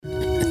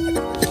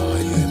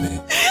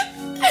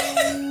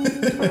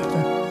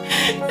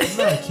It's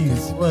not cute,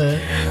 but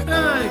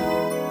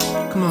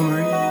come on,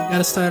 Marie. You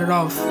gotta start it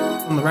off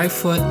on the right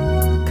foot,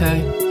 okay?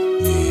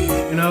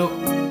 You know,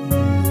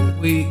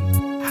 I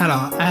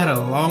had a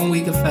long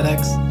week of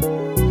FedEx.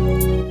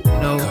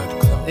 You know,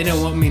 they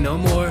didn't want me no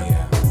more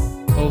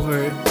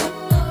over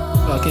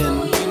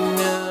fucking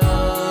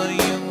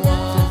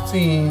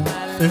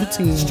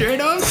 15.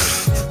 Straight up.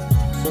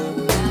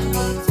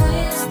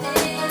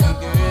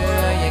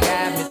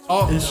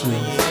 All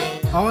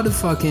the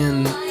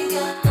fucking,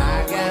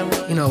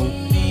 you know,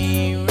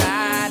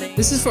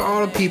 this is for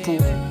all the people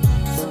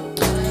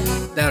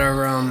that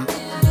are,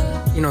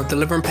 you know,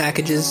 delivering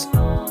packages,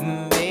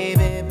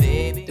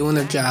 doing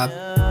their job,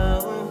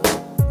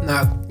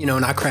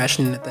 not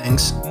crashing into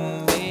things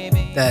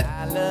that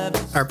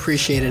are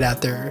appreciated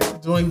out there.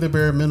 Doing the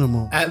bare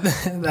minimum.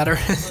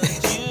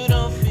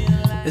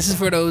 This is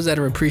for those that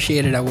are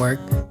appreciated at work.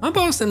 My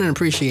boss didn't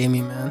appreciate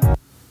me, man.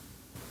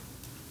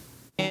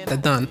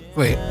 That done.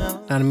 Wait,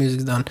 now the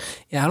music's done.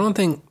 Yeah, I don't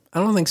think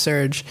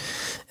Serge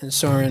and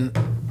Soren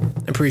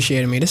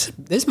appreciated me. This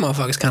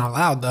motherfucker's kind of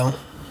loud though.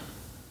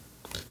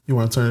 You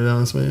want to turn it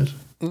down, Smash?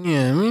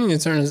 Yeah, I mean,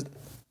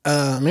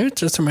 maybe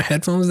just turn my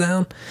headphones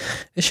down.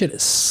 This shit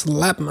is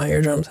slapping my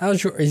eardrums.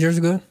 Is yours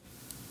good?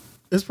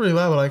 It's pretty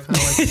loud, but I kind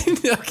of like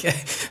it. Okay.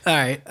 All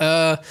right.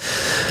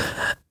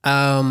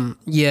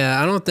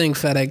 Yeah, I don't think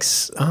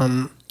FedEx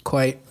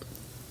quite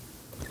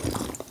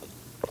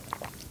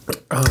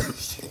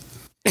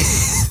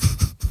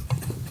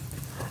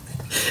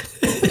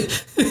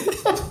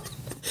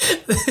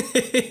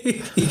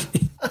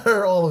I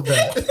heard all of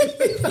that.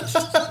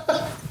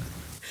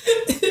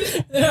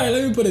 All right,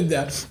 let me put it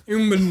down.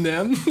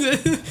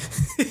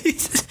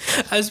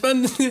 I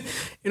spent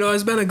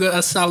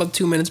a solid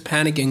 2 minutes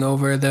panicking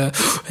over the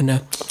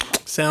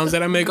sounds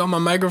that I make on my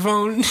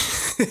microphone.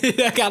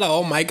 I got a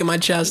whole mic in my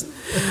chest.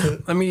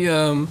 Let me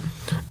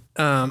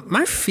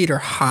my feet are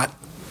hot.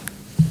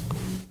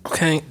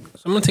 Okay,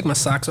 so I'm gonna take my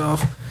socks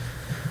off.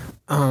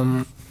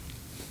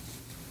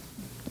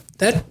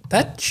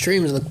 That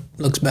stream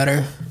looks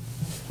better.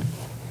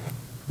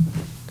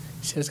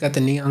 See, it's got the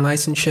neon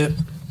lights and shit.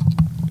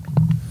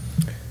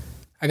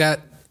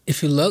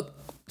 If you look,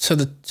 so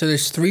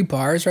there's 3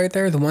 bars right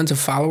there. The one's a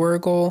follower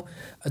goal,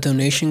 a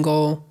donation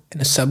goal,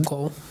 and a sub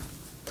goal.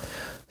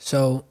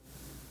 So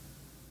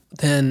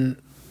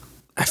then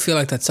I feel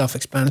like that's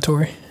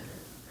self-explanatory.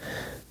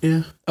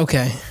 Yeah.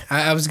 Okay.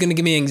 I was gonna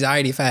give me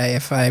anxiety if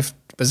I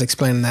was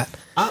explaining that.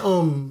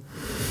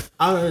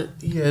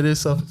 Yeah, it is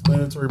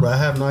self-explanatory, but I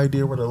have no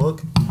idea where to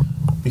look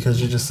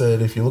because you just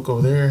said if you look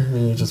over there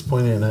and you just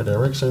point it in that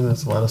direction,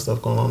 there's a lot of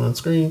stuff going on the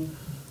screen.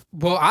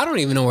 Well, I don't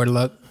even know where to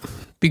look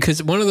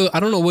because I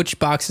don't know which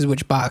box is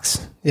which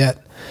box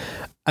yet.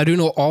 I do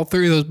know all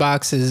 3 of those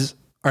boxes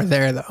are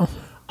there though.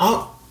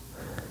 I'm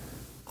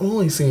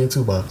only seeing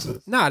 2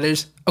 boxes. Nah,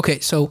 there's okay.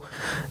 So,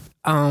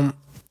 on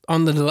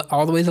the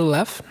all the way to the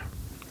left,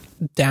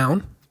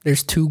 down,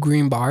 there's 2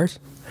 green bars.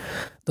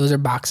 Those are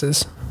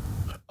boxes.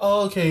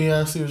 Oh, okay,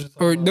 yeah, I see what you're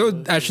talking Or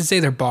about. no, I should say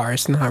they're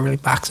bars, not really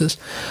boxes.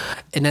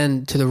 And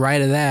then to the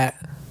right of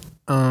that,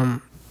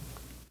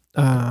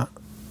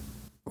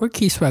 where'd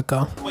Key Sweat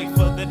go?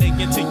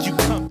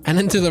 And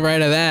then to the right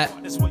of that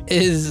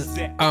is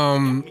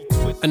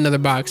another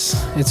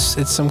box.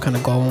 It's some kind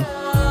of goal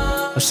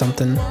or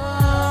something.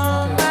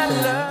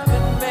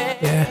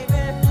 Yeah.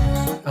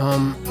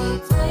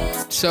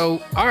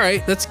 So all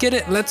right, let's get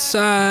it. Let's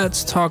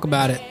talk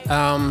about it.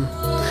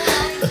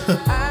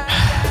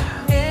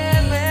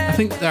 I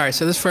think all right.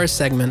 So this first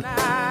segment,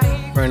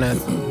 we're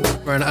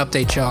gonna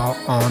update y'all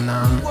on.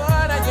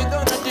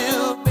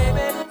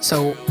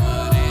 So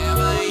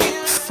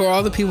for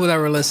all the people that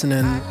were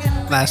listening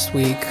last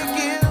week,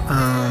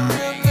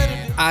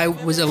 I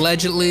was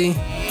allegedly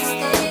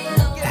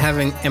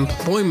having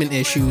employment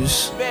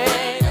issues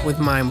with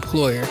my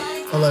employer.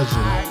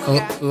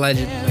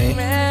 Allegedly.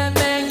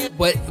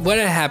 What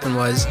had happened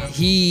was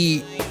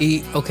he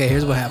okay,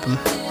 here's what happened.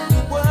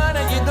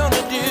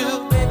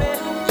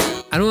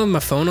 I don't have my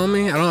phone on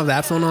me. I don't have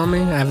that phone on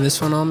me. I have this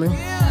phone on me.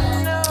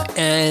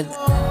 And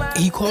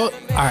he called.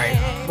 All right,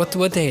 what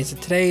day is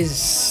it? Today is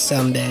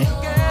Sunday.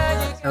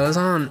 It was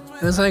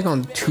like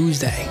on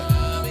Tuesday.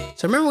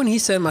 So remember when he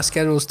said my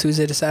schedule was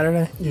Tuesday to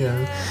Saturday?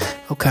 Yeah.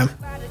 Okay.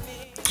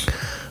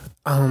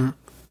 I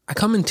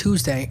come in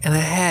Tuesday and I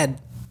had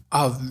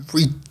a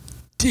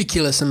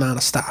ridiculous amount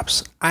of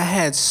stops. I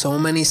had so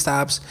many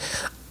stops.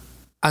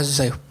 I was just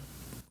like,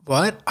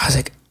 what? I was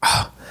like,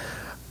 oh,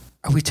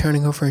 are we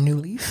turning over a new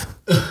leaf?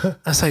 I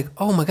was like,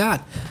 oh my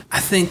God. I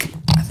think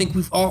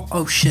we've all,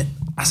 oh shit.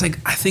 I was like,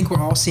 I think we're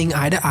all seeing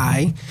eye to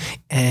eye,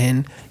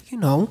 and you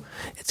know,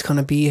 it's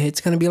gonna be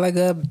like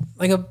a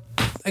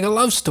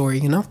love story,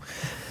 you know?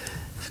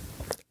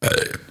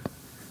 That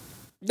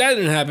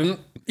didn't happen.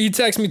 He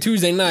texted me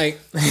Tuesday night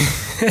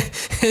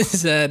and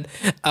said,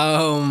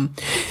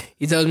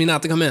 he tells me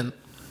not to come in.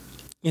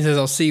 He says,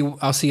 I'll see you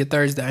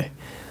Thursday.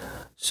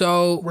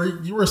 So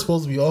You were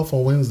supposed to be off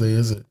on Wednesday,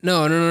 is it?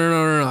 No.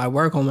 I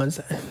work on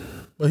Wednesday.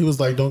 But he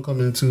was like, "Don't come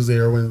in Tuesday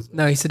or Wednesday."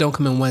 No, he said don't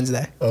come in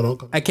Wednesday. Oh, don't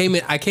come. I came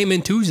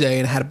in Tuesday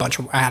and I had a bunch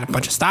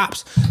of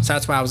stops. So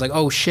that's why I was like,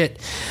 oh shit,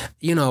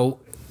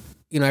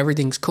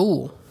 everything's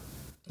cool.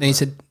 And he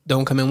said,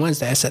 don't come in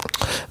Wednesday. I said,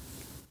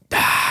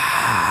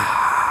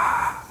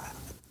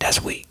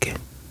 that's weak.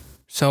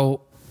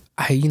 So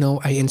I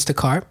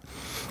Instacart.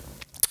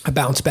 I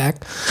bounce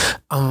back.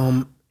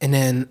 And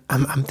then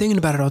I'm thinking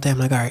about it all day. I'm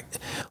like, all right,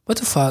 what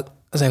the fuck? I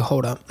was like,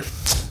 hold up.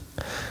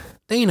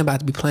 They ain't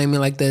about to be playing me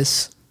like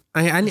this.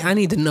 I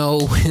need to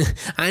know.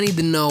 I need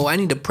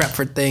to prep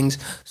for things.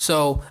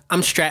 So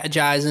I'm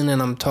strategizing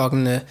and I'm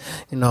talking to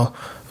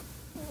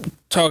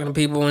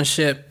people and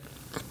shit.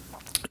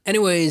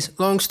 Anyways,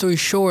 long story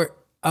short,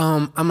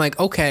 I'm like,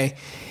 okay,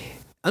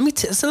 let me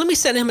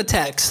send him a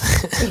text.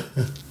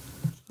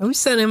 Let me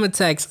send him a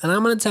text, and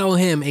I'm gonna tell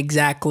him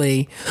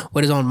exactly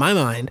what is on my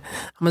mind.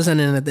 I'm gonna send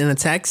him in a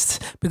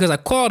text because I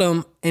called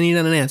him and he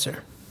didn't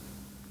answer.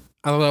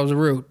 I thought that was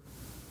rude.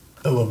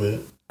 A little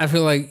bit. I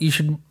feel like you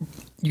should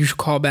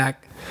call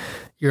back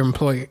your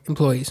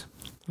employees.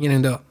 You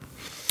didn't do it.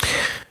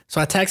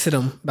 So I texted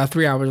him about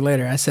 3 hours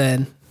later. I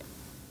said,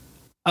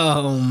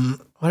 what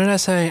did I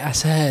say? I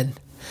said,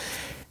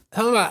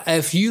 how about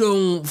if you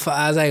don't,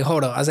 I was like,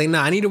 hold up. I was like,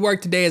 nah, I need to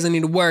work today as I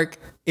need to work.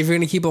 If you're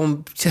going to keep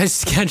on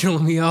just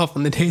scheduling me off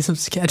on the days I'm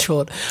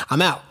scheduled,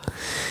 I'm out.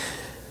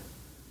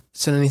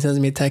 So then he sends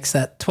me a text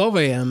at 12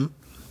 a.m.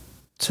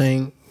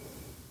 saying,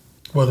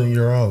 well, then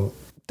you're out.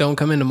 Don't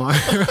come in tomorrow.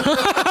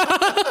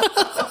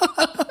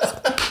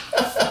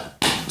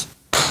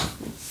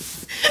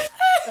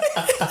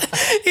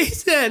 He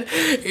said,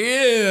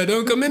 yeah,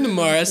 don't come in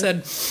tomorrow. I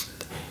said,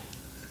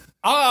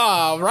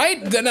 right.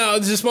 Then I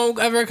just won't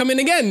ever come in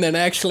again. Then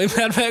actually,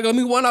 matter of fact, let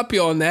me one up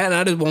you on that, and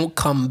I just won't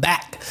come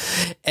back.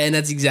 And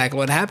that's exactly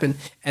what happened.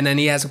 And then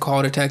he hasn't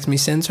called or texted me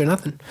since or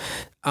nothing.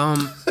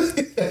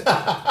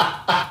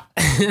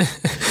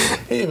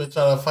 He even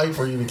trying to fight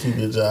for you to keep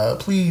your job.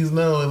 Please,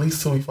 no. At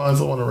least till we find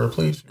someone to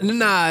replace you.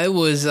 Nah, it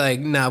was like,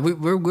 nah,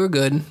 we're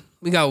good.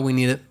 We got what we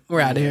needed.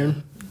 We're out of here.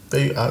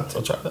 I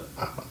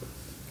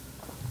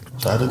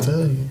tried to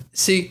tell you.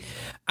 See,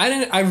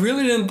 I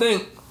really didn't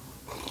think.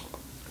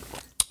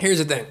 Here's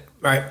the thing,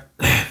 right?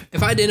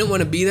 If I didn't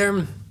want to be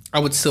there, I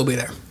would still be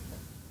there.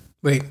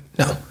 Wait,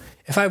 no.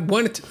 If I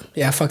wanted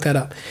to, I fucked that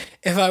up.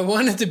 If I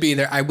wanted to be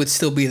there, I would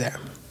still be there.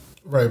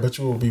 Right, but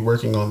you will be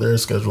working on their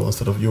schedule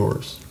instead of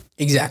yours.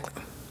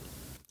 Exactly.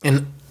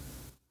 And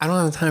I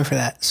don't have time for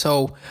that.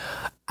 So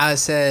I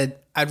said,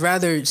 I'd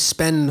rather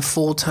spend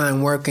full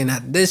time working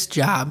at this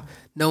job,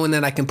 knowing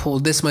that I can pull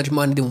this much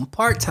money doing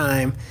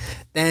part-time,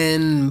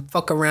 than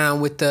fuck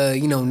around with the,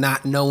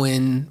 not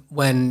knowing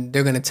when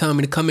they're going to tell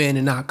me to come in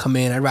and not come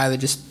in. I'd rather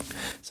just...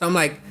 So I'm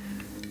like,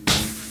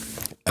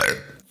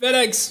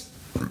 FedEx,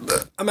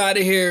 I'm out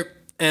of here,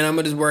 and I'm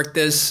going to just work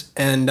this,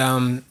 and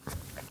I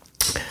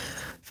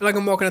feel like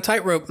I'm walking a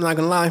tightrope, I'm not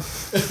going to lie.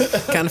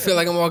 Kind of feel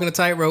like I'm walking a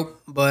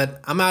tightrope, but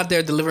I'm out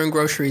there delivering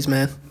groceries,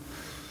 man.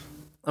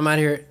 I'm out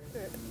here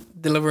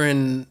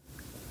delivering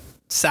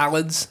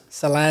salads,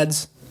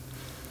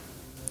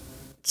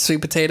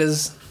 sweet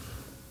potatoes,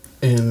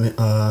 and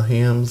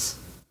hams,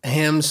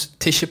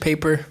 tissue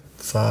paper,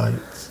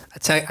 sides.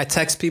 I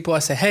text people. I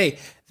say, hey,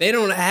 they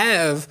don't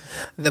have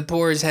the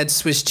Boar's Head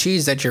Swiss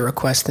cheese that you're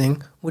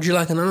requesting. Would you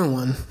like another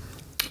one?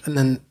 And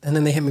then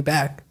they hit me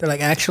back. They're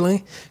like,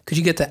 actually, could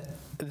you get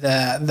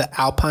the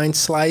Alpine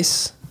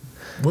slice?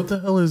 What the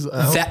hell is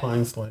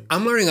Alpine slice?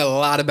 I'm learning a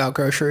lot about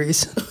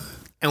groceries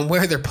and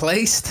where they're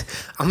placed.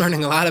 I'm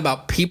learning a lot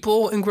about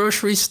people in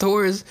grocery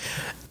stores.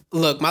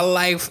 Look, my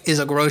life is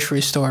a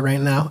grocery store right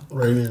now.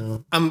 Right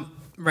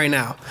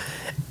now.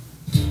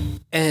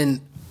 And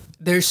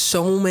there's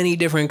so many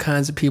different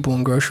kinds of people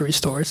in grocery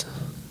stores.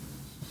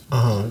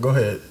 Go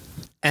ahead.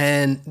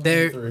 And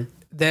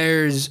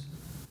there's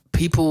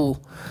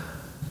people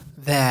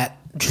that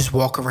just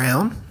walk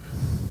around.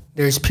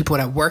 There's people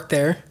that work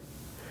there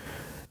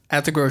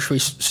at the grocery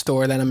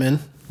store that I'm in.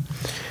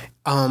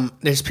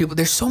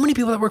 There's so many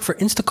people that work for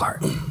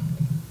Instacart.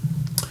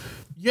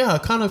 Yeah, I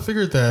kind of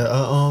figured that.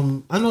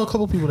 I know a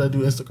couple people that do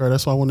Instacart.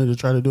 That's why I wanted to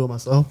try to do it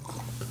myself.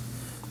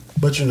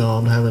 But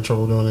I'm having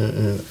trouble doing it,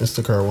 and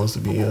Instacart wants to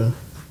be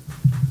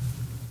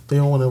they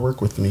don't want to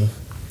work with me.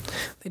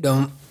 They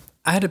don't.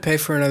 I had to pay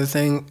for another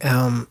thing,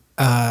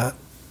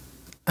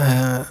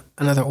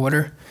 another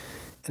order,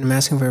 and I'm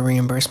asking for a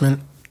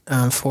reimbursement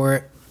for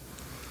it.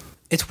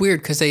 It's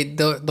weird because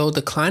they'll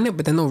decline it,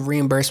 but then they'll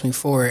reimburse me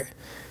for it.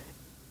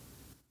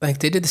 Like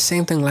they did the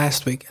same thing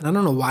last week, and I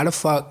don't know why the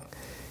fuck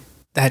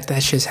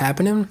that shit's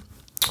happening,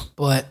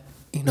 but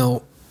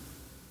but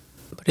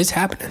it's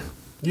happening.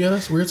 Yeah,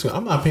 that's weird too.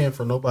 I'm not paying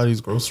for nobody's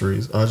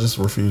groceries. I just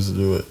refuse to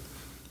do it.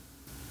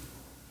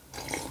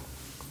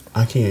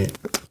 I can't.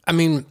 I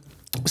mean,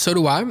 so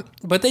do I.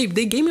 But they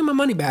gave me my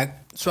money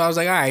back, so I was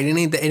like, all right, it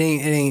ain't.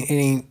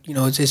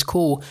 It's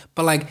cool.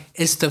 But like,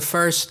 it's the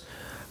first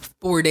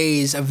 4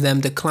 days of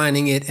them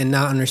declining it and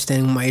not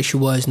understanding what my issue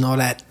was and all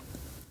that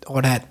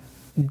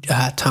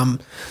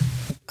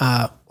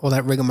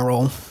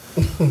rigmarole.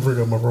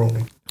 Rigmarole.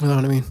 You know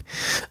what I mean?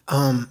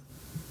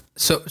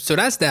 So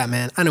that's that,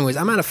 man. Anyways,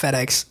 I'm at a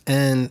FedEx,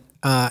 and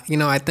I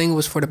think it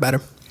was for the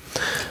better.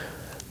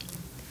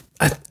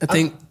 I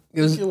think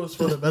it was. It was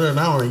for the better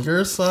now on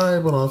your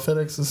side, but on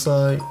FedEx's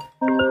side.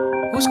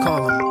 Who's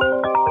calling?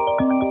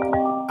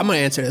 I'm gonna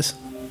answer this.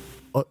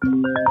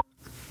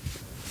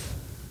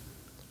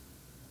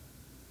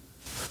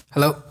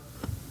 Hello.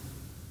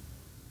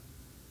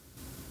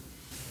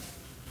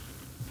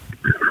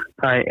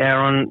 Hi,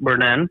 Aaron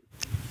Bernan.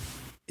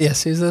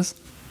 Yes, who's this?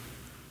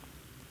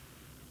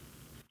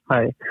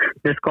 Hi.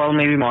 This call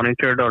may be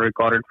monitored or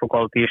recorded for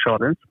quality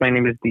assurance. My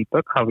name is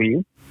Deepak. How are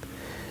you?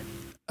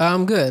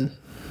 I'm good.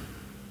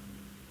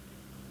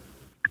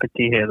 Good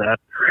to hear that.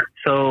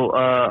 So,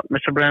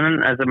 Mr.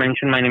 Brennan, as I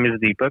mentioned, my name is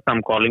Deepak.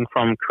 I'm calling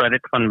from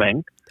Credit Fund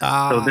Bank.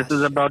 So this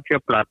is about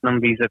your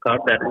Platinum Visa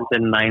card that is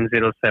in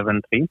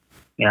 9073.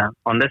 Yeah.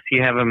 On this,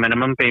 you have a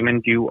minimum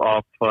payment due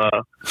of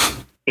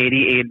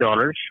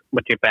 $88,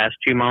 but your past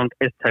due amount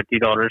is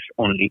 $30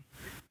 only.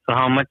 So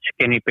how much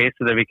can you pay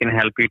so that we can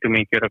help you to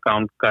make your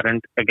account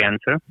current again,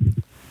 sir?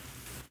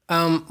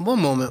 One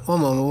moment.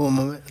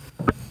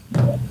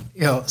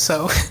 Yo,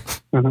 so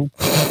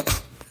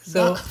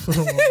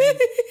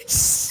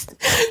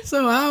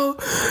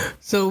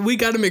so we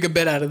got to make a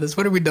bet out of this.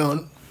 What are we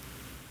doing?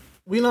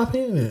 We not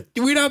paying it.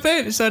 We not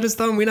paying it. So this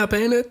time we not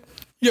paying it.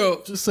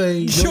 Yo, Just say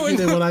you'll get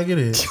it when I get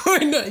it.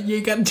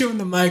 You got to join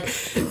the mic,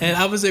 and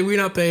I would say we're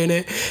not paying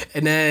it,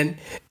 and then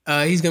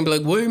he's gonna be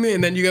like, "What do you mean?"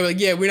 And then you gotta be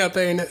like, "Yeah, we're not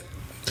paying it."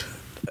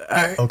 All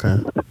right. Okay.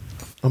 I'm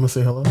gonna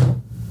say hello.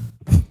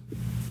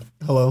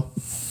 Hello.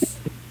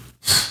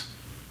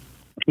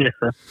 Yes,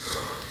 sir.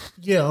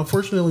 Yeah,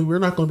 unfortunately, we're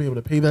not gonna be able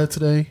to pay that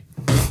today.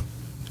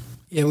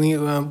 Yeah, All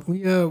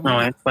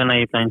right. When are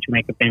you planning to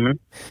make a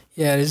payment?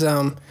 yeah, there's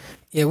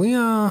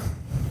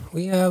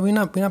we're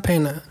not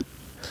paying that.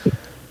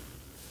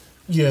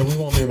 Yeah, we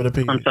won't be able to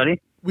pay. I'm sorry?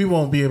 We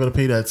won't be able to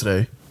pay that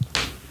today.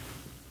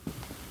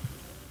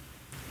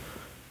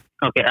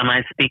 Okay. Am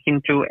I speaking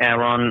to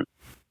Aaron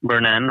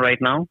Bernan right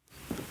now?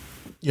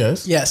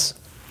 Yes. Yes.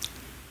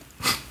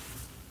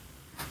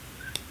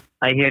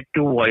 I hear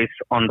two voices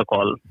on the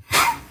call.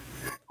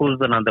 Who's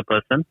another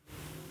person?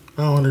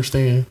 I don't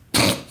understand.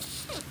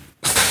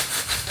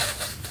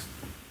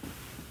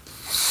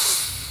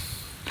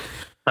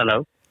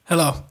 Hello?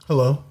 Hello.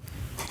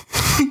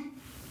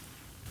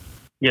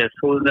 Yes,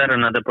 who's that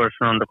another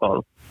person on the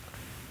call?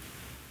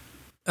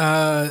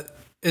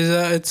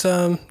 It's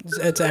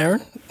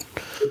Aaron.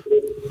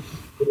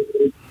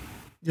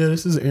 Yeah,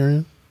 this is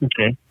Aaron.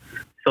 Okay.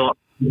 So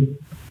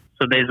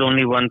there's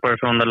only one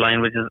person on the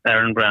line, which is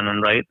Aaron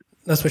Brannon, right?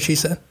 That's what she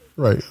said.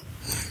 Right.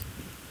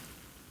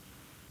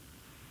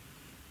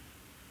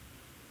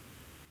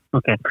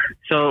 Okay.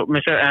 So,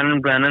 Mr.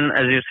 Aaron Brannon,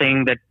 as you're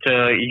saying that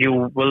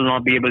you will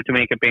not be able to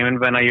make a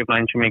payment, when are you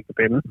planning to make the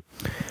payment?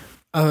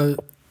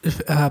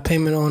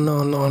 Payment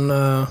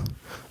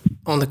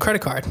on the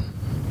credit card.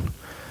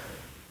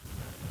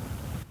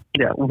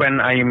 Yeah.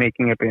 When are you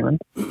making a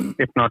payment?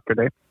 If not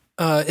today.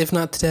 If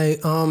not today,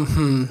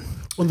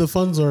 When the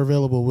funds are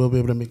available, we'll be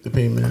able to make the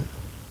payment.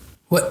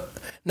 What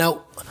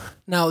now?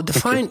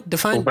 Define.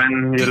 So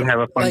when you'll have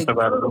a funds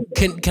available.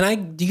 Can I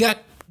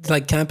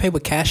pay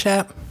with Cash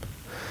App?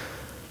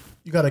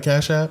 You got a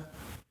Cash App?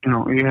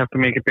 No, you have to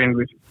make a payment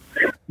with.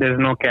 There's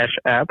no Cash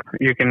App.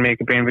 You can make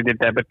a payment with your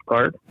debit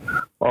card,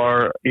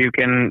 or you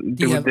can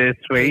do this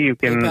way. You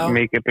can PayPal?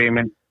 make a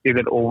payment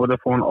either over the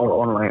phone or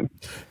online.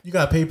 You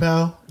got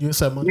PayPal? You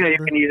accept money? Yeah, you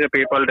order? can use a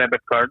PayPal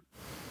debit card.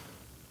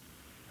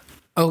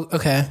 Oh,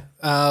 okay.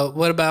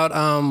 What about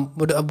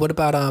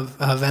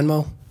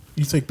Venmo?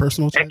 You take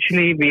personal checks?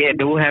 Actually, we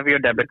do have your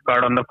debit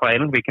card on the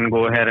file. We can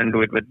go ahead and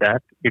do it with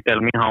that. You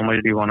tell me how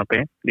much do you want to pay?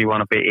 Do you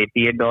want to pay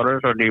 $88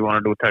 or do you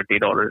want to do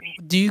 $30?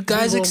 Do you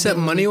guys accept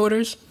money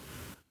orders?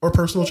 Or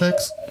personal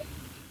checks?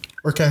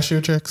 Or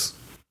cashier checks?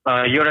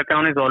 Your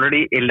account is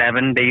already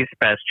 11 days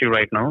past due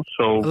right now.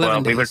 So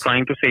 11 we were days.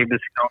 trying to save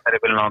this account that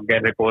it will not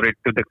get reported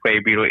to the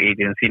Credit Bureau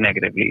agency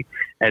negatively.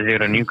 As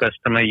you're a new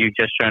customer, you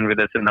just joined with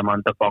us in the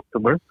month of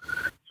October.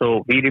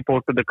 So we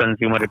report to the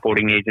Consumer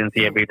Reporting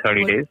Agency every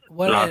 30 days.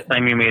 Last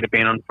time you made a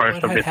payment on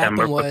 1st of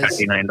December for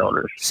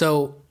 $39.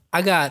 So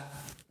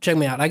check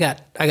me out. I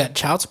got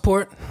child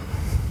support.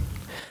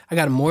 I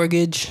got a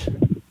mortgage.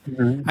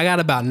 Mm-hmm. I got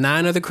about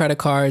 9 other credit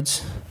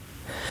cards.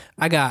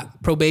 I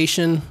got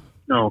probation.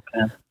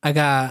 Okay. I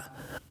got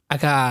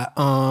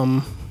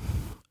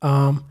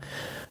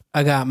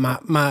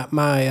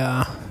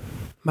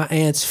my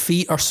aunt's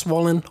feet are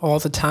swollen all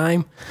the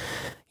time.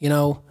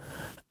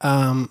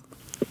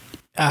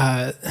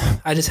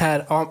 I just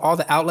had all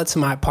the outlets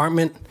in my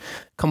apartment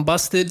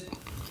combusted.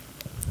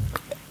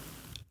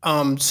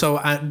 So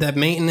the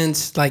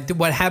maintenance, like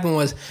what happened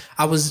was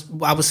I was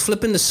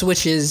flipping the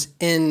switches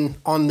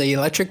on the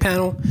electric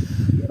panel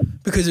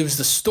because it was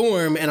the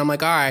storm, and I'm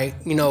like, all right,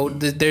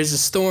 there's a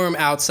storm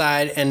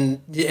outside and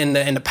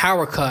the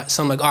power cut.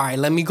 So I'm like, all right,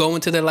 let me go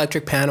into the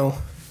electric panel,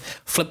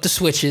 flip the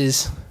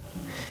switches,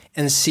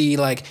 and see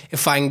like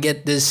if I can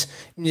get this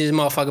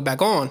motherfucker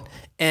back on.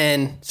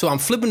 And so I'm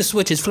flipping the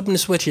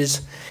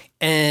switches,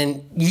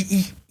 and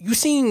you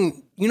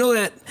seen you know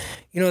that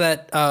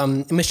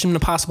Mission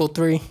Impossible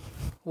 3,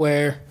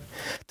 where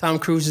Tom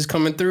Cruise is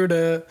coming through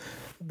the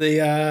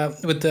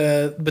with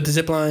the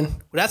zip line.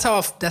 That's how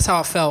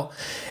I felt,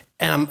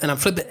 and I'm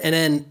flipping, and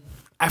then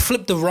I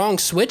flipped the wrong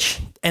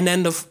switch, and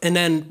then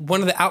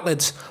one of the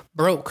outlets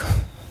broke.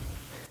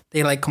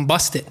 They like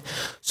combusted.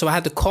 So I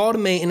had to call the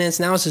maintenance.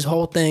 Now it's this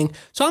whole thing.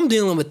 So I'm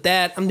dealing with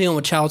that. I'm dealing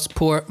with child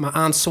support, my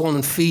aunt's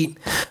swollen feet.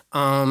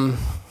 It's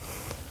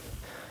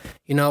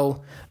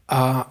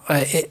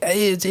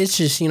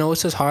just,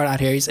 it's just hard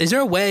out here. Is there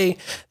a way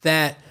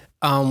that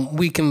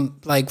we can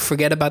like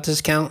forget about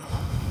this account?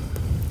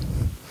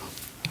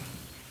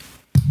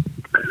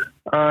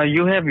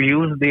 You have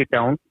used the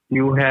account.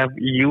 You have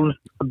used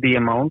the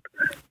amount.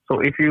 So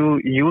if you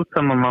use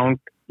some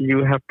amount,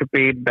 you have to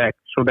pay it back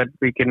so that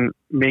we can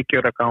make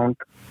your account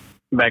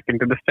back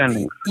into the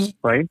standings,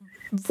 right?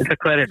 It's a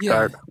credit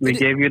card. We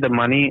gave you the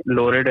money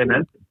loaded in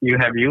it. You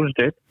have used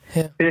it.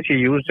 Yeah. Since you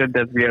used it,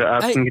 that we are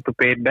asking you to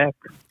pay it back.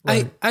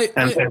 Since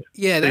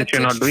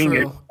you're not doing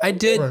it. I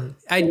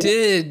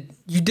did.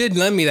 You did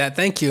lend me that.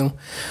 Thank you.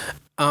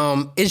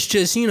 It's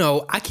just,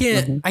 I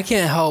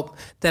can't help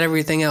that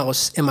everything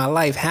else in my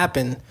life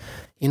happened.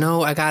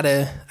 I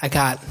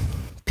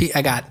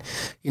got,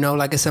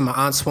 like I said, my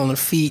aunt's swollen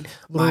feet,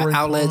 my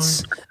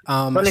outlets.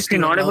 Well, if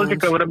you're not able to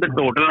cover up the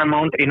total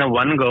amount in a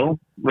one go,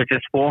 which is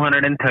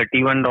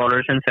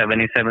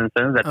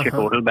 $431.77, that's your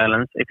total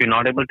balance. If you're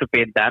not able to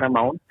pay that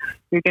amount,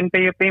 you can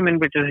pay your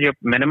payment, which is your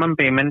minimum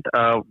payment,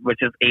 which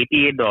is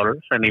 $88.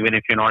 And even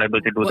if you're not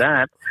able to do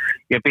that,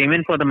 your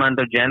payment for the month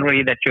of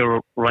January that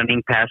you're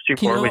running past you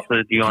for, which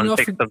was due on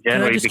 6th of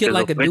January, because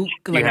of which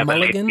you have a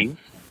late fee. Do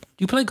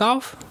you play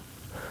golf?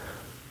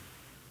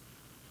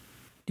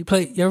 You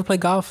ever play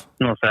golf?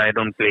 No, sir, I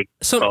don't play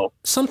golf.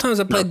 Sometimes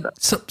I play.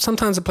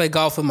 Sometimes I play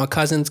golf with my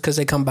cousins because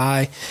they come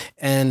by,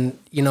 and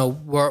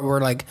we're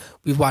like,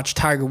 we've watched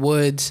Tiger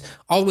Woods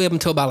all the way up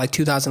until about like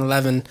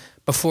 2011,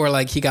 before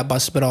like he got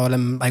busted with all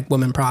them like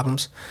women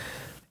problems,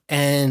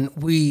 and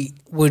we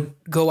would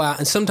go out,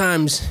 and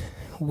sometimes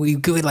we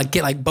could like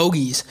get like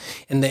bogeys,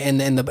 and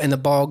the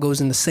ball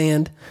goes in the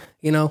sand,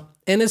 and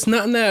it's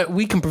nothing that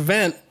we can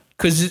prevent.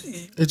 Because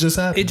it just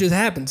happens. It just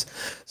happens.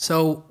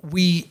 So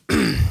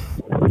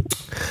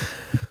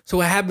so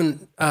what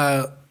happened?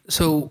 And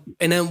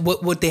then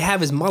what they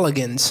have is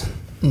mulligans.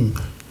 I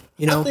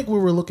think we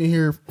were looking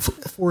here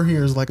for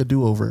here is like a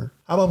do-over.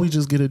 How about we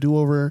just get a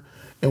do-over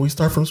and we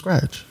start from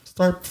scratch?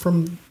 Start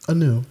from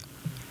anew.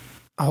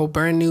 A whole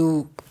brand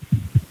new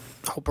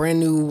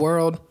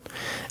world.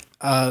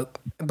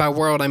 By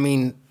world, I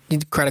mean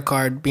credit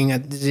card being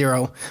at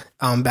zero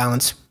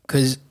balance,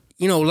 because.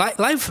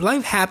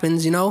 Life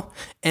happens, and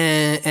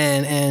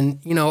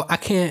I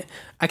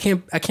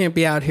can't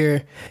be out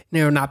here,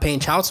 not paying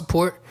child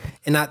support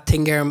and not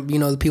taking care of,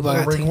 the people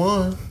I got.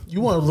 Raekwon, you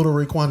want a little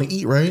Raekwon to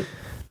eat, right?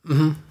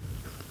 Mm-hmm.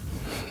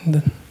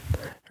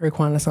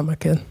 Raekwon, that's not my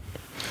kid.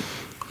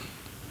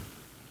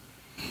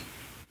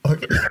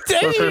 Okay.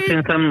 So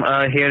since I'm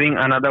hearing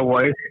another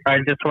voice, I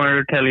just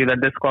wanted to tell you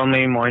that this call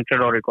may be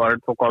monitored or recorded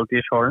for quality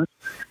assurance.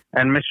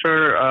 And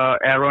Mr.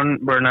 Aaron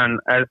Brennan,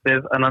 as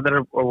there's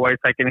another voice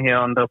I can hear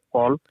on the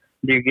call,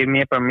 do you give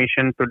me a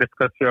permission to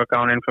discuss your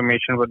account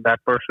information with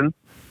that person?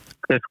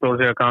 Disclose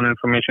your account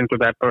information to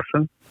that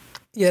person?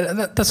 Yeah,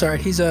 that's all right.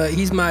 He's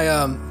my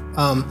I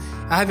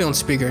have you on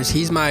speakers.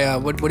 He's my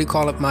what do you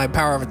call it? My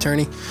power of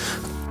attorney.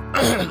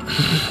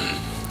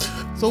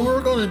 So what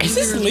we're going to do is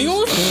this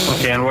legal?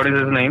 Okay, and what is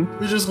his name?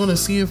 We're just going to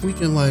see if we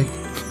can like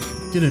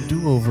get a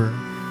do-over.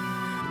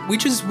 We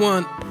just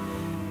want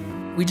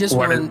just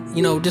like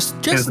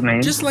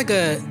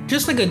a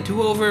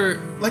do-over,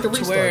 like a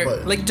restart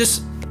button. Like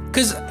just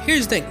because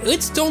here's the thing,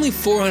 it's only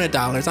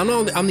 $400.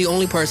 I'm the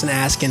only person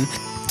asking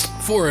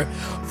for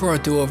a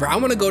do-over. I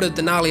want to go to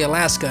Denali,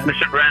 Alaska.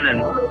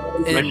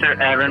 Mr.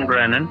 Aaron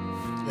Brennan,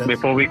 yes.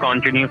 Before we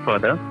continue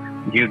further,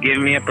 you give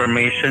me a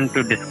permission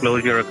to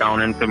disclose your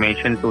account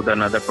information to the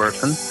another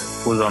person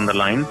who's on the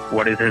line.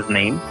 What is his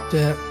name?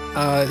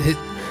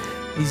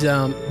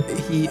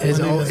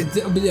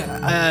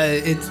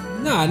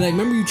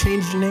 Remember you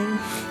changed your name?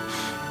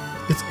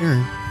 It's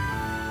Aaron.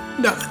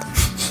 No.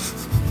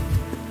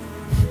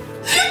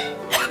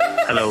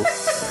 Hello.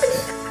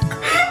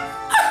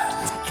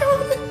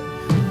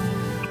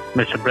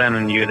 Mr.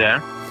 Brennan, you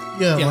there?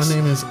 Yeah, yes. My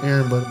name is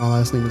Aaron, but my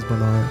last name is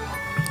Bernard.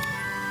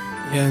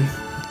 Yeah.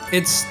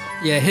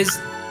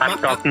 I'm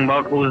talking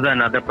about who's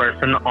another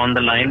person on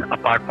the line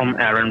apart from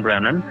Aaron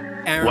Brennan.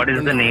 What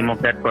is the name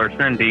of that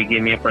person? And do you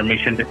give me a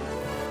permission to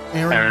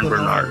Aaron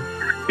Bernard?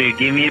 Do you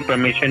give me a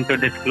permission to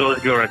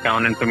disclose your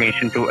account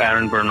information to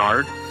Aaron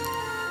Bernard?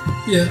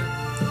 Yeah.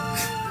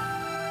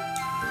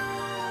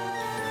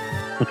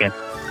 Okay.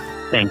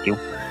 Thank you.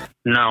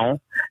 Now,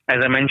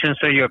 as I mentioned,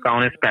 sir, your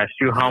account is past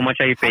due. How much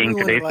are you paying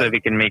today so we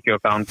can make your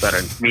account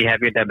current? We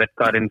have your debit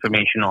card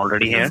information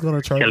already here.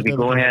 Shall we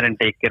go ahead and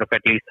take care of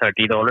at least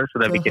 $30 so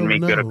that we can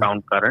make your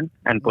account current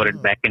and put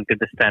it back into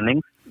the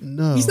standings?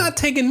 No. He's not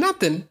taking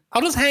nothing.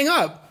 I'll just hang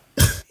up.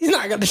 He's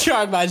not going to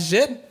charge my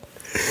shit.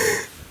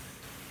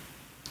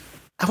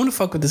 I want to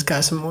fuck with this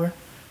guy some more.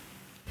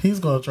 He's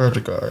gonna charge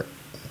a card.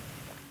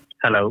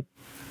 Hello.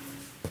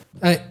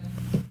 Hey,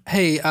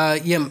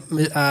 yeah,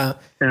 Since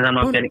I'm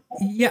not getting.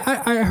 yeah,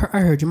 I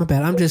heard you. My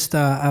bad. I'm just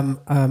I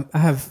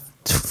have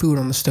food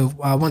on the stove.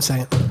 1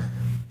 second.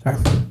 Sorry.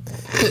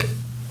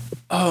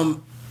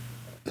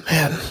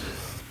 Man,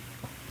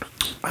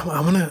 I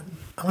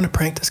wanna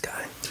prank this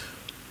guy.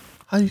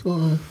 How you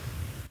going?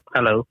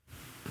 Hello.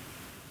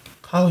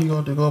 How you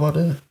going to go about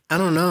that? I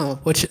don't know.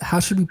 How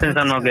should we? Since Prank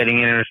I'm this not guy?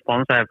 getting any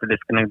response, I have to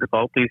disconnect the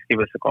call. Please give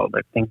us a call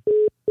back. Thank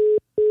you.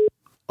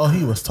 Oh,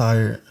 he was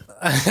tired.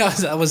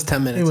 that was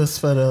 10 minutes. He was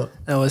fed up.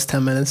 That was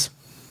 10 minutes.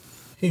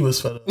 He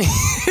was fed up.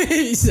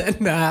 He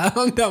said, "Nah,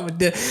 I'm done with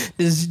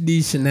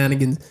these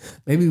shenanigans."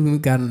 Maybe we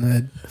got in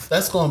the.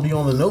 That's gonna be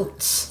on the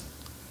notes.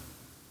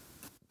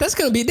 That's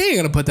gonna be. They ain't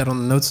gonna put that on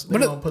the notes. They're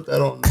gonna put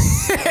that on.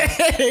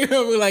 They're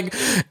gonna be like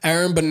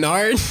Aaron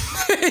Bernard.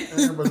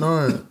 Aaron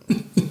Bernard.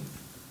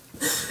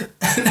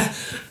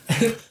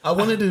 I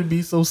wanted it to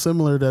be so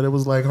similar that it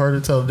was like hard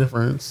to tell the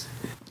difference.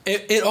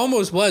 It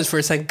almost was for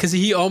a second because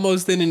he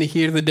almost didn't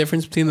hear the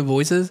difference between the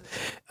voices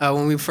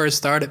when we first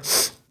started.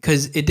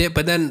 Because it did,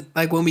 but then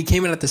like when we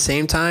came in at the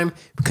same time,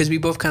 because we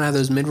both kind of have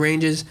those mid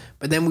ranges,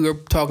 but then we were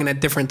talking at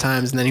different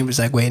times, and then he was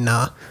like, "Wait,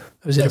 nah,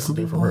 it was That's a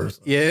different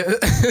person. Yeah.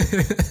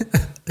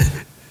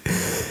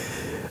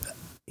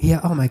 Yeah.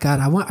 Oh my god,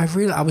 I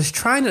was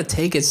trying to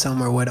take it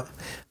somewhere with him,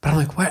 but I'm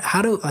like, what?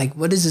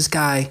 What is this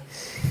guy?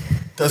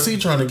 Cause he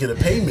trying to get a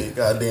payment.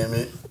 God damn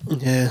it.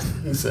 Yeah.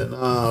 He said,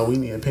 "Nah, we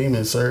need a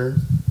payment, sir."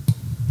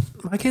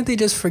 Why can't they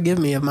just forgive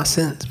me of my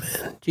sins,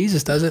 man?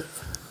 Jesus does it.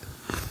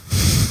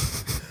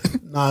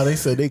 Nah, they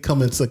said they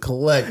coming to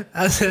collect.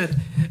 I said,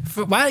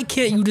 why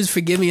can't you just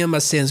forgive me of my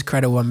sins,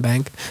 Credit One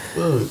Bank?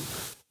 Look,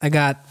 I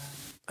got.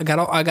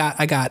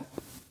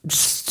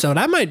 So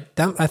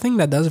I think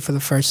that does it for the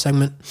first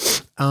segment.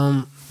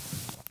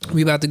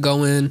 We about to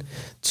go into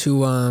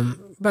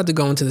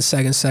the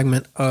second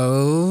segment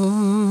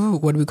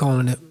of what are we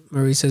calling it?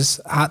 Maurice's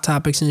hot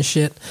topics and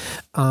shit.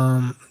 We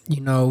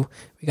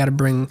got to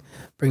bring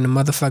the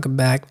motherfucker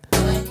back.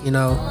 And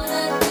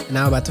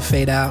now we're about to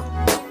fade out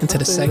into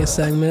the second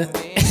segment.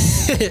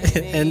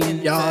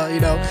 And y'all,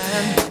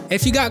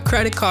 if you got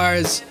credit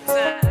cards,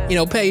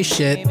 pay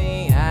shit.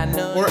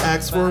 or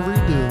ask for a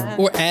redo.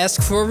 Or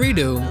ask for a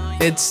redo.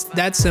 It's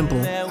that simple.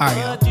 All right,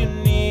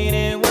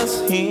 y'all.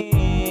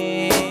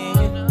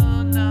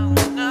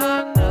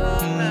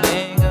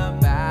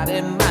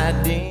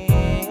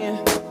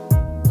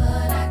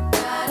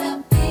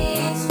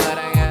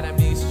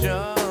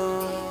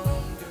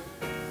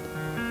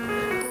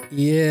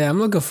 Yeah, I'm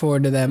looking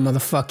forward to that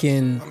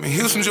motherfucking.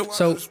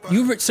 So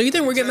you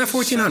think we're getting that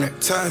 1400?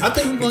 I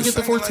think we're gonna get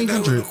the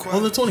 1400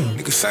 on the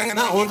 20th.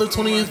 Not on the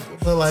 20th,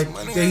 but like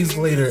days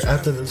later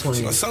after the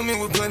 20th.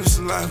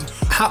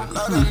 How?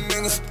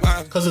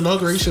 Because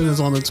inauguration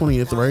is on the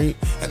 20th, right?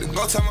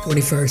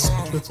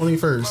 21st. The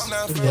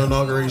 21st is the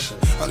inauguration.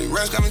 A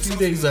few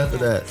days after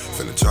that,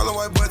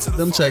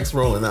 them checks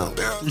rolling out.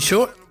 You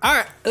sure? All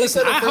right.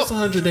 Listen, The I first hope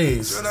 100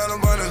 days.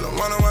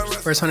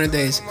 first 100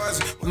 days.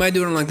 We might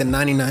do it on like the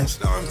 99th.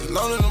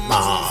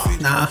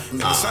 Nah.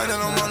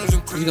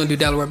 You gonna do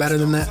Delaware better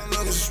than that?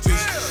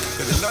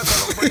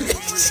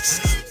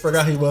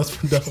 Forgot he was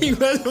from Delaware. He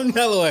was from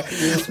Delaware.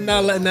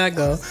 Not letting that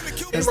go. He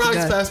That's the rides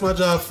guy. past my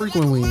job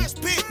frequently.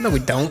 No, we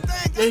don't.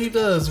 Yeah, he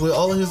does with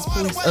all of his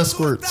police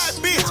escorts.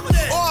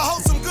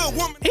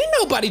 Ain't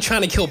nobody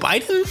trying to kill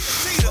Biden.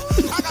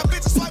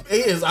 He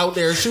is out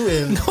there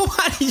shooting.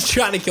 Nobody's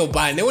trying to kill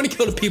Biden. They want to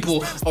kill the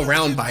people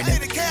around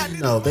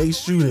Biden. No, they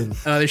shooting.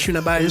 They're shooting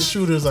at Biden. There's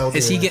shooters out there.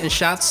 Is he getting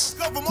shots?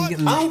 He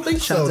getting I don't think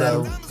so, shots at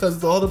though. him?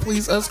 Because all the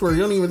police escorts,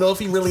 you don't even know if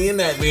he really in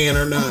that van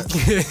or not.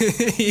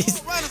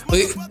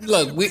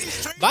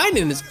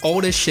 Biden is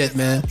old as shit,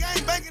 man.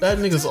 That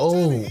nigga's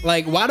old.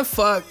 Like, why the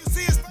fuck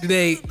do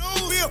they?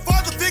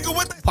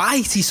 Why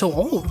is he so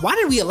old? Why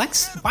are we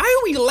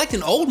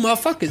electing old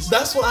motherfuckers?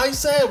 That's what I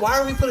said. Why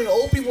are we putting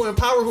old people in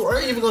power who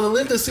aren't even going to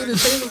live to see the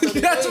changes that they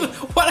That's make?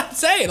 what I'm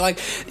saying. Like,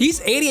 he's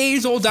 88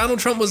 years old. Donald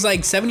Trump was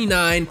like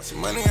 79.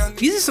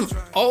 These are some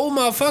old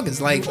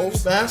motherfuckers. Like,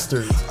 Old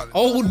bastards.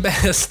 old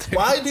bastard.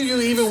 Why do you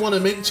even want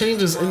to make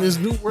changes in this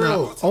new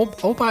world? Old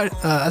Biden.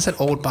 I said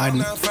old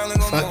Biden.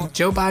 Fuck,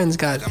 Joe Biden's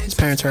got his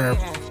parents are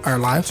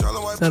alive.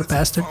 Is that a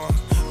bastard?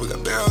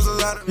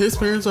 His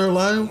parents are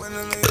alive.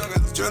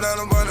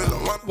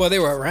 Well, they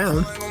were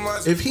around.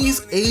 If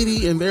he's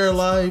 80 and they're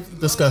alive,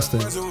 disgusting.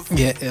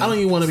 Yeah. I don't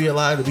even want to be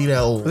alive to be that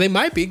old. They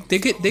might be. They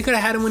could have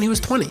had him when he was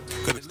 20.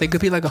 They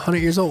could be like 100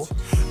 years old.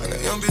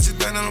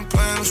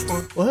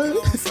 What?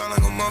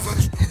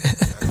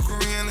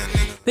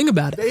 Think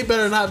about it. They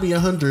better not be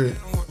 100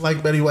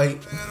 like Betty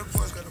White.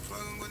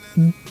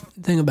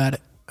 Think about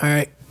it. All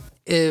right.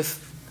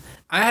 If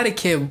I had a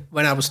kid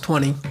when I was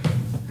 20,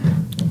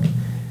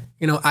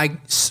 I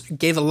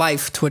gave a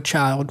life to a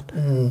child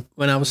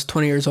when I was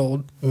 20 years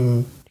old.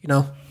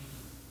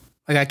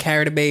 Like I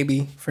carried a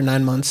baby for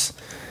 9 months.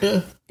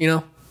 Yeah.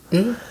 Yeah.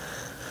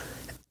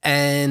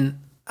 And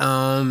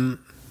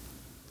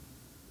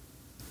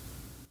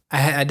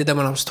I did that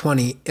when I was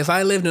 20. If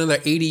I lived another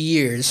 80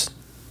 years,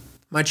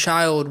 my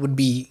child would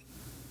be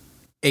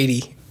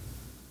 80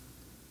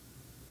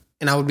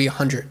 and I would be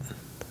 100.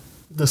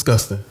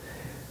 Disgusting.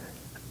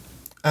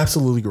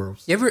 Absolutely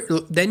gross.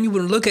 Then you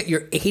would look at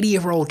your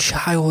 80-year-old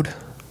child.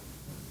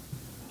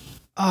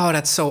 Oh,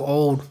 that's so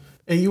old.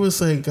 And you would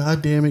say,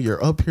 God damn it,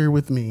 you're up here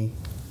with me.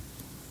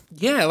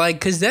 Yeah, like,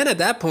 because then at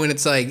that point,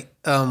 it's like,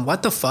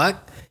 what the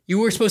fuck? You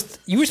were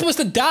supposed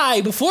to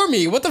die before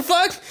me. What the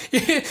fuck?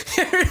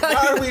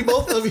 Why are we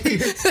both up here?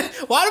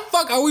 Why the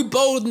fuck are we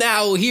both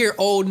now here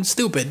old and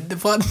stupid? The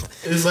fuck?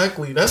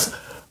 Exactly.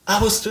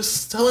 I was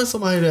just telling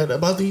somebody that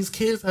about these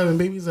kids having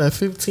babies at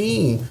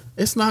 15.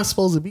 It's not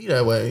supposed to be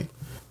that way.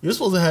 You're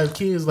supposed to have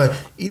kids, like,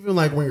 even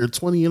like when you're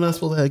 20, you're not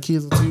supposed to have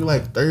kids until you're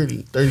like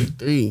 30,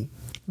 33.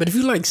 But if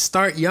you like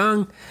start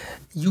young,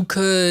 you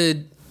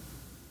could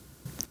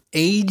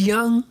age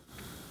young,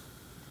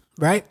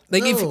 right?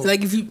 Like No.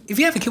 if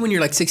you have a kid when you're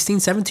like 16,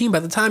 17, by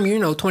the time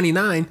you're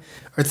 29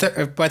 or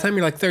by the time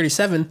you're like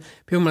 37,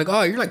 people are like,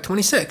 oh, you're like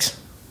 26.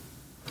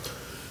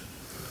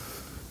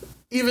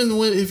 Even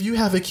if you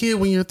have a kid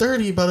when you're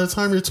 30, by the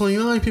time you're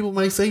 29, people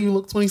might say you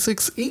look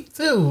 26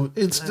 too.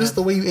 It's just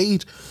the way you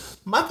age.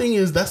 My thing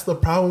is, that's the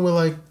problem with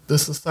like the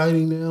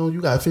society now.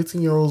 You got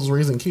 15-year-olds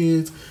raising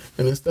kids,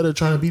 and instead of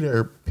trying to be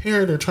their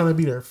parent, they're trying to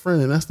be their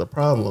friend, and that's the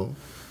problem.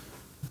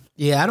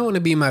 Yeah, I don't want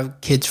to be my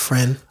kid's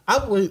friend.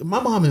 My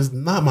mom is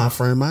not my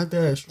friend. My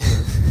dad sure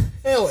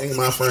hell ain't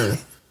my friend.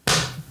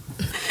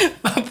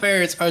 My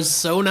parents are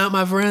so not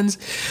my friends,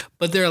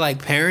 but they're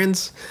like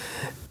parents,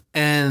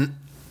 and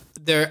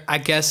I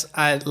guess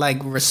I like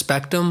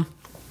respect them.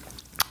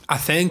 I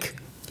think.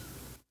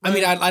 I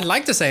mean, I'd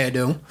like to say I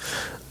do.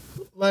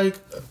 Like,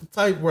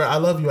 type where I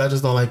love you, I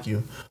just don't like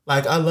you.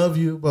 Like, I love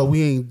you, but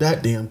we ain't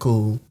that damn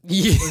cool.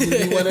 Yeah.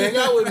 You want to hang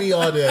out with me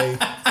all day.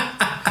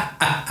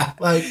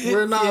 Like,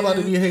 we're not about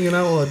to be hanging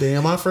out all day,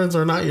 and my friends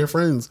are not your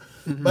friends.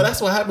 Mm-hmm. But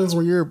that's what happens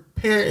when your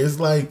parent is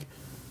like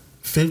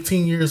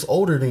 15 years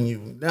older than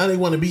you. Now they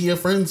want to be your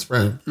friend's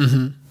friend.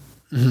 Mm-hmm.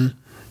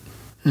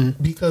 Mm-hmm.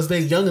 Because they're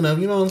young enough,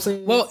 you know what I'm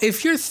saying? Well,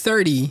 if you're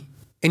 30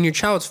 and your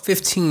child's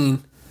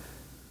 15,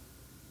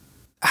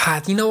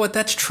 you know what?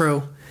 That's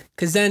true.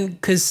 Because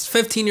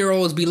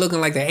 15-year-olds be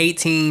looking like they're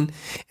 18,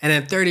 and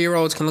then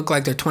 30-year-olds can look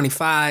like they're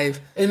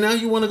 25. And now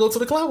you want to go to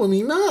the club with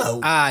me?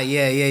 No.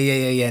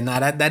 Yeah.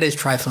 Nah, that is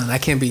trifling. I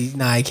can't be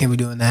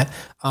doing that.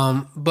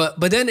 But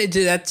then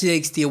that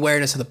takes the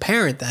awareness of the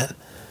parent. Then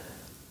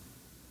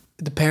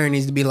the parent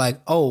needs to be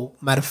like, oh,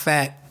 matter of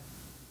fact,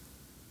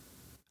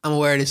 I'm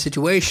aware of the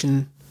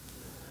situation.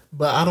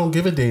 But I don't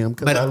give a damn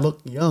because I look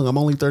young. I'm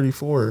only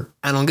 34.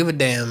 I don't give a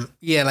damn.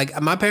 Yeah, like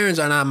my parents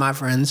are not my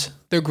friends.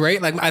 They're great.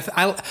 Like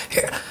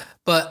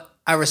but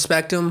I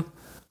respect them.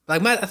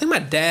 Like I think my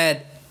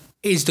dad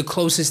is the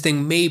closest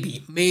thing,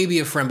 maybe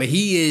a friend, but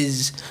he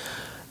is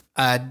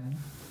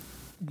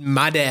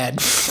my dad.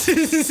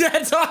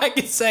 That's all I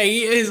can say.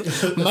 He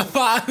is my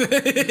father.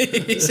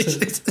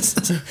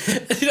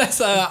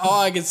 That's all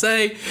I can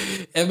say.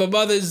 And my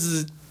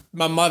mother's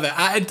my mother.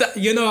 I don't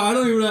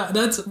even.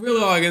 That's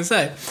really all I can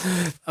say.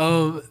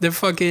 They're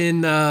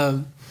fucking.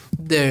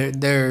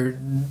 They're.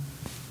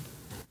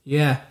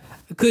 Yeah,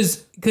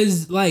 because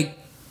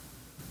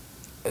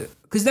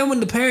then when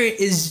the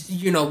parent is,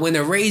 when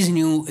they're raising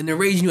you and they're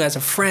raising you as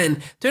a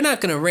friend, they're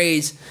not gonna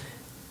raise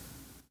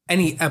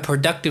a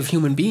productive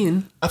human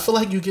being. I feel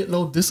like you get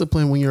no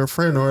discipline when you're a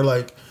friend, or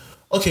like,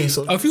 okay,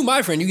 so if you're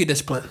my friend, you get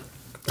discipline.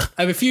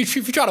 I mean, if you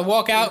try to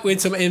walk out in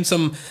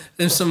some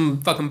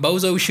fucking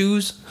bozo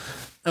shoes,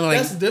 I'm like,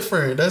 that's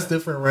different,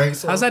 right?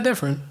 So how's that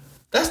different?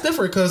 That's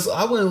different because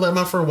I wouldn't let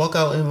my friend walk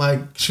out in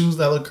like shoes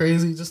that look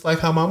crazy, just like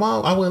how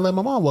I wouldn't let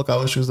my mom walk out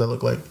in shoes that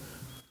look like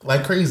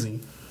crazy.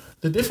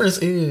 The difference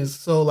is,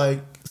 so like,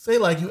 say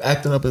like you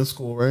acting up in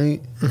school,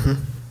 right?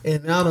 Mm-hmm.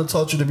 And now I done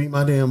taught you to be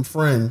my damn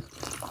friend,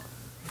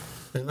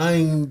 and I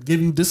ain't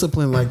give you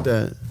discipline like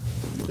that.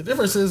 The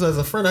difference is, as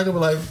a friend, I can be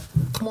like,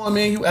 come on,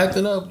 man, you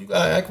acting up. You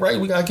got to act right.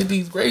 We got to get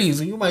these grades.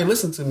 And you might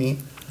listen to me.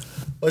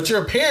 But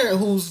you're a parent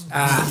who's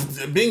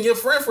been your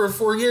friend for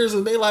 4 years,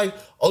 and they like,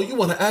 oh, you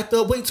want to act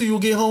up? Wait till you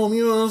get home.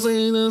 You know what I'm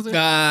saying?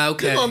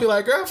 Okay. You're going to be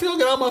like, girl, if you don't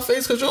get out of my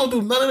face, because you don't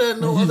do none of that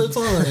no other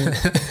time.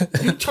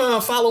 You trying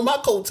to follow my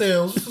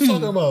coattails. What you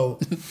talking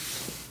about?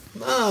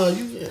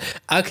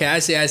 Okay, I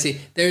see.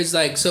 There's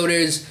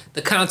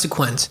the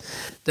consequence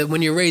that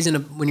when you're raising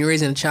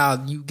a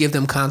child, you give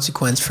them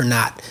consequence for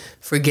not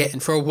forgetting,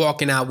 for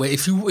walking out with.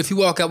 If you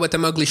walk out with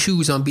them ugly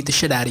shoes on, beat the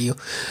shit out of you.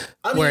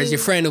 Whereas your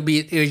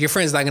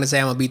friend's not gonna say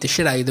I'm gonna beat the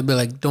shit out of you. They'll be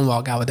like, don't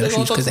walk out with them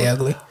shoes because they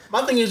ugly.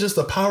 My thing is just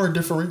the power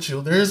differential.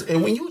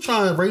 And when you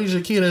try and raise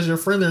your kid as your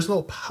friend, there's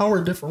no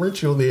power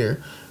differential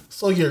there.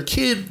 So your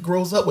kid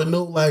grows up with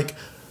no like,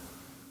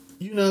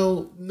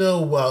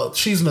 well,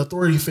 she's an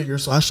authority figure,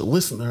 so I should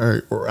listen to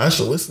her or I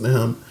should listen to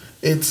him.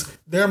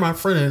 They're my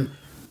friend, and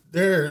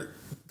they're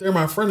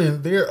my friend,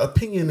 and their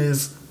opinion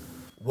is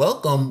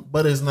welcome,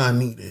 but it's not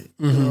needed.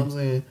 You know what I'm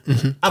saying?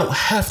 Mm-hmm. I don't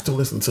have to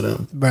listen to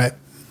them. Right.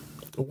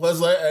 It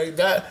was like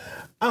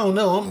I don't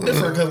know. I'm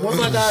different because once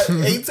I got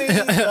 18,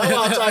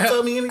 y'all try to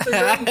tell me anything.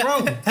 I'm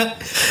grown. I'm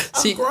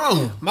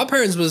grown. My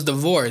parents was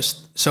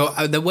divorced, so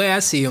the way I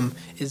see them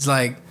is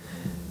like,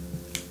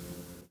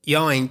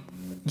 y'all ain't.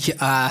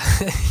 Yeah.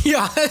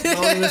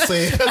 Don't even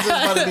say it because it's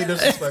about to be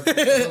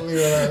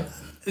disrespectful.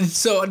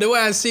 So the way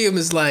I see them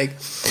is like,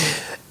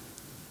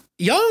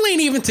 y'all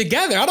ain't even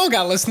together. I don't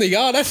gotta listen to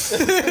y'all. That's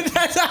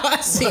how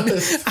I see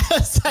it. I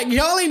was like,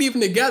 y'all ain't even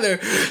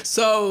together,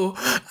 so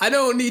I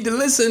don't need to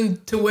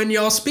listen to when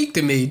y'all speak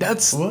to me.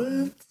 That's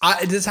what.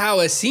 That's how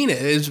I seen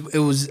it. It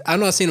was. I'm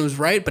not saying it was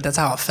right, but that's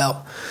how it felt.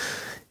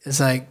 It's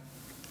like,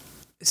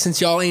 since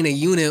y'all ain't a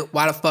unit,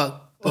 why the fuck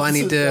do I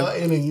need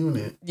to? In a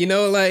unit, you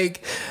know,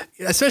 like,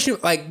 especially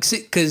like,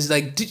 because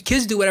like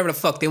kids do whatever the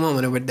fuck they want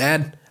when they're with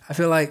dad. I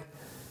feel like.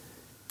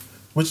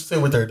 What you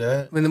say with their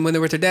dad? When they're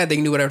with their dad, they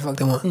can do whatever the fuck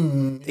they want.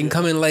 They can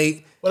come in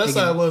late. Well, that's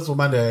how it was with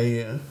my dad.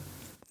 Yeah.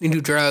 They can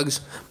do drugs.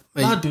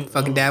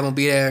 Fucking dad won't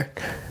be there.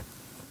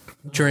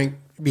 Drink,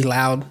 be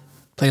loud,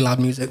 play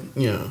loud music.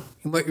 Yeah.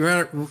 But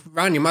you're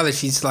around your mother,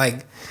 she's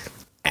like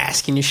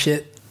asking you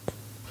shit.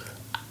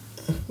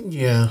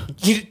 Yeah.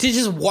 They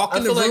just walk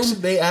in the room. Like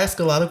they ask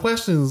a lot of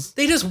questions.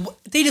 They just,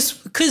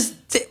 because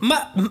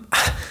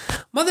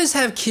mothers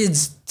have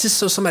kids just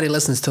so somebody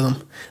listens to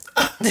them.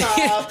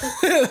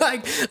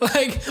 like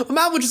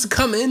mom would just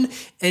come in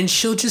and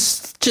she'll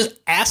just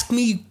ask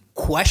me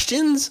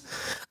questions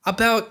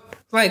about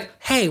like,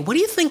 hey, what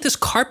do you think this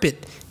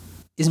carpet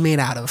is made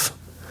out of?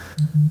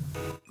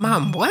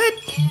 Mom, what?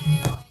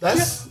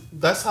 That's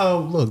how.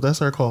 Look, that's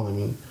her calling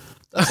me.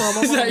 That's how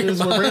my mom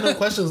is with random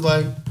questions.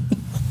 Like,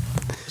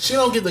 she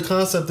don't get the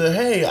concept that,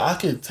 hey, I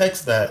could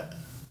text that.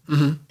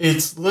 Mm-hmm.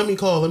 It's let me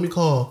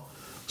call.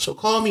 She'll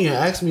call me and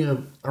ask me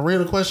a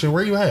random question.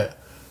 Where you at?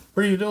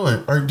 What are you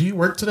doing? Or do you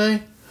work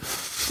today?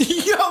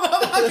 Yo,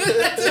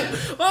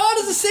 oh,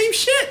 it's the same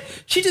shit.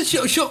 She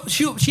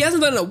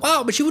hasn't done it in a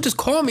while, but she would just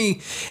call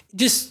me.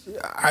 Just,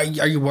 are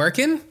you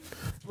working?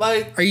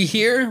 Like, are you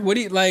here? What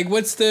do you like?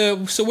 What are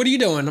you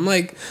doing? I'm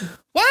like,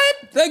 what?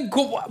 Like,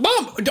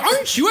 mom,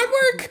 aren't you at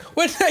work?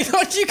 What? Like,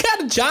 don't you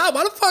got a job?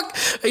 Why the fuck?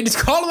 You just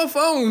call on my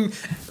phone.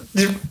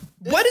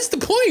 What is the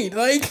point?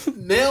 Like,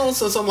 now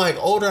since I'm like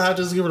older, I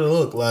just give it a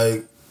look.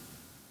 Like,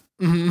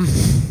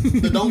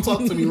 don't talk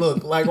to me.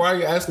 Look, like, why are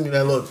you asking me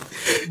that? Look,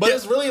 but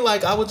it's really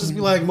like I would just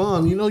be like,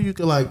 Mom, you know, you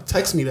could like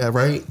text me that,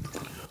 right?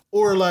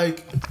 Or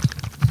like,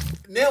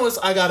 now it's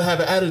I gotta have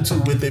an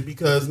attitude with it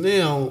because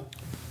now,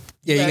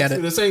 you got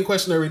the same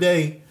question every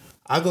day.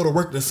 I go to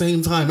work the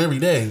same time every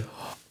day.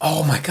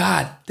 Oh my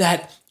god,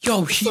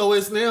 So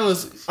it's now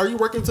are you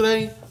working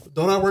today?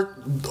 Don't I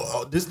work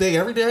this day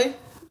every day,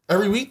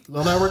 every week?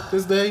 Don't I work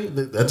this day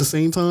at the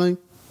same time?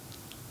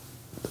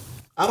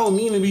 I don't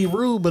mean to be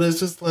rude, but it's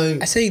just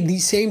like... I say the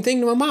same thing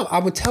to my mom. I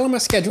would tell her my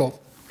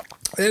schedule.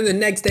 And then the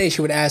next day,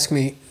 she would ask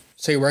me,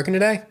 so you're working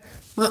today?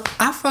 Well,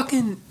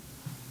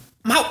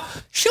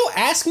 she'll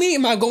ask me,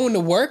 am I going to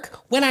work?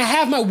 When I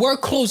have my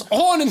work clothes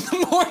on in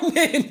the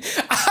morning.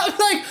 I'm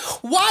like,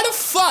 why the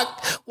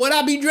fuck would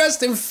I be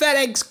dressed in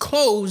FedEx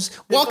clothes,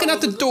 walking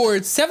out the door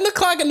at 7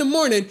 o'clock in the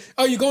morning?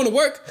 Oh, you going to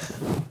work?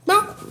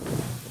 Mom,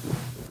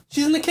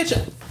 she's in the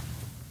kitchen.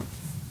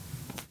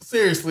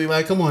 Seriously,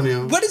 like, come on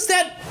now. What is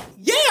that?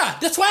 Yeah,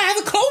 that's why I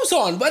have the clothes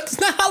on. But it's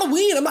not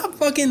Halloween. I'm not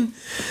fucking...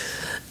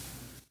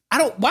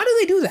 Why do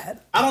they do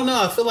that? I don't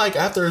know. I feel like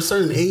after a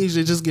certain age,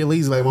 they just get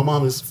lazy. Like, my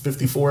mom is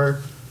 54,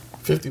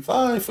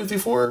 55,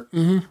 54.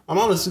 Mm-hmm. My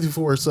mom is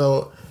 54,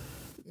 so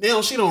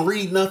now she don't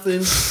read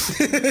nothing.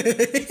 She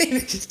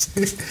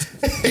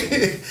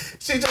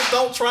just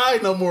don't try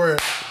no more.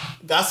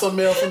 Got some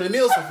mail from the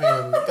Nielsen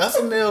family. Got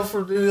some mail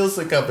from the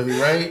Nielsen company,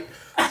 right?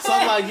 So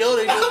I'm like, yo,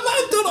 my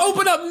mom don't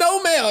open up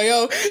no mail,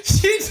 yo.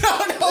 She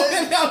don't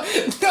open up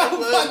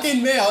no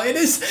fucking mail.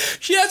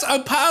 She has a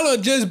pile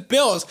of just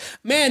bills.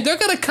 Man, they're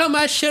gonna cut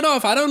my shit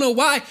off. I don't know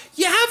why.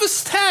 You have a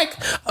stack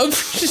of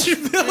bills.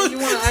 Man, you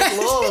want to act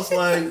lost,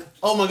 like,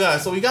 oh my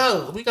god. So we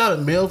got a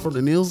mail from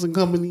the Nielsen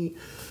company.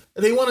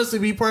 And they want us to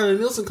be part of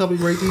the Nielsen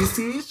company, rate these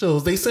TV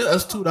shows. They sent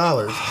us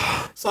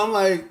 $2. So I'm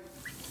like,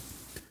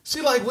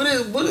 she like, why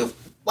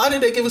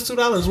did they give us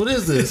 $2? What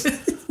is this?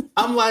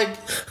 I'm like,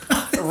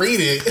 read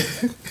it.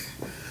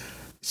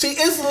 She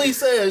instantly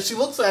says, she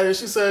looks at it,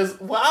 she says,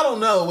 well, I don't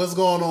know what's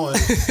going on.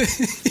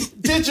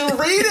 Did you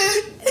read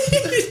it?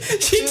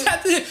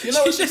 You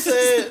know what she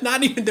said?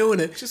 Not even doing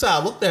it. She said,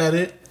 I looked at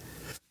it.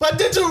 But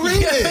did you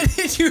read it?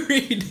 Did you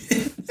read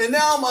it? And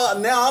now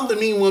I'm the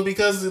mean one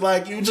because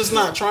like you just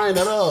not trying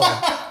at all.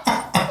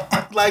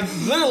 Like,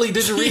 literally,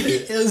 did you read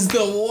it? It's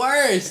the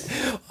worst.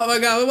 Oh my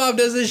god, my mom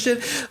does this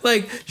shit.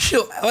 Like,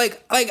 she'll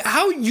like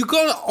how you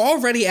gonna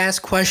already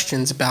ask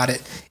questions about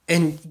it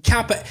and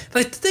cop it.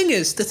 Like the thing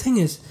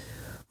is,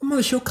 my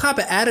mother, she'll cop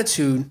an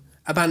attitude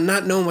about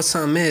not knowing what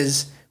something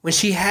is when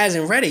she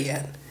hasn't read it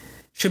yet.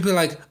 She'll be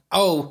like,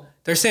 oh,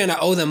 they're saying I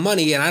owe them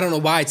money and I don't know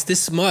why it's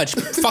this much.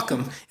 Fuck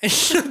them. And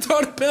she'll throw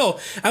the bill.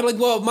 I'm like,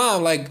 well,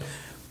 mom, like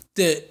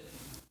the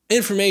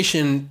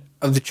information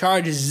of the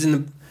charges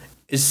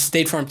is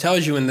State Farm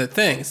tells you in the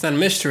thing. It's not a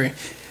mystery.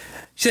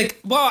 She's like,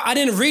 well, I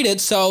didn't read it,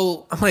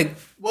 so I'm like,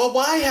 well,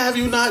 why have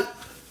you not?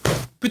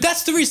 But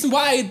that's the reason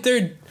why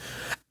they're.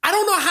 I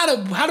don't know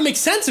how to make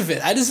sense of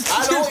it. I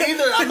don't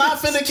either. I'm not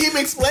finna keep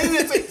explaining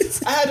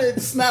it. I had to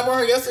snap on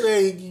her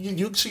yesterday.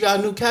 She got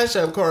a new Cash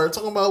App card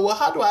talking about, well,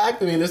 how do I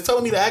activate it? It's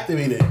telling me to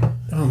activate it.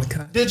 Oh my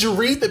God. Did you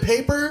read the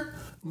paper?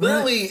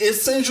 Literally, it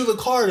sends you the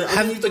card. And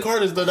underneath the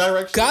card is the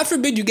direction. God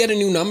forbid you get a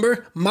new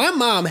number. My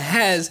mom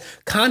has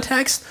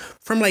contacts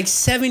from like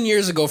 7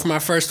 years ago from my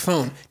first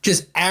phone.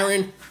 Just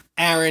Aaron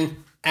 1,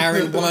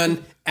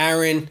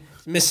 Aaron,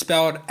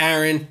 misspelled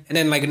Aaron, and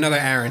then like another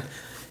Aaron.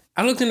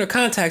 I looked in her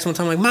contacts one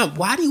time, like, Mom,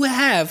 why do you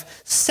have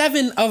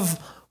 7 of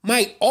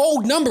my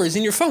old numbers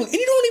in your phone? And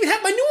you don't even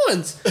have my new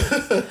ones.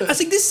 I was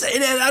like, this,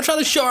 and I try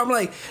to show her, I'm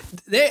like,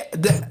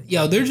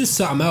 they're just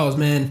something else,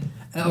 man.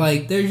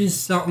 Like, they're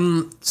just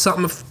something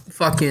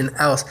fucking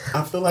else.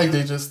 I feel like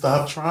they just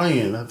stopped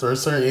trying. After a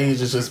certain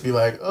age, it's just be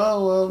like,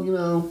 oh, well,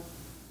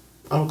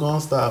 I'm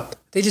going to stop.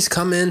 They just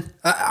come in.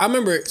 I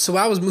remember, so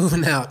I was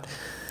moving out.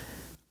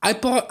 I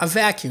bought a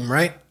vacuum,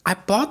 right? I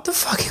bought the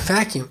fucking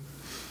vacuum.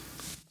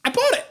 I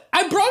bought it.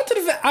 I brought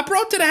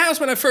it to the house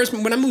when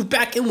I moved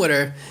back in with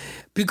her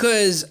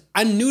because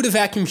I knew the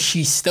vacuum,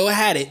 she still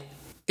had it.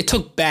 It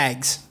took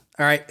bags.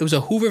 All right. It was a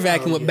Hoover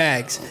vacuum with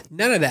bags.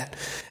 None of that.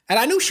 And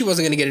I knew she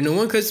wasn't going to get a new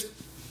one because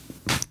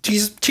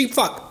she's cheap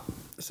fuck.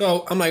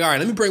 So I'm like, all right,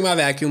 let me bring my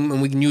vacuum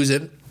and we can use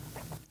it.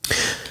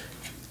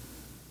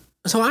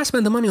 So I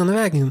spent the money on the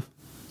vacuum.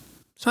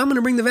 So I'm going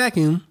to bring the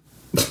vacuum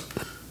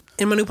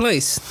in my new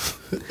place.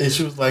 And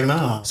she was like,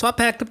 nah. So I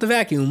packed up the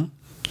vacuum,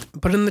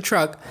 put it in the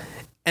truck,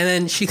 and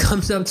then she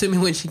comes up to me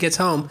when she gets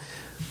home,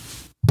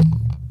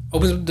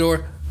 opens up the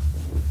door.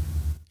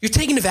 You're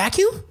taking the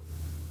vacuum?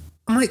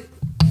 I'm like,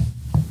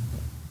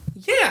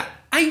 yeah,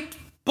 I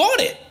bought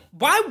it.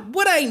 Why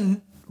would I?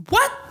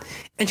 What?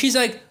 And she's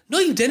like, no,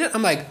 you didn't.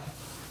 I'm like,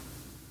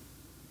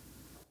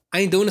 I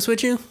ain't doing this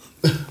with you.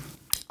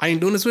 I ain't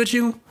doing this with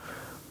you.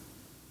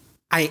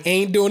 I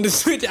ain't doing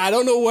this with you. I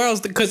don't know where else,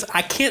 because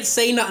I can't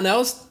say nothing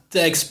else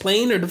to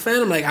explain or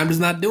defend. I'm like, I'm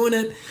just not doing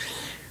it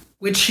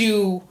with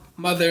you,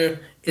 mother.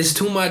 It's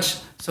too much.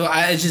 So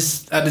I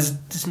just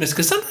dismiss,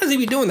 because sometimes they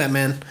be doing that,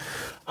 man.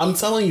 I'm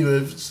telling you,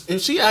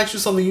 if she asks you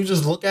something, you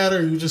just look at her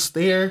and you just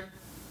stare.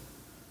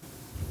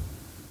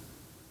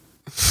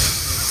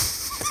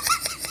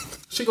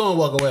 She gonna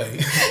walk away.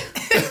 She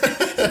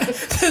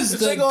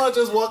gonna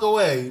just walk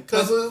away,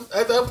 because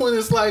at that point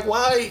it's like,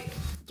 why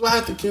do I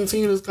have to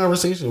continue this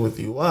conversation with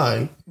you?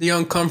 Why? The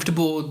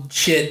uncomfortable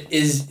shit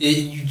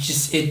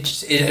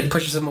it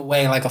pushes them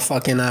away like a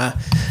fucking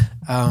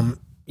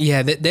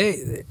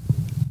they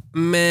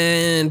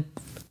man.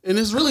 And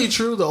it's really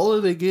true. The older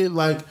they get,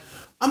 like,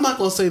 I'm not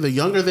gonna say the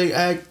younger they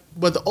act,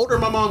 but the older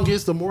my mom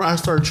gets, the more I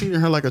start treating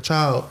her like a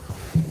child.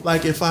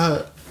 Like, if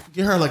I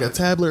get her like a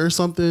tablet or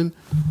something,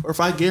 or if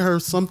I get her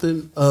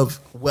something of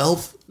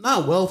wealth,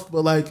 not wealth,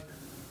 but like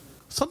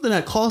something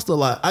that costs a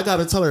lot, I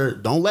gotta tell her,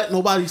 don't let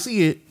nobody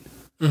see it.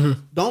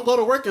 Mm-hmm. Don't go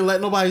to work and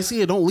let nobody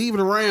see it. Don't leave it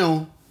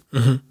around.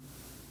 Mm-hmm.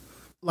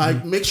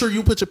 Like, make sure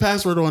you put your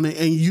password on it,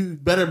 and you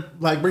better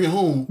like bring it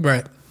home.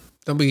 Right.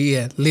 Don't be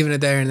leaving it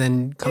there and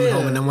then coming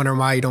home and then wondering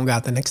why you don't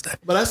got the next day.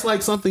 But that's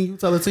like something you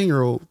tell a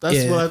 10-year-old.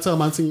 That's what I tell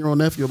my 10-year-old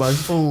nephew about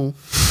his phone.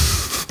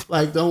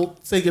 Like, don't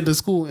take it to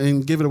school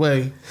and give it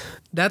away.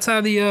 That's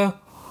how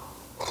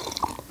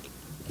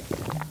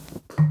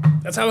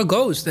that's how it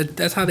goes.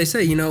 That's how they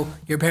say,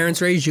 your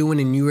parents raised you and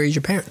then you raise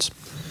your parents.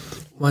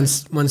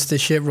 Once the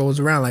shit rolls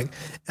around, like,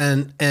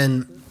 and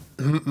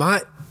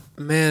my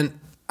man,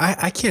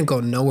 I can't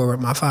go nowhere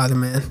with my father,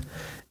 man.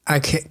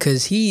 I can't,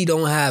 because he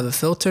don't have a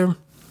filter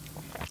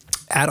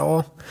at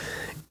all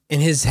in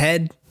his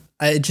head.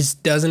 It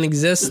just doesn't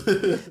exist.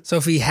 So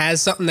if he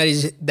has something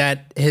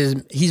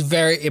he's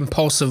very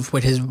impulsive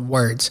with his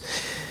words.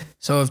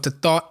 So if the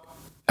thought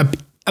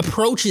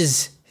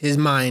approaches his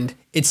mind,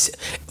 it's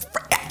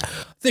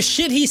the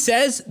shit he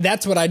says.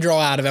 That's what I draw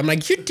out of it. I'm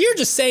like, you're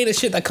just saying the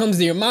shit that comes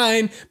to your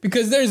mind,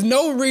 because there's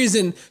no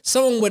reason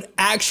someone would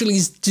actually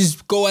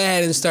just go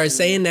ahead and start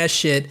saying that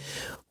shit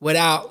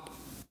without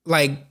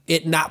like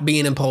it not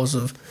being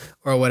impulsive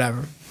or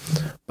whatever.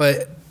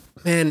 But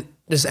man,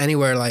 just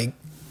anywhere, like,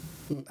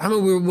 I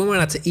mean, we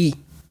went out to eat.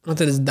 Went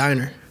to this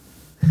diner,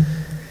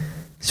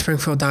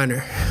 Springfield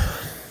Diner.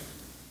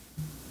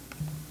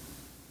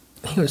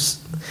 He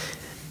was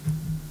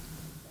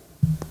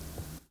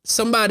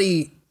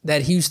somebody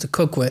that he used to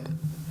cook with,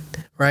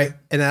 right?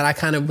 And that I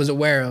kind of was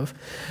aware of,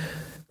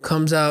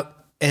 comes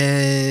up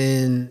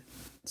and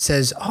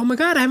says, oh my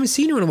God, I haven't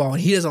seen you in a while.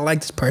 And he doesn't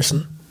like this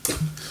person.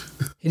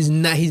 He's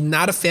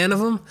not a fan of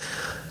him.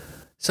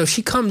 So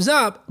she comes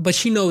up, but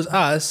she knows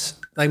us,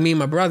 like me and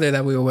my brother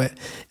that we were with.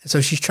 And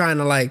so she's trying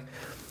to, like,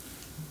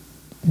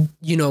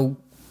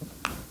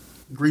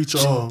 greet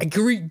y'all.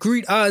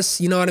 Greet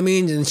us, you know what I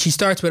mean? And she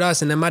starts with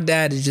us, and then my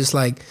dad is just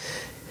like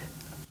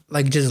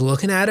just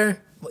looking at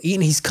her,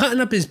 eating. He's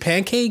cutting up his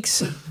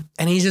pancakes,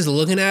 and he's just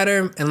looking at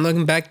her and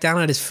looking back down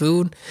at his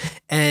food,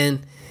 and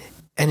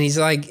he's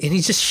like, and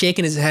he's just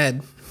shaking his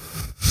head.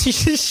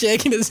 He's just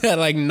shaking his head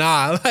like,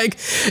 nah. Like,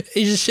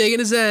 he's just shaking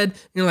his head.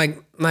 You know,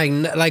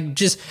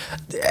 just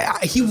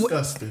he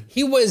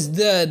was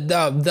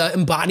the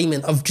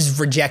embodiment of just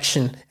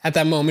rejection at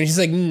that moment. He's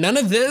like, none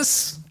of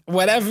this,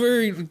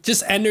 whatever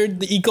just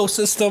entered the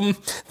ecosystem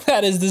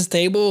that is this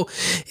table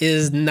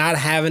is not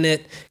having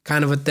it,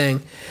 kind of a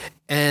thing.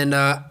 And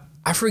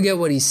I forget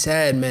what he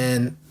said,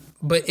 man,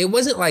 but it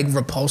wasn't like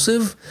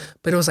repulsive,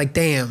 but it was like,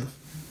 damn.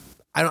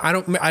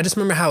 I just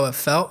remember how it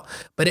felt,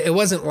 but it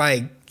wasn't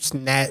like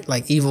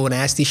like evil,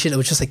 nasty shit. It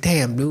was just like,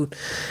 damn, dude.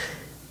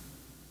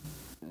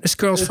 This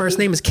girl's first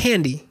name is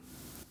Candy,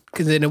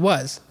 because then it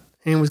was.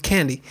 And it was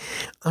Candy.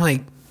 I'm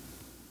like,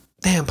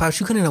 damn,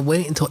 Pops, you couldn't have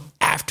waited until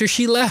after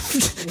she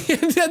left? You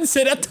didn't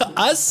say that to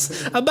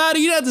us about it.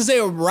 You didn't have to say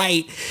it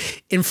right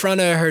in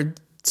front of her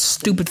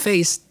stupid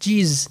face.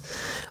 Jeez.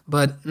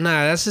 But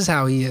nah, that's just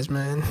how he is,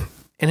 man.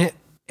 And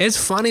it's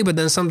funny, but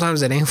then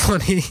sometimes it ain't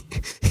funny.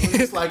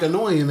 It's like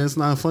annoying. It's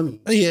not funny.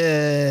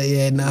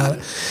 Yeah, nah.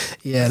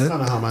 Yeah, that's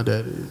kind of how my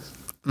dad is.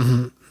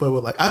 Mm-hmm.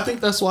 But I think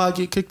that's why I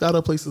get kicked out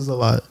of places a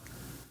lot.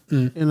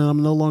 And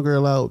I'm no longer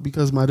allowed,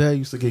 because my dad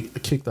used to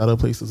get kicked out of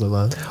places a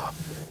lot.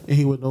 And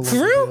he would no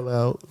longer be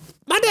allowed.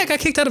 My dad got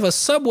kicked out of a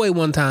Subway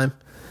one time.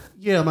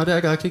 Yeah, my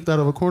dad got kicked out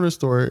of a corner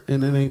store,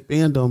 and then they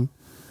banned him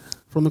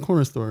from the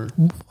corner store.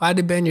 Why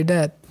did they ban your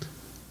dad?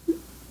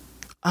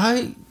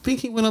 I think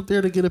he went up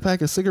there to get a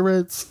pack of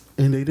cigarettes,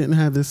 and they didn't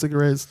have the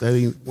cigarettes that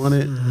he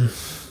wanted.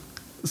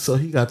 So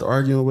he got to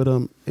arguing with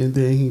him, and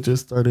then he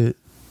just started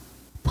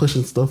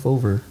pushing stuff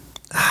over.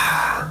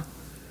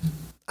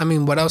 I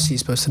mean, what else are you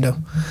supposed to do?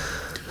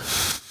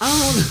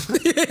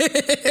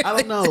 I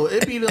don't know.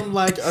 It be them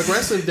like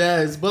aggressive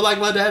dads, but like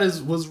my dad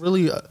was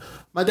really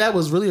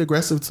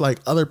aggressive to like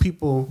other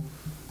people,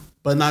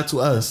 but not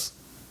to us.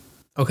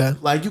 Okay.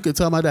 Like you could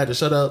tell my dad to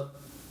shut up.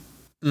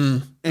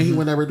 And he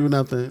would never do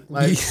nothing.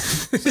 Like,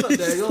 shut up,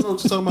 Dad. You don't know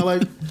what you're talking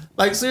about.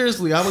 Like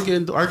seriously, I would get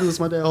into arguments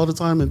with my dad all the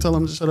time and tell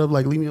him to shut up,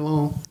 like, leave me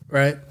alone.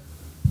 Right.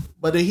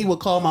 But then he would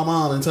call my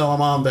mom and tell my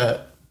mom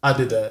that I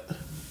did that.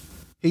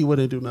 He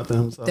wouldn't do nothing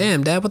himself.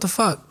 Damn, Dad, what the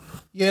fuck?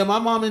 Yeah, my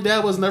mom and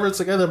dad was never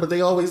together, but they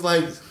always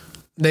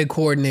they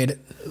coordinated.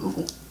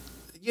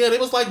 Yeah, they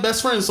was like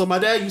best friends. So my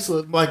dad used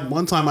to,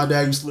 one time my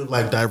dad used to live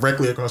like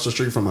directly across the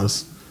street from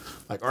us.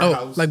 Like our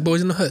house. Like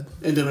Boys in the Hood.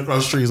 And then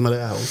across the street is my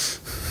dad's house.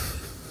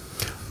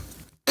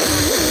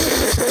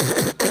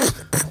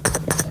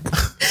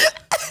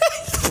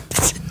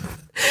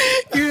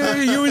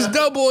 You was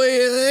Doughboy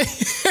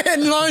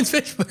in Lawrence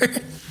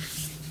Fishburne.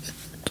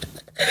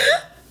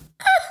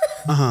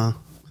 Uh-huh.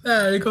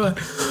 All right, go on.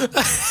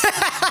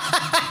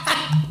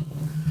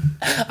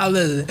 I'll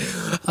listen.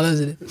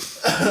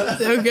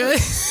 Okay.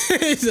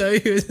 So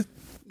he was...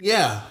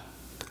 Yeah.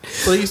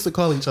 So they used to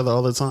call each other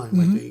all the time.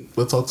 Like they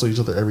would talk to each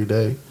other every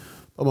day.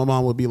 But my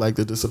mom would be like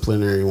the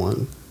disciplinary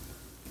one.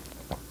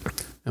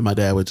 And my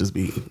dad would just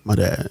be my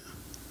dad.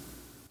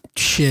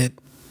 Shit.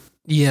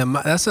 Yeah,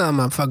 that's how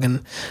my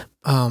fucking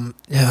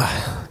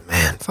yeah,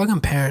 man,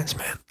 fucking parents,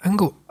 man. I can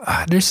go.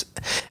 I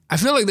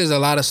feel like there's a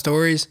lot of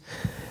stories,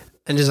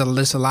 and there's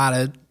a lot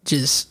of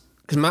just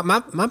because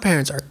my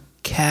parents are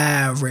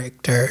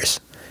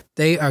characters.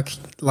 They are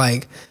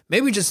like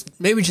maybe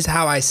just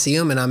how I see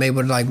them, and I'm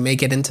able to like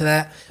make it into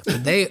that.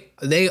 But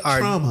they are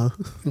trauma.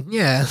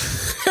 Yeah.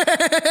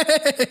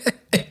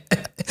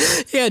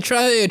 Yeah,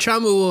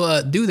 trauma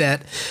will do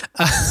that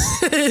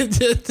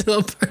to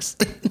a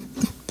person.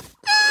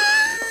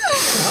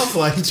 I'm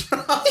like,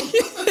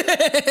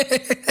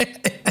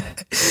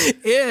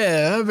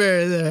 yeah, I'm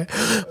very there.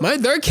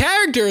 Their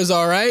character is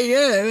all right.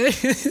 Yeah,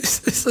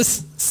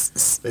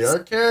 they are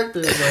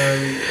characters.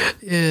 Man.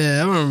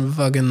 Yeah, I remember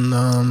fucking.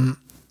 I'm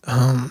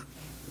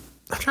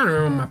trying to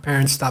remember when my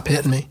parents stopped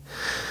hitting me.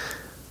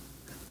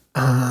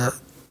 I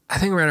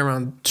think right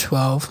around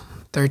 12,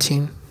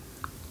 13.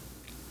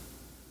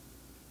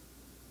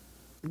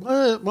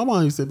 What? My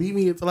mom used to beat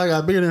me until I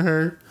got bigger than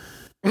her.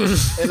 And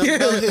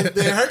it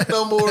didn't hurt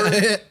no more.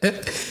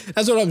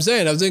 That's what I'm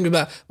saying. I was thinking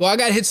about, I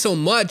got hit so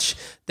much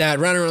that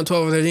right around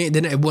 12 or 13,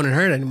 then it wouldn't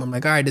hurt anymore. I'm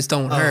like, all right, this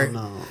don't hurt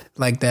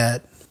like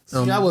that.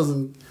 See, I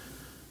wasn't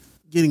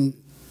getting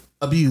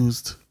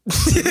abused. I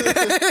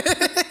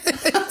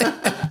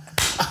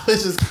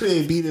was just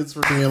getting beatings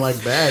for being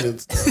like bad and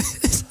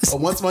stuff.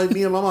 But once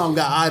me and my mom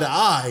got eye to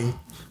eye,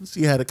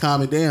 she had to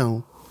calm it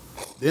down.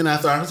 Then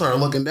after I started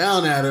looking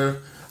down at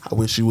her, I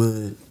wish you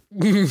would.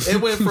 It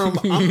went from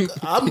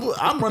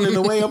I'm running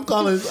away. I'm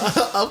calling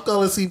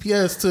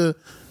CPS to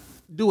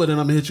do it, and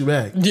I'm gonna hit you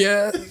back.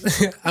 Yeah,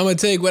 I'm gonna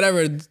take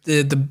whatever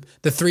the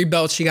 3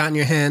 belts you got in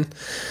your hand.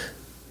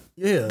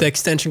 Yeah, the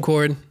extension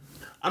cord.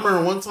 I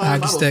remember one time I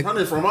was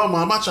running from my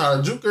mom. I tried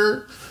to juke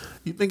her.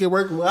 You think it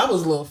worked? Well, I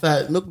was a little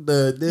fat. Look,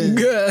 good.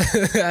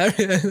 I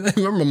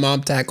remember my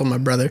mom tackled my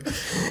brother.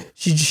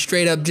 She just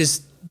straight up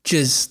just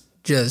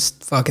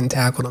fucking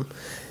tackled him.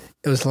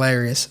 It was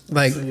hilarious.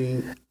 Like,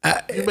 you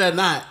better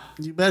not.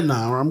 You better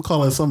not, or I'm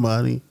calling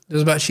somebody. It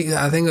was about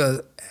I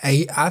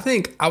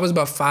think I was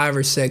about 5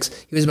 or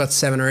 6. He was about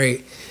 7 or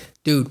 8.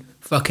 Dude,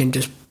 fucking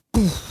just.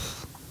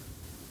 Poof.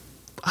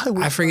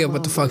 I forget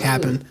what the fuck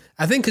happened.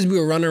 I think because we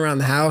were running around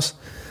the house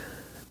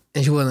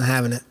and she wasn't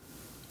having it.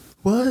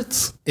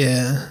 What?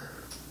 Yeah.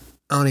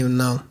 I don't even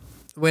know.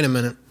 Wait a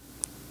minute.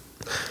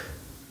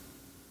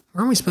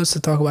 Weren't we supposed to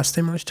talk about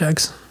stimulus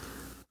checks?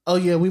 Oh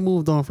yeah, we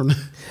moved on from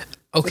that.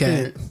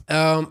 Okay.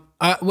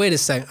 Wait a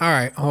second. All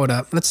right, hold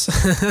up. Let's.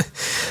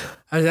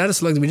 I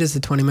just looked. We just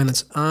did 20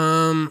 minutes.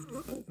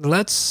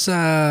 Let's.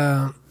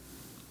 All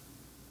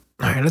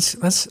right.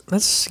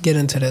 Let's get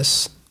into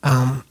this.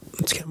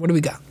 What do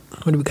we got?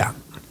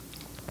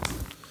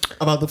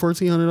 About the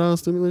 $1,400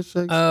 stimulus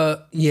check?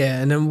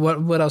 Yeah. And then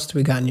what else do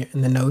we got in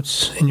your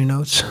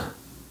notes?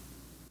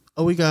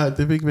 Oh, we got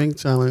the Big Bang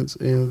Challenge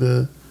and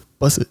the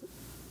Bust It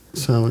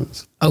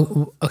Challenge.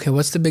 Oh, okay.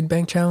 What's the Big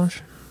Bang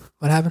Challenge?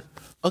 What happened?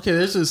 Okay,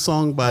 there's this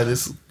song by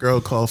this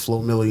girl called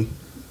Flo Milli.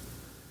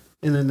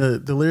 And then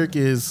the lyric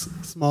is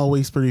small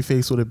waist, pretty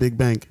face with a big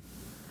bank.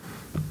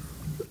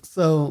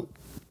 So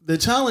the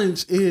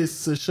challenge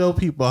is to show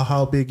people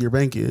how big your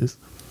bank is.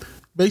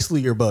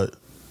 Basically your butt.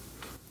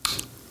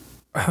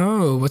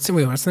 Oh, what's the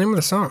name of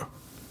the song?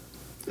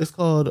 It's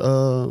called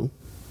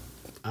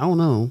I don't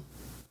know.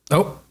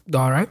 Oh,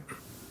 all right.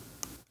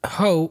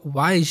 Ho,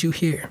 why is you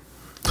here?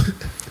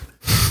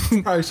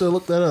 Probably should have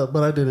looked that up,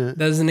 but I didn't.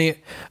 Doesn't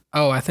it?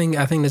 Oh, I think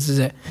this is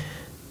it.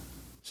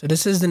 So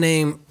this is the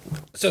name.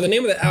 So the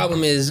name of the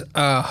album is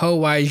Ho,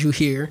 Why Is You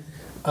Here?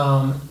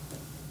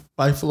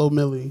 By Flo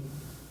Milli.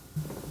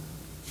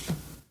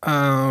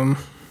 And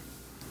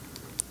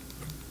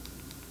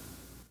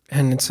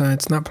it's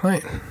not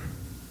playing.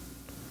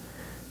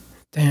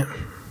 Damn.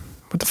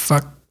 What the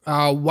fuck?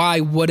 Why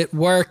would it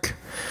work?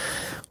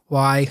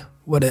 Why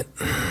would it?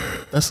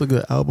 That's a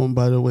good album,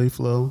 by the way,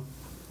 Flo.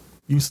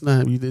 You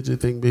snap, you did your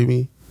thing,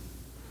 baby.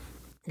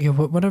 Yeah,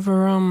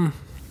 whatever.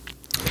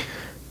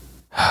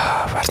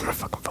 Why's my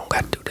fucking phone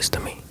gotta do this to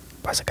me?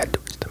 Why's it gotta do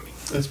this to me?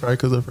 It's probably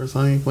because the first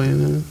time you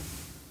playing it.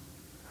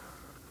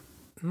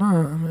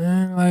 Nah,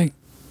 man, like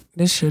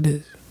this shit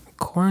is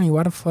corny.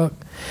 Why the fuck?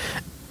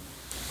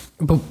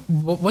 But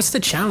what's the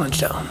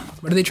challenge though?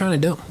 What are they trying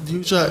to do?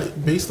 You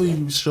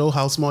show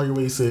how small your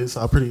waist is,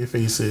 how pretty your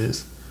face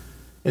is,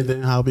 and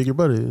then how big your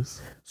butt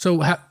is. So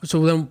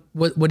then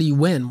what do you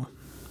win?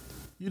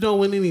 You don't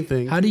win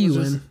anything. How do you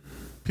win?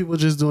 People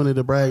just doing it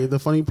to brag. The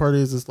funny part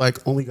is, it's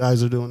like only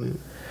guys are doing it.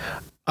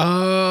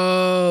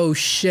 Oh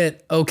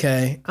shit!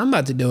 Okay, I'm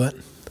about to do it.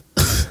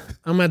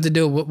 I'm about to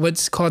do it.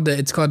 What's called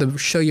it's called the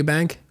Show Your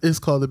Bank. It's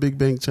called the Big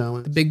Bang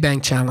Challenge. The Big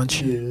Bang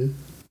Challenge. Yeah.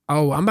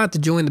 Oh, I'm about to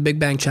join the Big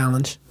Bang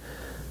Challenge.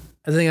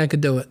 I think I could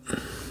do it.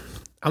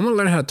 I'm gonna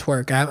learn how to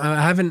twerk. I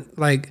haven't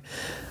like.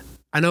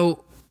 I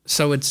know.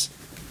 So it's.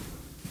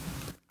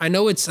 I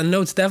know it's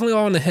definitely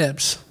all on the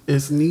hips.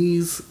 It's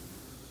knees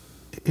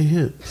and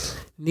hips.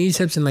 Knees,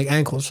 hips, and like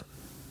ankles.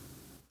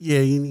 Yeah,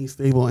 you need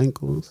stable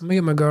ankles. I'm gonna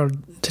get my girl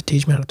to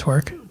teach me how to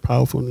twerk.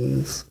 Powerful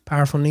knees.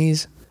 Powerful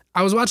knees.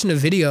 I was watching a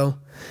video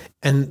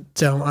and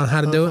on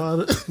how to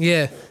do it.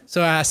 Yeah.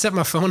 So I set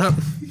my phone up.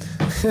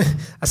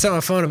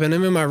 And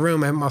I'm in my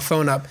room. I have my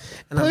phone up,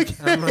 and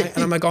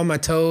I'm like on my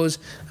toes.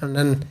 And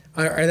then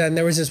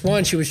there was this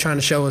one she was trying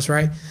to show us.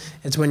 Right.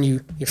 It's when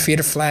your feet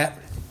are flat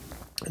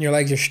and your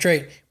legs are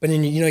straight, but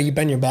then you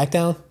bend your back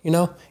down.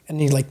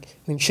 And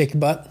you shake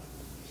your butt.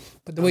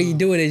 But the way you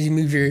do it is you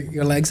move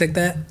your legs like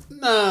that.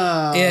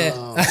 No. Yeah.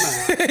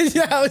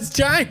 Yeah, I was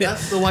trying to.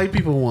 That's the white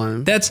people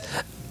one. That's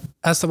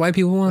the white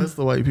people one? That's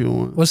the white people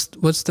one.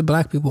 What's the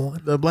black people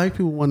one? The black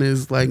people one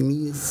is like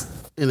knees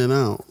in and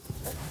out.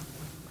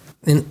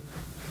 And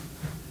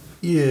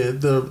yeah,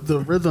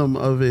 the rhythm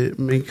of it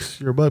makes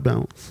your butt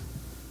bounce.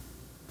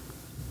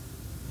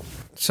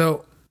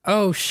 So,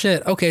 oh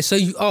shit. Okay, so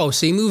you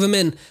move them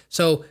in.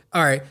 So,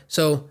 all right.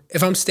 So,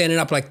 if I'm standing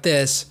up like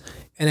this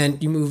and then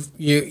you move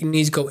your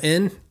knees go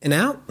in and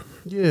out?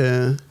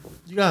 Yeah.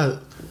 You got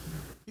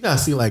to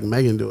see like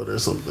Megan do it or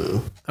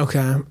something.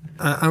 Okay.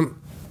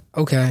 I'm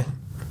okay.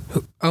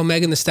 Oh,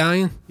 Megan Thee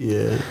Stallion?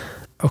 Yeah.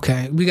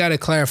 Okay, we got to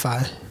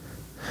clarify.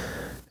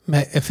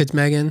 If it's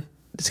Megan,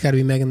 it's got to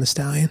be Megan Thee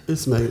Stallion.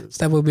 It's Megan. Is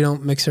that way we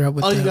don't mix her up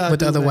with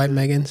the other white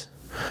Megans?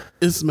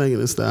 It's Megan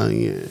Thee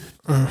Stallion,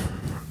 yeah.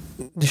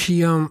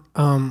 She all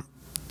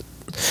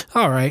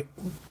right.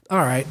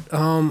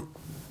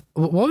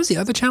 What was the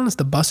other challenge?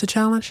 The Bust It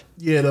Challenge?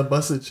 Yeah, the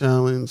Bust It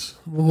Challenge.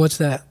 What's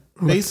that?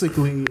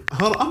 Basically,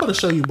 I'm going to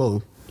show you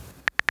both.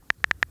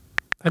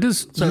 I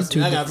just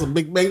YouTube. I got some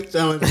Big Bang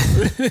Challenge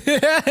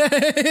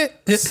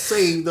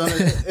saved on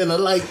it in the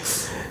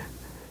likes.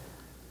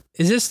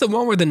 Is this the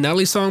one where the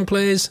Nelly song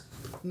plays?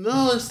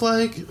 No, it's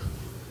like,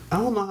 I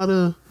don't know how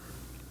to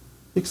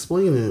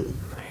explain it.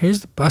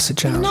 Here's the Bust It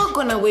Challenge. You're not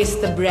gonna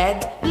waste the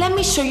bread. Let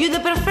me show you the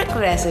perfect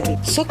recipe.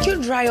 Soak your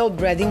dry old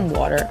bread in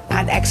water.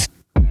 Add extra.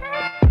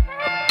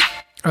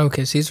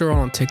 Okay, so these are all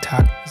on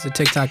TikTok. It's a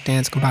TikTok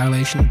dance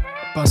compilation.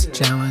 Bust It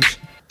Challenge.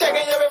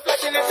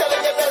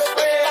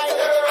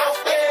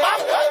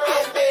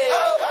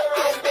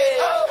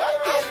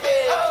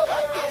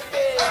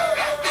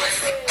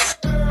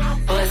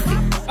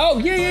 Oh,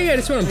 yeah,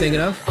 that's what I'm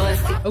thinking of.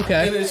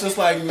 Okay. And it's just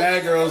like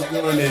mad girls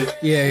doing it.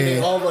 Yeah. They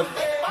all look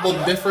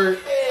different.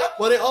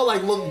 Well, they all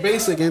like look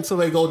basic until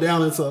they go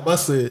down into a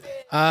busted.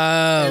 Oh,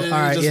 And then all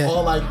right, just yeah.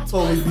 all like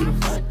totally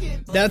beautiful.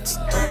 That's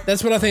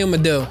what I think I'm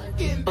gonna do.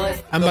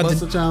 I'm about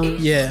Busted to,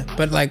 challenge. yeah,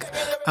 but like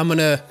I'm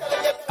gonna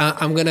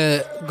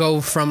go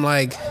from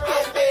like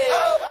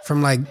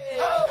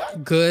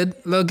good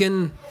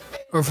looking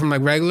or from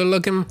like regular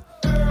looking.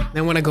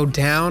 Then when I go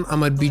down, I'm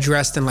gonna be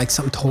dressed in like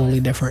something totally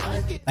different,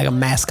 like a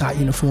mascot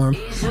uniform.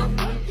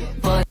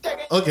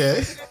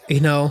 Okay. You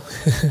know,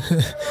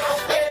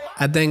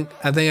 I think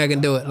I can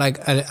do it. Like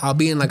I'll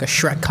be in like a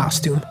Shrek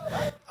costume.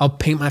 I'll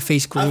paint my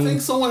face I green.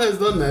 think someone has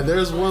done that.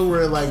 There's one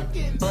where like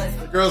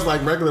the girl's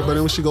like regular, but then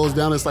when she goes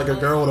down, it's like a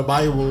girl with a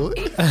Bible.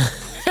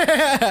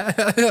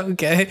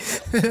 Okay.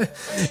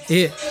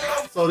 Yeah.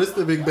 So this is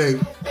the Big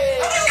Bang.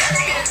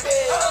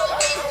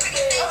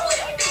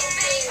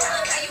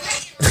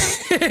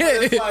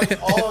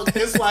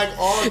 It's like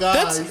all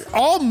guys. That's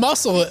all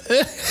muscle.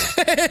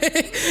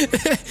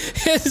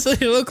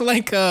 It looked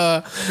like you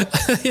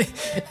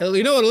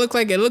know what it looked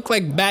like? It looked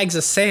like bags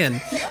of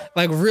sand,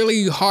 like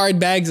really hard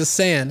bags of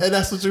sand. And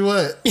that's what you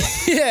want.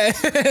 Yeah,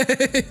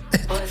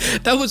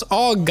 that was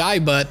all guy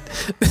butt.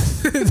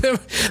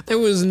 There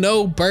was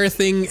no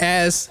birthing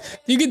ass.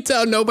 You can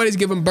tell nobody's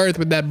giving birth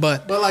with that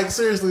butt. But like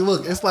seriously,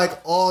 look, it's like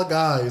all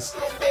guys.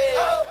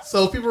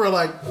 So people are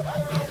like,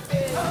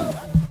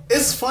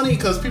 it's funny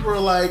because people are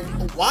like,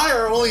 why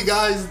are only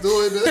guys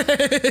doing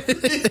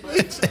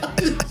this?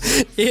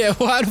 Yeah,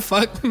 why the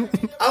fuck?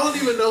 I don't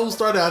even know who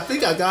started. I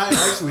think a guy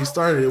actually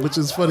started it, which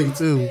is funny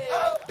too.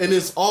 And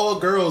it's all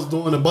girls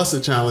doing a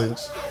busted challenge.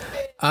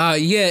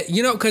 Yeah,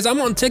 you know, because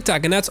I'm on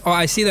TikTok and that's all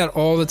I see that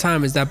all the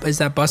time is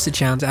that busted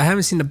challenge. I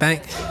haven't seen the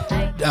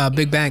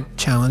Big Bang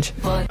challenge.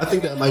 I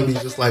think that might be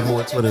just like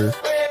more Twitter.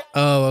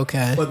 Oh,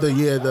 okay. But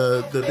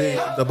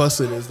the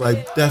busted is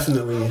like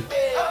definitely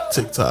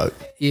TikTok.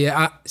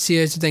 Yeah, see,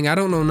 here's the thing. I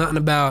don't know nothing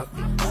about.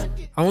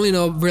 I only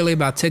know really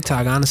about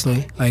TikTok,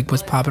 honestly. Like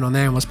what's popping on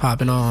there and what's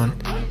popping on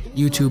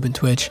YouTube and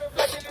Twitch.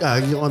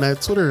 Gotta get on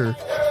that Twitter.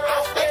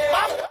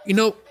 You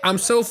know, I'm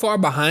so far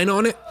behind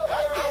on it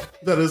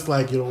That it's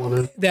like you don't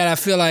want to. that I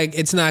feel like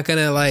it's not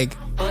gonna like.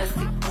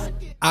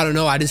 I don't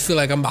know. I just feel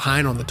like I'm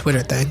behind on the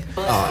Twitter thing.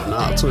 Oh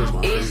no, Twitter's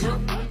my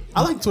favorite.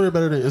 I like Twitter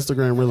better than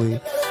Instagram, really.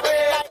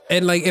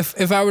 And like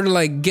if I were to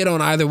like get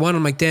on either one,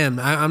 I'm like, damn,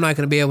 I'm not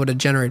gonna be able to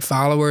generate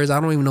followers. I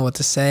don't even know what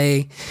to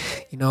say,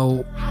 you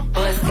know.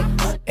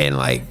 And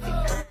like,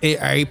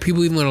 are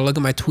people even gonna look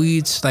at my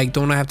tweets? Like,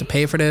 don't I have to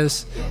pay for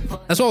this?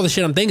 That's all the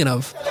shit I'm thinking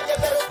of.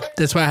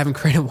 That's why I haven't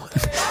created one.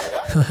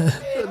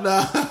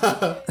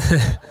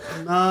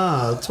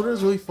 Nah,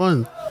 Twitter's really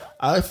fun.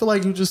 I feel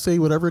like you just say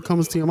whatever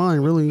comes to your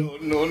mind, really.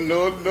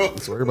 No.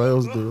 That's what everybody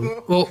else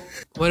do. Well,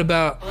 what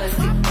about?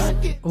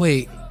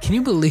 Wait, can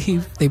you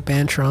believe they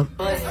banned Trump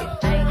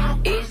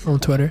on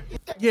Twitter?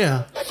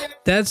 Yeah,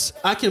 That's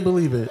I can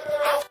believe it.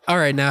 all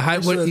right. Now,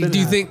 what should've do been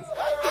you happened. think?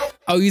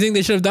 Oh, you think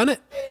they should have done it?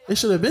 It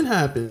should have been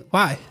happened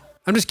Why?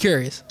 I'm just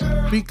curious.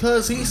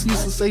 because he used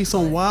to say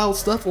some wild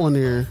stuff on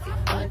there.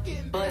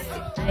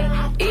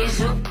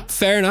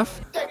 Fair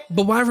enough,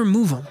 but why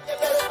remove him?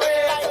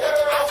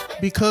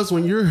 Because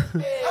when you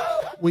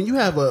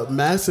have a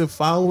massive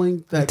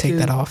following that Take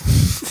that off.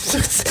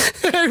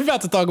 We're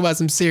about to talk about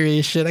some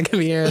serious shit. I can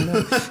be hearing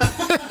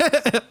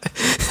that.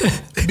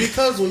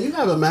 Because when you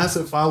have a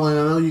massive following,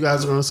 I know you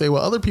guys are going to say,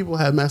 well, other people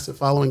have massive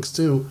followings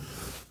too.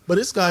 But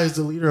this guy is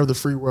the leader of the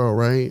free world,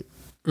 right?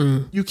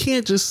 You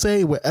can't just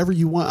say whatever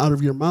you want out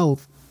of your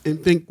mouth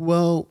and think,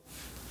 well,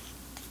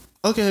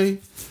 okay,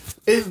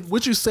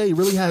 what you say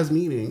really has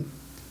meaning,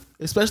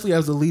 especially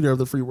as the leader of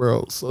the free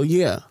world. So,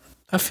 yeah.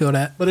 I feel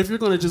that. But if you're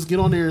going to just get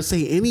on there and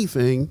say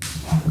anything,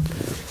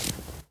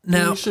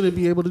 then Now, you shouldn't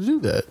be able to do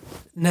that.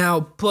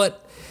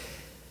 but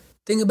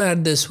think about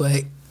it this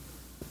way.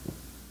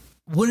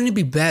 Wouldn't it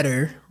be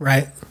better,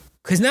 right?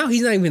 Because now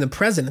he's not even the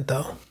president,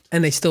 though,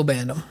 and they still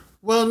banned him.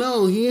 Well,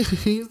 no, he's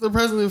the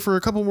president for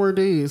a couple more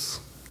days.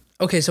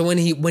 Okay, so when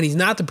he's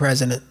not the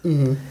president,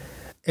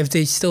 if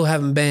they still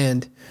have him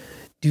banned,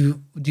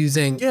 do you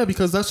think? Yeah,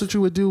 because that's what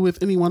you would do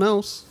with anyone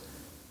else.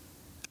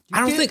 I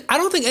don't think.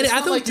 It's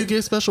not like you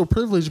get special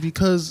privilege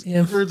because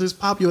you're this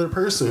popular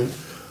person.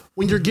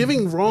 When you're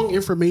giving wrong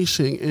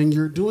information and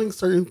you're doing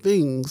certain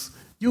things,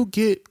 you'll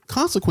get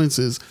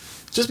consequences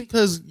just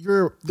because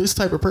you're this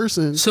type of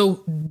person.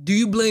 So, do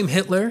you blame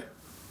Hitler,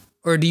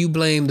 or do you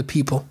blame the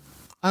people?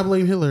 I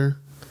blame Hitler.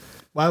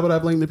 Why would I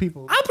blame the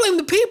people? I blame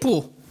the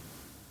people.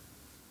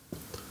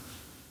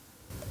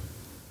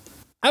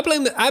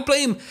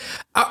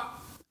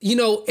 You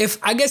know, if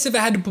I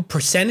had to put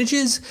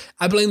percentages,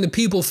 I blame the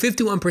people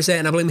 51%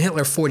 and I blame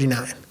Hitler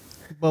 49%.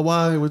 But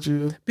why would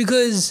you?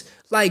 Because,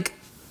 like,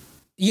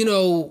 you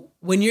know,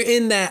 when you're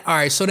in that, all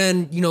right, so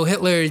then, you know,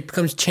 Hitler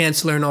becomes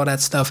chancellor and all that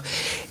stuff.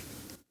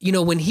 You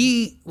know, when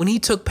he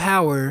took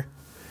power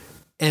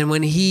and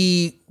when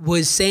he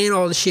was saying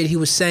all the shit he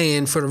was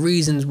saying for the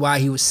reasons why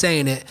he was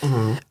saying it,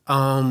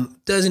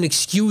 doesn't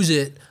excuse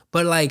it,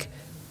 but, like,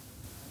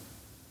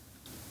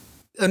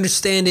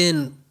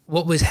 understanding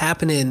what was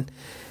happening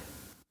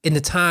in the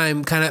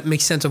time kind of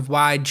makes sense of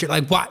why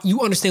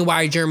you understand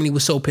why Germany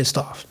was so pissed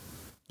off.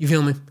 You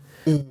feel me?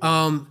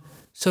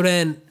 So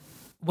then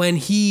when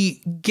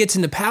he gets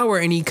into power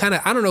and he kind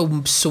of, I don't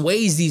know,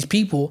 sways these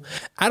people,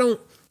 I don't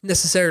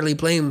necessarily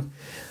blame.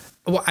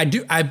 Well, I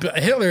do.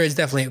 Hitler is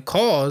definitely a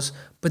cause,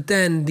 but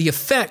then the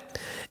effect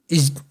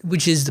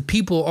which is the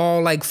people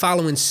all like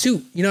following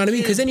suit. You know what I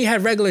mean? Because then you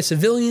have regular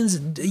civilians,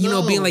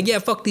 know, being like, yeah,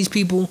 fuck these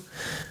people.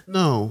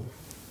 No,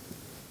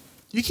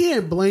 you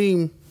can't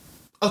blame.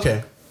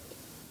 Okay,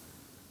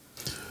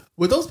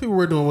 what those people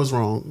were doing was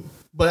wrong,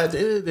 but at the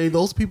end of the day,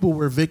 those people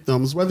were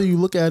victims. Whether you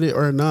look at it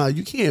or not,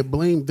 you can't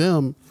blame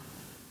them,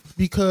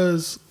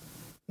 because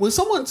when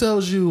someone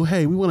tells you,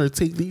 "Hey, we want to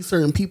take these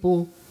certain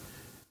people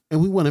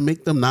and we want to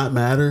make them not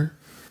matter,"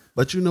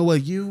 but you know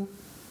what, you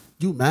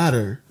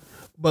matter.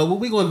 But what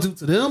we going to do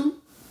to them,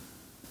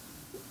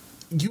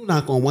 you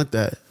not going to want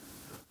that.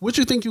 What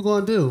you think you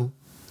going to do?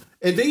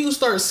 And then you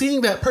start seeing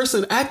that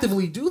person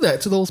actively do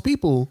that to those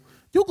people.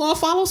 You're going to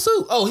follow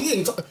suit. Oh, he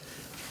ain't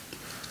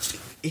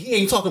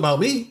talking about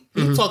me.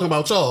 He's talking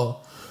about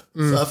y'all.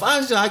 So if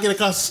I get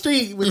across the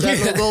street with that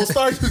little gold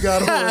star you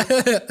got on,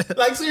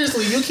 like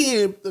seriously, you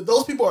can't.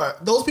 Those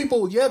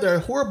people, yeah, they're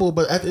horrible,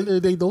 but at the end of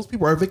the day, those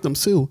people are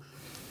victims too.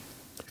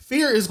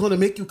 Fear is going to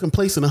make you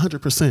complacent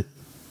 100%.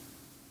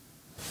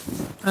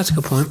 That's a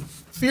good point.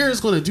 Fear is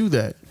going to do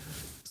that.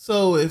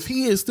 So if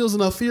he instills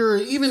enough fear,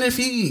 even if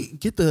he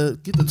get the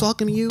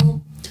talking to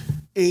you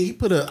and he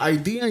put an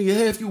idea in your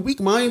head, if you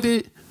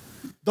weak-minded,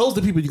 those are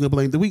the people you can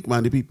blame, the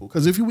weak-minded people.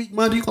 Because if you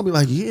weak-minded, you're going to be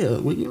like, yeah,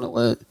 well, you know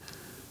what?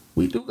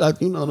 We do got,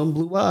 them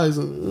blue eyes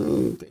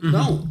and they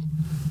don't.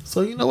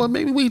 So you know what?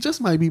 Maybe we just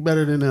might be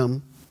better than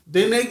them.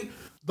 Then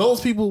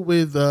those people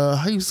with,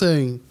 how you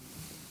saying,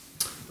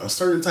 a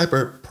certain type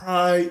of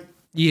pride.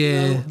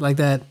 Yeah, like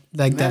that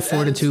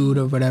fortitude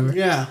or whatever.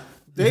 Yeah.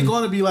 They're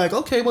going to be like,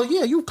 okay, well,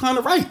 yeah, you're kind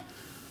of right.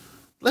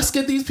 Let's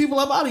get these people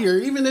up out of here.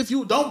 Even if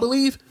you don't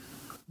believe,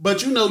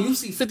 but you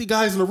see 50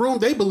 guys in the room,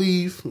 they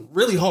believe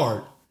really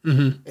hard.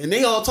 And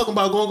they all talking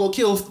about going to go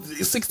kill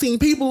 16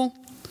 people.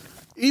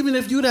 Even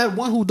if you that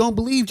one who don't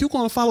believe, you're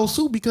going to follow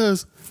suit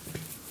because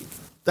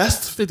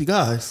that's 50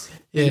 guys.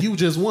 Yeah. And you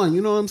just won.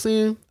 You know what I'm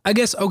saying? I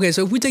guess, okay,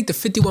 so if we take the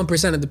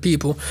 51% of the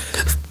people,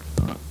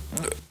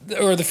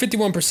 or the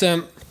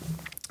 51%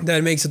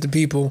 that makes up the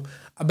people,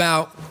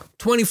 about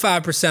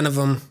 25% of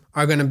them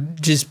are going to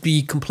just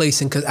be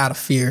complacent out of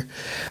fear.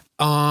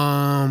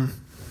 I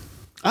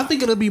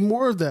think it'll be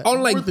more of that.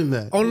 More than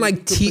that. On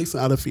like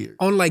out of fear.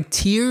 On like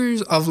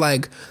tiers of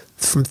like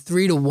from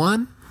 3 to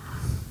 1,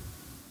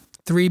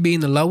 3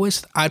 being the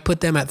lowest, I'd put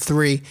them at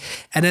 3.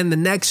 And then the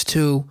next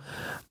 2,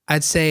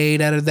 I'd say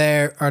that are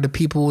there are the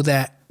people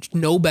that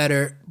know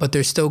better, but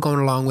they're still going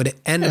along with it.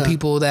 And the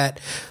people that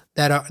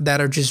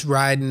are just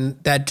riding,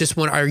 that just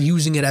are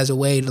using it as a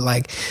way to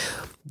like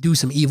do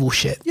some evil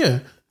shit. Yeah.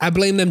 I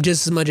blame them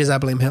just as much as I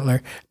blame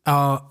Hitler.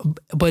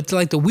 But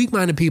like the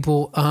weak-minded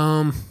people,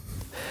 I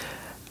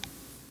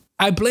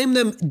blame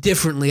them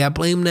differently. I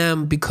blame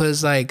them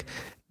because like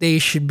they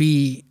should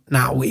be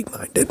not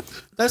weak-minded.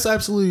 That's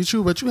absolutely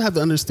true. But you have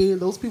to understand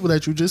those people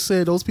that you just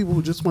said, those people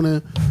who just want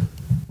to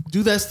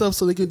do that stuff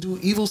so they can do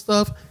evil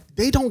stuff,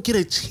 they don't get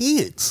a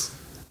chance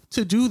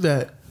to do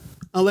that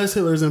unless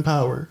Hitler's in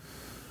power.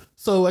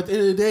 So at the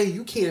end of the day,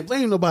 you can't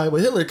blame nobody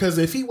but Hitler, because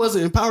if he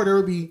wasn't in power, there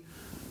would be,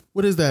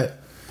 what is that?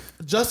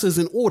 Justice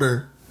and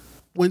order.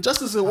 When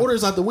justice and order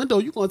is out the window,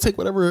 you're going to take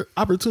whatever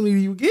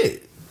opportunity you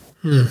get.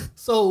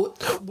 So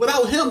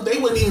without him, they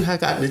wouldn't even have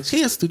gotten a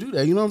chance to do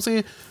that. You know what I'm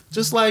saying?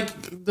 Just like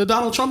the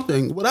Donald Trump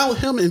thing. Without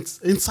him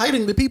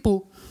inciting the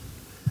people,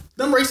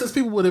 them racist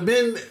people would have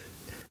been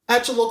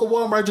at your local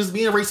Walmart just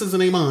being racist in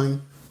their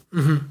mind.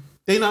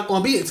 They not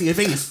going to be it to your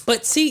face.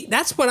 But see,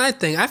 that's what I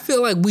think. I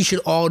feel like we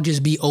should all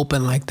just be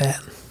open like that.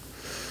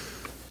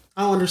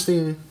 I don't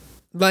understand.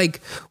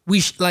 Like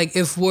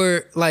if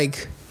we're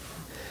like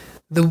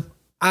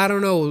I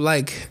don't know,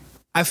 like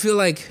I feel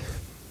like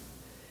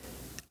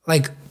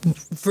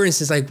for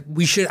instance, like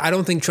I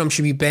don't think Trump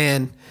should be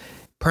banned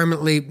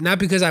permanently, not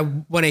because I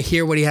want to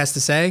hear what he has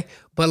to say,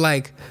 but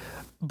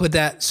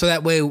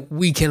that way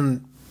we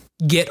can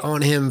get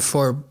on him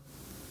to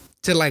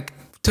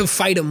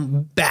fight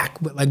him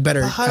back with like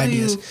better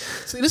ideas.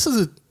 See, this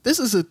is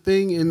a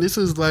thing, and this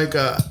is like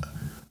I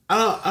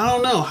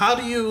don't know. How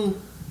do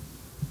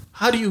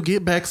you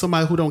get back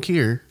somebody who don't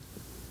care?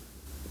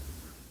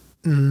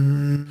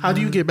 How do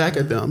you get back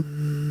at them?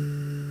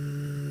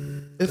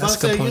 If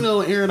that's I say,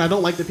 Aaron, I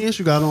don't like the pants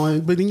you got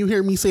on, but then you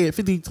hear me say it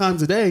 50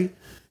 times a day,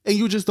 and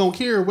you just don't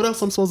care, what else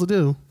I'm supposed to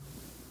do?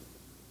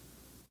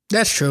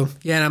 That's true.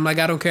 Yeah, and I'm like,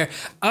 I don't care.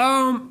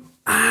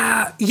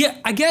 Yeah,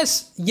 I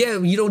guess,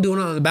 you don't do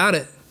nothing about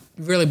it,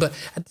 really. But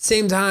at the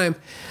same time,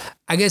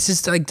 I guess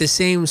it's like the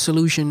same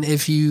solution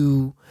if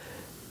you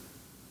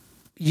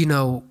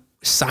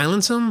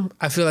silence them.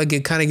 I feel like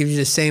it kind of gives you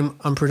the same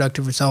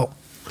unproductive result.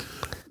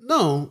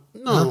 No,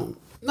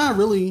 not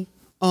really.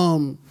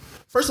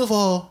 First of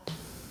all,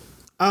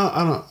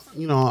 I don't,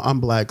 I'm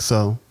black,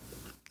 so.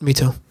 Me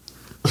too.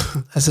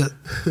 That's it.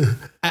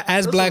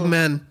 As black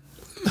men.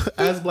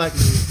 As black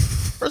men.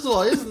 First of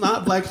all, it's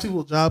not black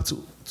people's job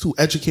to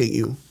educate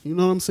you. You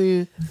know what I'm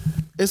saying?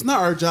 It's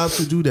not our job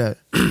to do that.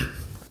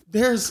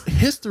 There's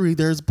history,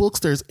 there's books,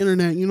 there's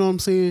internet. You know what I'm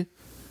saying?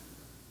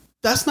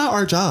 That's not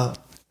our job.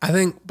 I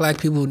think black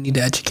people need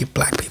to educate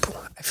black people.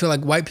 I feel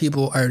like white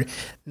people are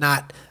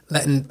not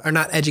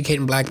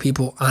educating black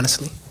people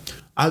honestly.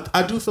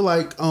 I do feel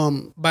like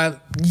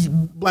But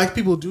black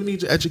people do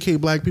need to educate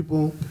black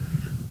people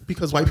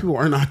because white people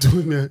are not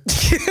doing that.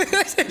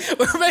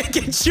 we're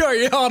making sure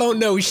y'all don't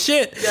know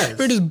shit. Yes.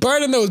 We're just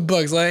burning those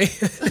books, like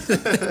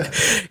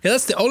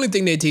that's the only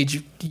thing they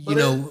teach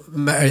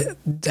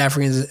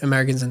Africans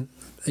Americans in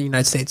the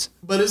United States.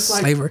 But it's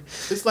like slavery.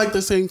 It's like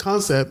the same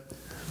concept.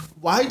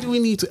 Why do we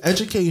need to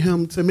educate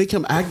him to make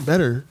him act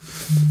better?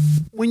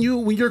 When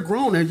you're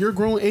grown, at your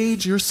grown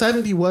age, you're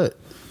 70 what?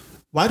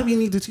 Why do we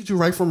need to teach you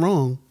right from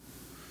wrong?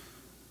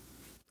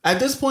 At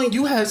this point,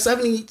 you had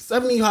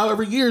 70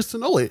 however years to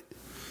know it.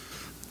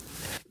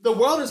 The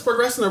world is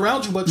progressing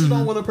around you, but you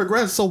don't want to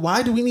progress. So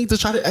why do we need to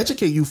try to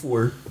educate you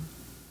for?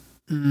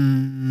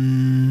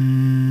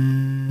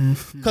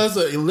 Because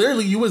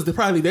literally you was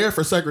probably there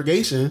for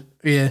segregation.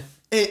 Yeah.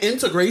 And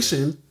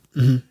integration.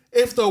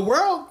 If the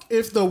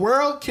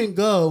world can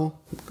go,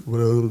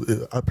 well,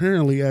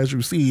 apparently, as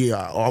you see, a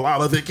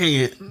lot of it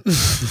can't.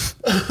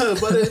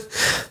 But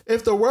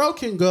if the world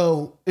can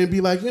go and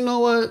be like, you know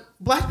what,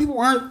 black people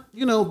aren't,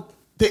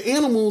 the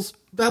animals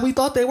that we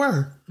thought they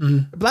were.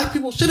 Black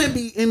people shouldn't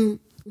be in,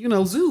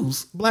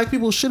 zoos. Black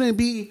people shouldn't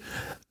be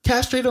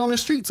castrated on the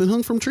streets and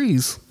hung from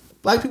trees.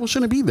 Black people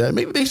shouldn't be that.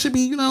 Maybe they should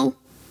be,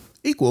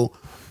 equal.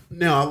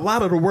 Now, a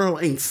lot of the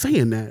world ain't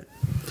saying that.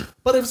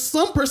 But if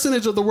some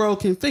percentage of the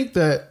world can think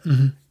that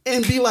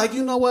and be like,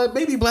 you know what,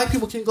 maybe black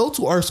people can go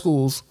to our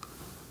schools.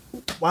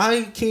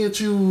 Why can't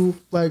you,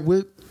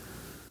 in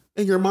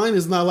your mind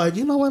is not like,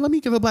 you know what, let me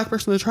give a black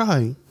person a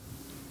try.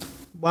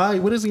 Why?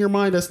 What is in your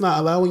mind that's not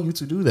allowing you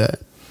to do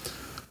that?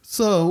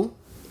 So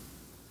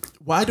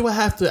why do I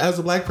have to, as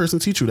a black person,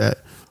 teach you that?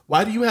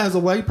 Why do you, as a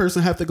white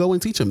person, have to go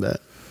and teach him that?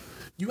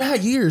 You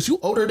had years. You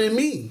older than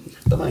me.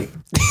 The mic.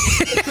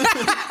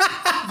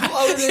 You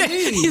older than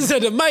me. He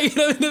said the mic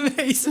in the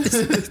face.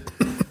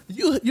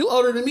 You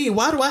older than me.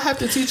 Why do I have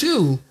to teach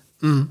you?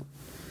 I'm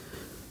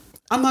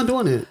not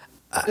doing it.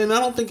 And I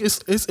don't think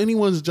it's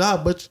anyone's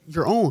job but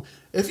your own.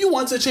 If you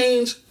want to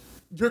change,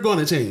 you're going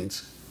to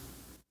change.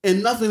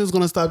 And nothing is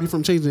going to stop you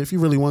from changing if you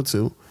really want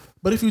to.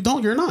 But if you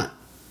don't, you're not.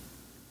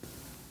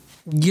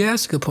 Yeah,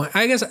 that's a good point.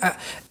 I guess, I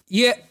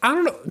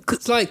don't know.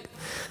 Cause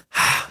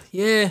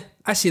yeah,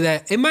 I see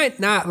that. It might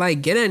not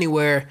get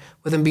anywhere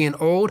with him being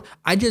old.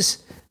 I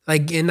just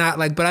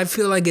but I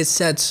feel like it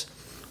sets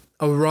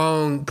a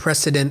wrong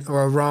precedent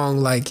or a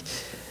wrong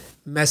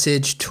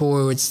message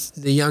towards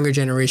the younger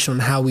generation on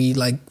how we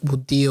will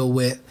deal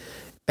with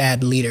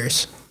bad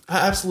leaders.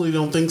 I absolutely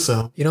don't think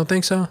so. You don't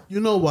think so? You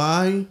know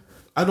why?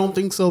 I don't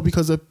think so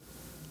because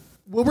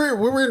what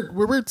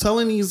we're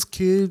telling these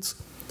kids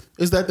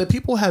is that the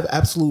people have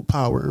absolute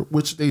power,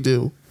 which they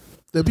do.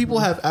 The people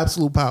have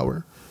absolute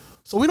power.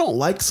 So we don't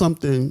like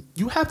something,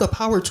 you have the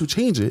power to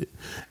change it.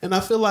 And I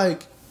feel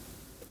like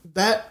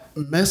that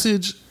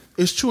message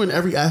is true in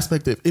every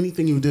aspect of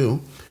anything you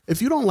do.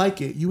 If you don't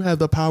like it, you have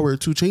the power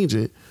to change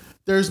it.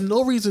 There's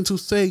no reason to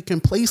say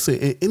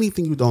complacent in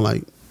anything you don't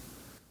like.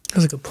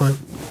 That's a good point.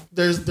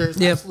 There's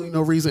absolutely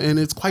no reason, and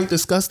it's quite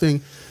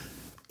disgusting.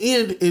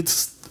 And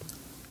it's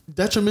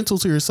detrimental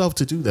to yourself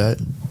to do that.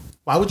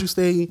 Why would you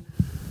stay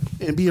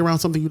and be around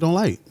something you don't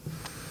like?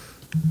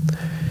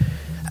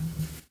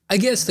 I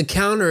guess the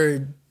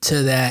counter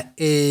to that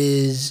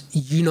is,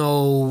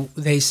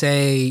 they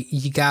say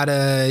you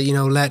gotta,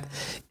 let,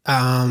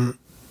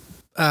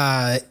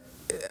 I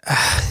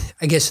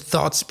guess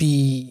thoughts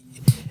be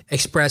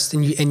expressed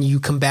and you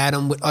combat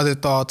them with other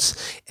thoughts.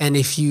 And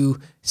if you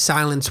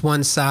silence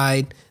one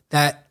side,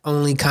 that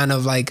only kind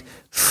of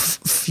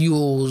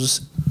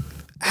fuels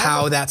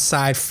how that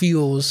side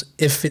feels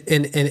if it,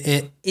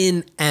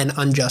 in an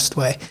unjust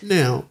way.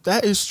 Now,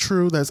 that is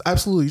true. That's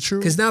absolutely true.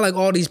 Because now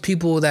all these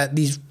people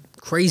these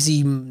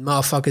crazy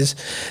motherfuckers,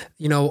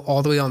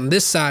 all the way on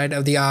this side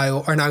of the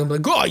aisle are not gonna be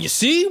like, oh, you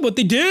see what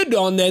they did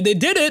on there? They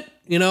did it.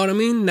 You know what I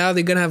mean? Now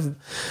they're gonna have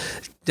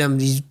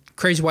these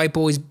crazy white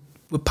boys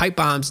with pipe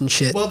bombs and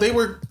shit. Well, there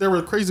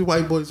were crazy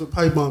white boys with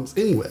pipe bombs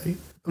anyway.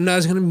 Now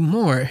there's gonna be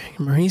more,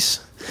 Maurice.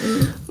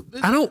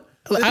 I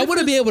want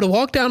to be able to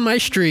walk down my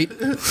street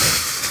and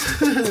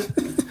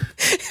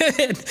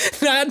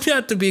not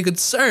have to be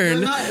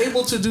concerned. They're not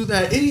able to do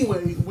that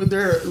anyway when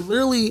they're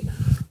literally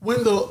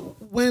when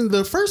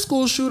the first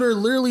school shooter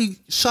literally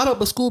shot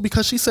up a school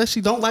because she said she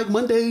don't like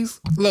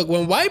Mondays. Look,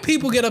 when white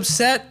people get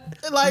upset,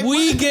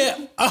 we get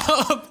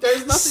upset.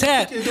 There's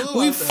nothing you can do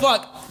We about that.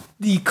 fuck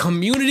the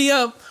community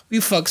up.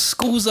 We fuck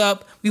schools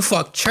up. We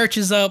fuck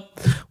churches up.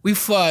 We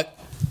fuck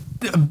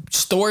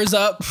stores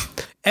up.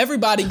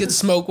 Everybody gets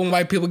smoked when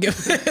white people get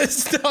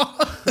pissed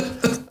off.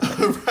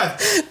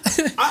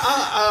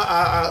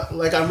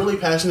 Right. I'm really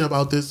passionate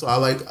about this. So I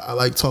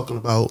like talking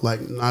about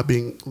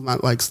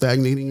not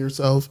stagnating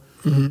yourself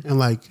and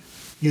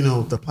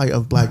the plight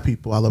of black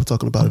people. I love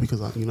talking about it because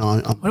I'm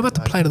What about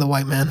the plight of the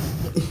white man?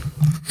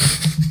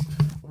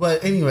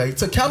 But anyway,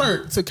 to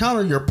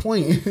counter your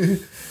point,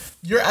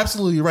 you're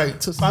absolutely right.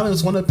 To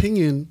silence one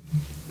opinion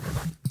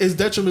is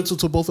detrimental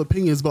to both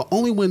opinions, but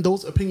only when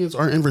those opinions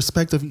are in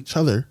respect of each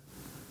other.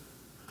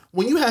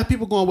 When you have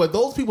people going, well,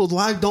 those people's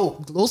lives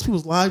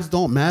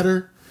don't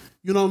matter.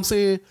 You know what I'm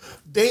saying?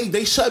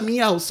 They shut me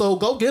out, so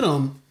go get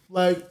them.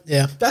 Like,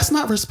 Yeah. that's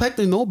not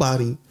respecting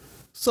nobody.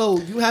 So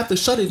you have to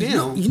shut it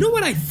down. You know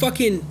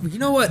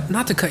what?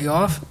 Not to cut you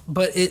off,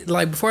 but it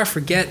like before I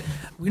forget.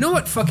 You know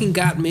what fucking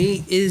got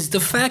me is the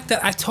fact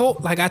that I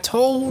told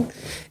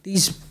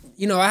these.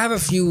 I have a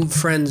few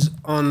friends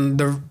on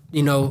the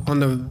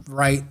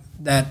right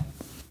that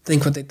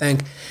think what they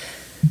think,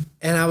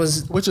 and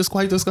which is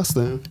quite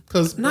disgusting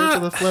because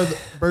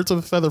birds of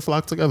a feather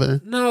flock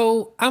together.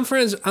 No, I'm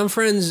friends.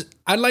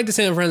 I'd like to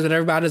say I'm friends with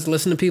everybody. I just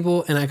listen to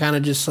people, and I kind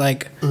of just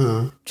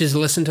just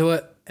listen to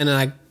it, and then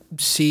I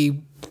see,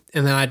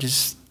 and then I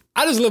just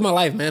live my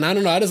life, man. I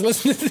don't know. I just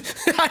listen.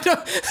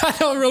 I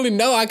don't really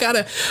know. I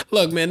gotta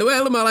look, man. The way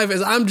I live my life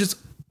is I'm just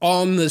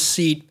on the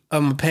seat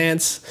of my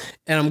pants,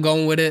 and I'm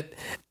going with it.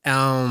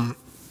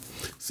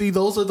 See,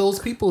 those are those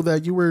people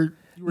that you were.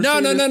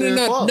 No.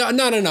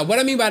 What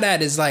I mean by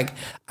that is like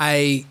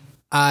I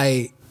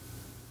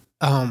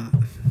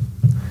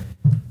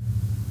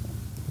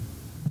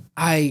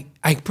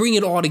bring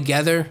it all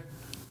together.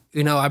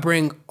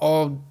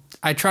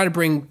 I try to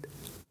bring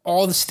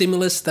all the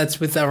stimulus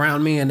that's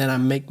around me, and then I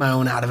make my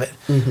own out of it.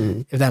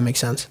 Mm-hmm. If that makes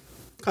sense.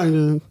 Kind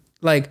of.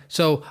 Like,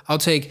 so I'll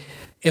take,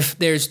 if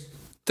there's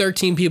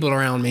 13 people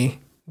around me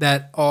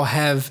that all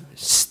have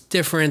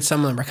different,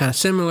 some of them are kind of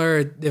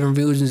similar, different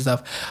views and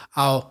stuff,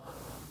 I'll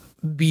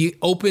be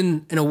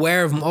open and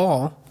aware of them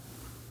all.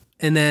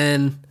 And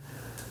then,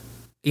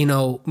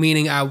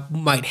 meaning I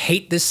might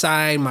hate this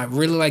side, might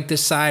really like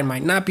this side,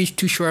 might not be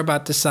too sure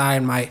about this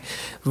side, might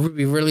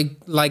be really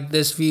like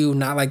this view,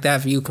 not like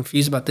that view,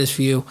 confused about this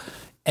view.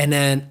 And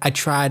then I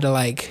try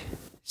to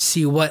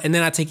see and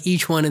then I take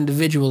each one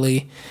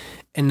individually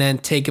and then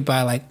take it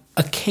by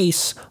a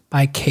case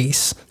by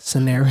case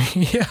scenario.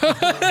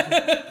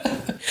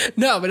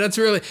 No, but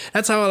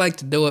that's how I like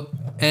to do it.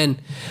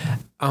 And,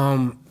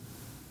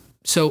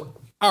 so,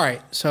 all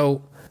right.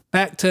 So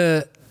back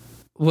to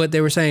what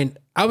they were saying.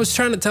 I was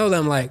trying to tell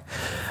them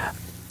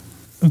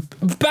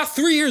about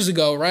 3 years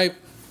ago, right?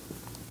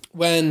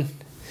 When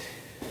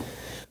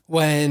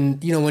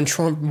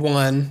Trump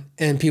won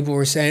and people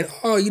were saying,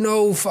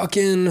 oh,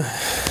 fucking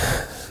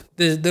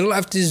the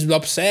left is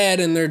upset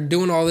and they're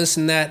doing all this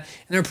and that and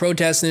they're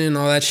protesting and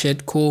all that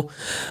shit. Cool.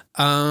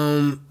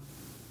 I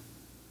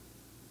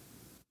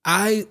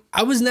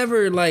was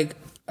never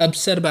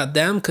upset about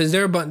them because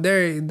they're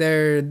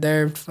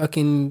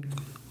fucking,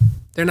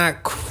 they're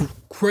not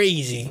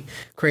crazy.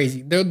 They're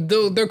crazy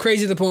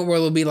to the point where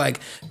they'll be like,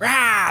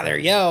 rah, they're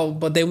yell,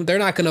 but they're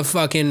not gonna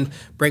fucking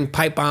bring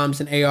pipe bombs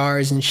and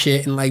ARs and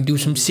shit and do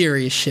some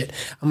serious shit.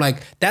 I'm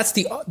like, that's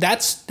the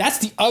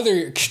other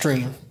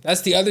extreme.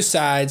 That's the other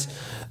side's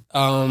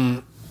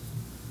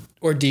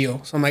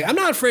ordeal. So I'm like, I'm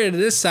not afraid of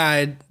this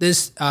side,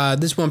 this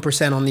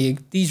 1% on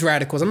these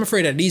radicals. I'm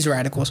afraid of these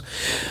radicals.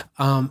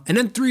 And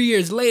then 3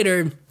 years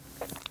later,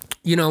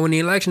 when the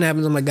election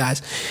happens, I'm like,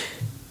 guys,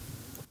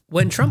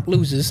 when Trump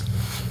loses,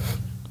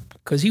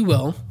 because he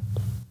will,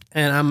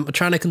 and I'm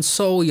trying to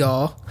console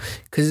y'all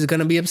because it's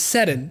gonna be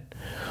upsetting,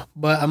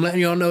 but I'm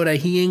letting y'all know that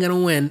he ain't gonna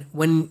win.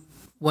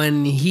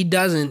 When he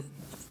doesn't,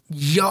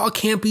 y'all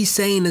can't be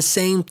saying the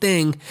same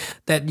thing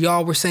that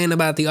y'all were saying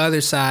about the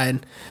other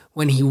side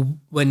when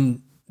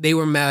they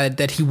were mad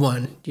that he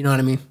won. You know what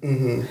I mean?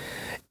 Mm-hmm.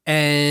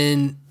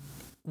 And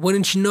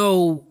wouldn't you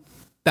know,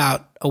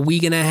 about a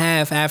week and a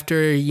half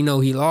after, he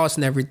lost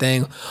and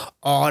everything,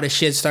 all the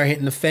shit started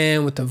hitting the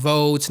fan with the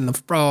votes and the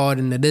fraud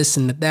and the this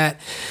and the that.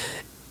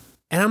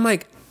 And I'm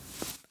like,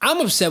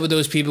 I'm upset with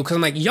those people because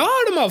I'm like, y'all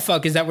are the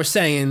motherfuckers that were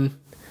saying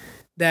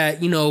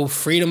that,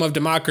 freedom of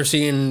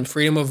democracy and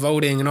freedom of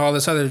voting and all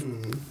this other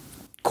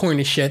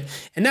corny shit.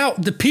 And now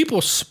the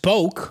people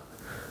spoke.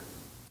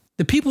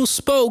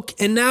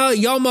 And now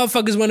y'all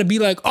motherfuckers want to be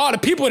like, oh, the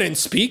people didn't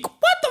speak.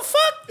 What the fuck?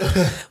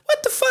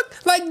 What the fuck?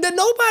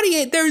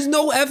 There's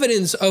no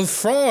evidence of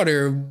fraud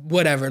or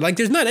whatever.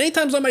 There's none.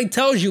 Anytime somebody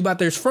tells you about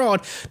there's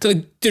fraud,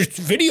 there's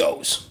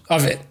videos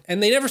of it.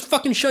 And they never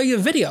fucking show you a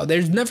video.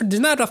 There's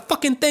not a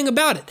fucking thing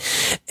about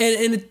it.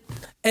 And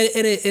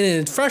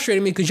it's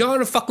frustrating me because y'all are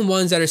the fucking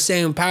ones that are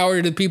saying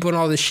power to the people and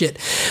all this shit.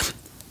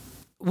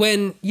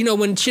 When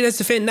shit has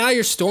to fit, now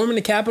you're storming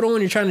the Capitol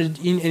and you're trying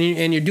to,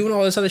 and you're doing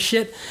all this other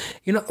shit,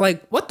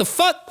 what the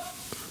fuck?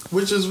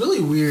 Which is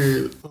really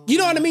weird. You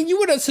know what I mean? You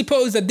would have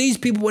supposed that these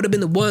people would have been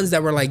the ones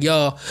that were like,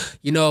 yo,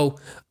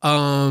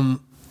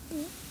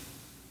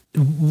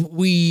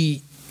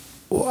 we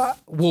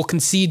will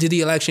concede to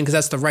the election because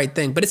that's the right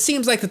thing. But it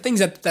seems like the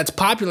things that's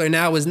popular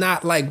now is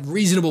not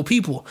reasonable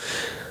people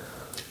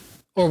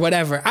or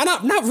whatever. I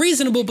not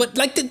reasonable, but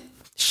the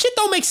shit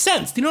don't make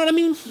sense. Do you know what I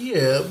mean?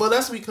 Yeah, but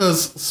that's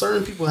because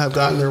certain people have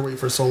gotten their way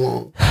for so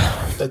long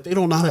that they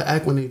don't know how to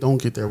act when they don't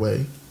get their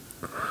way.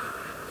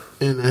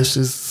 And that's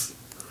just,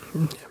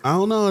 I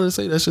don't know how to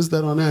say, that's just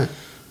that on that.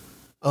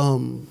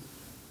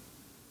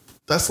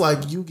 That's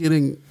like you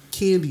getting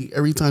candy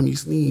every time you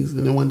sneeze,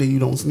 and then one day you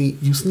don't sneeze.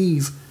 You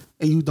sneeze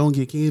and you don't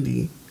get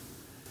candy,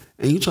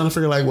 and you trying to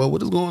figure like, well,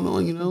 what is going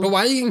on? You know? But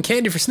why are you getting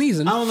candy for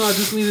sneezing? I don't know. I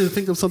just needed to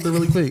think of something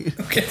really quick.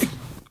 Okay.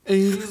 And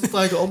you just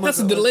like, oh my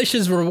That's God. a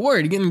delicious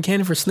reward. You getting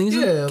candy for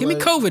sneezing? Yeah, Give me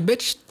like- COVID,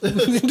 bitch.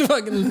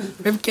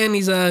 Fucking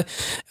candies,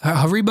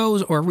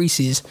 Haribos or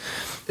Reese's.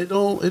 It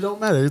don't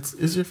matter.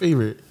 It's your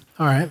favorite.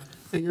 All right.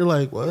 And you're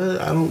like, what?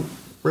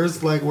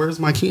 Where's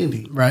my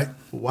candy? Right.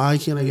 Why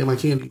can't I get my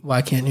candy?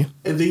 Why can't you?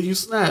 And then you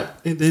snap,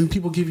 and then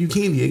people give you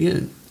candy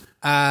again.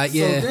 Yeah.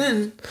 So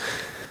then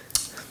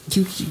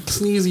you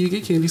sneeze and you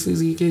get candy, sneeze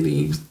and you get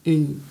candy,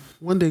 and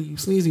one day you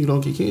sneeze and you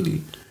don't get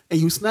candy,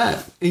 and you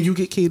snap and you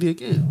get candy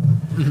again.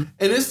 Mm-hmm.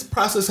 And this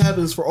process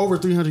happens for over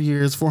 300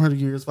 years, 400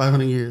 years,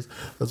 500 years,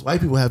 because white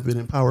people have been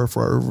in power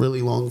for a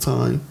really long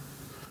time.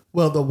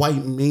 Well, the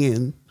white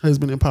man has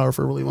been in power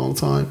for a really long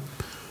time.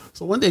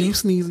 So one day you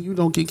sneeze and you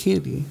don't get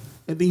candy,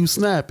 and then you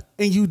snap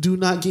and you do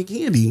not get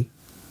candy.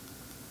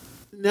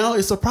 Now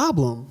it's a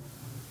problem.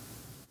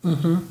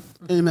 Mm-hmm.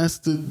 And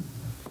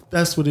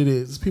that's what it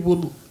is.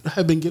 People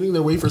have been getting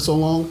their way for so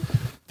long,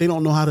 they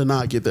don't know how to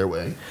not get their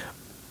way.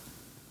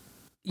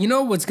 You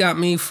know what's got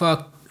me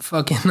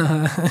fucking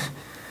I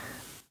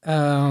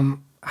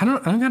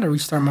gotta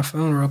restart my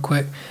phone real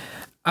quick.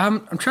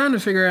 I'm trying to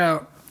figure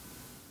out.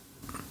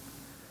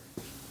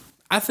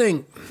 I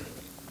think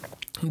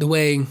the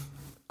way.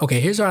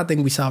 Okay, here's how I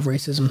think we solve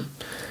racism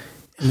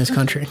in this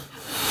country.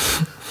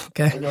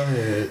 Okay. Go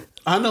ahead.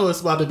 I know it's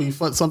about to be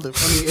something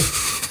funny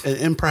and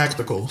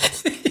impractical.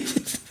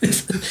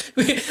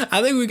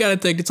 I think we gotta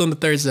take this on the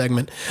third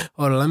segment.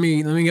 Hold on, let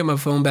me get my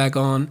phone back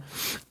on,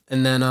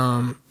 and then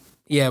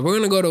we're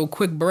gonna go to a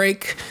quick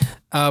break.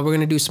 We're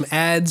gonna do some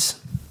ads,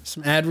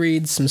 some ad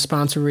reads, some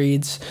sponsor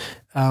reads,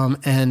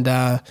 and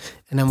then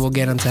we'll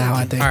get into how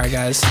I think. All right,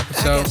 guys.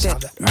 So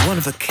one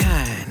of a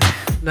kind.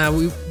 now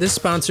this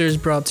sponsor is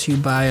brought to you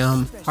by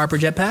Harper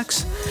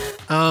Jetpacks.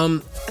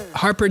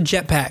 Harper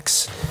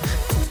Jetpacks.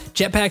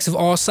 Jetpacks of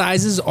all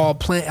sizes,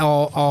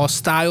 all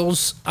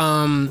styles.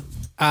 I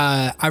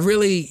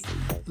really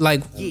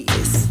like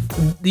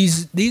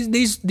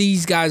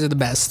these guys are the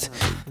best.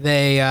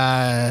 They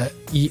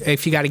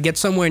if you got to get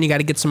somewhere and you got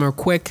to get somewhere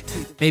quick,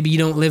 maybe you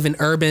don't live in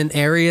urban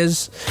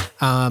areas,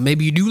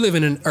 maybe you do live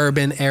in an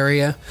urban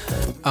area,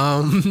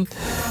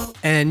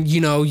 and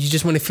you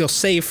just want to feel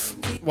safe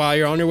while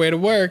you're on your way to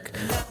work,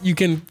 you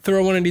can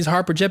throw one of these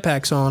Harper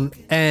Jetpacks on,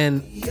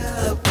 and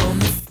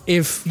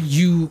if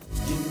you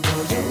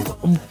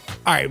all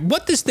right,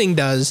 what this thing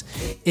does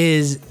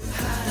is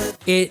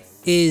it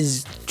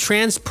is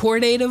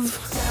transportative,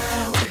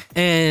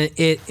 and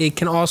it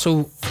can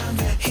also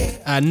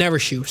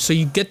nourish you. So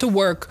you get to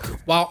work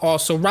while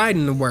also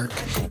riding to work,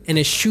 and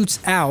it shoots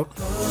out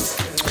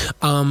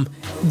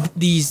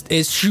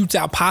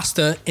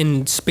pasta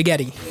and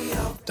spaghetti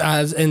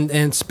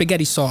and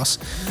spaghetti sauce.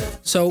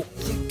 So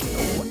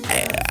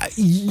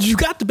you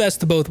got the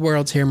best of both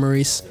worlds here,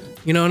 Maurice.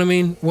 You know what I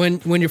mean?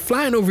 When you're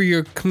flying over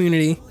your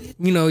community,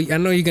 I know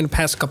you're gonna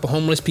pass a couple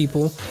homeless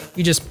people.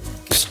 You just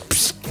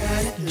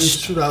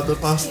shoot out the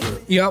pasta.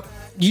 Yep.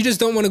 You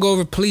just don't want to go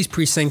over police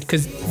precinct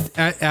because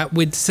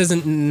this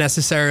isn't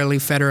necessarily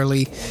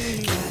federally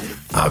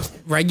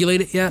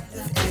regulated yet.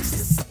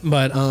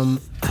 But how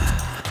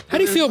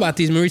do you feel about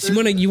these, Maurice?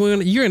 You're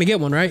gonna get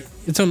one, right?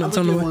 It's on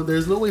the way.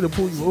 There's no way to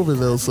pull you over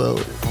though,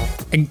 so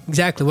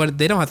exactly. What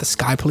they don't have the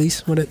sky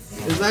police.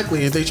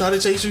 Exactly. If they try to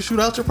chase you, shoot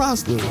out your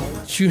pasta.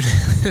 Shoot.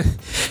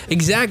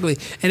 Exactly.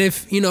 And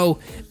if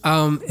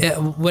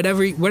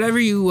whatever you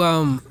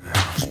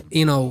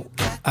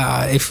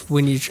if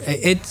when you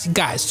it's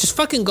guys, just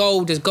fucking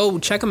go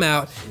check them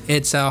out.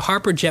 It's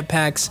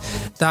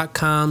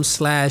harperjetpacks.com/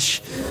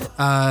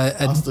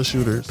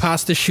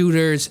 pasta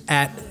shooters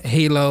at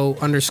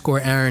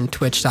halo_Aaron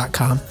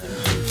twitch.com.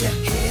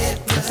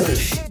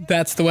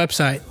 That's the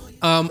website.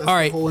 All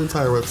right. The whole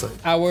entire website.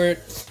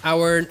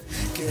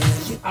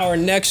 Our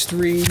next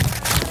read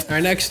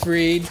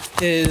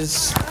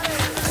is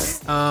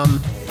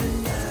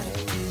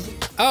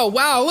oh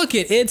wow, look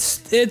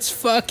it's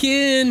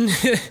fucking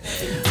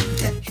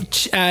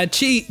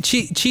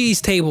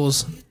cheese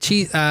tables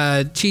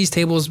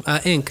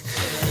Inc.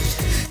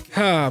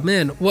 Oh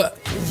man, what?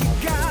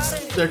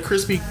 They're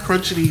crispy,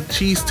 crunchy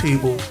cheese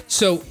table.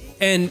 So,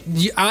 and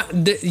you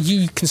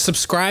can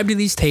subscribe to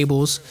these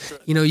tables.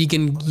 You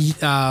can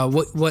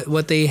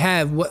what they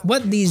have.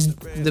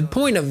 The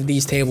point of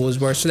these tables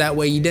were so that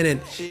way you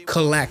didn't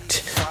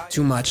collect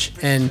too much.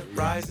 And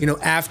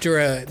after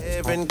a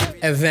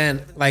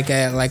event like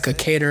a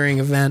catering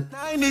event,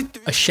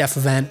 a chef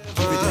event,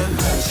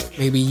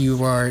 maybe you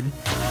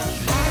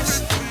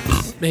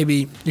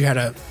had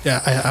a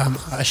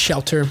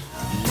shelter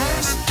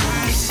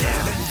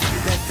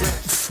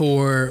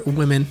for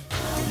women.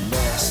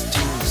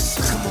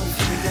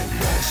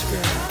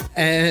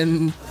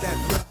 And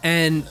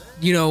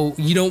you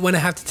don't want to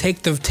have to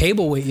take the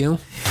table with you.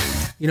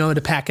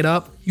 to pack it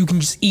up. You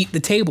can just eat the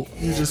table.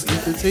 You just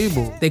eat the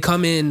table. They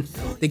come in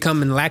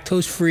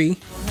lactose free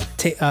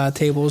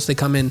tables. They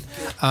come in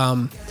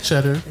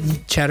Cheddar.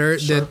 cheddar.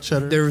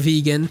 Cheddar. They're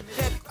vegan.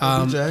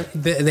 Jack.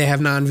 They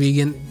have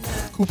non-vegan.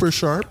 Cooper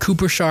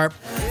Sharp.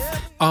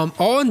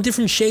 All in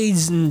different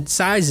shades and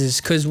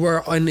sizes because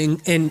we're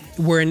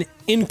an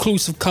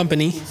inclusive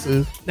company,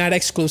 not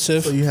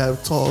exclusive. So you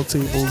have tall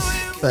tables,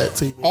 fat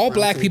tables. All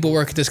black people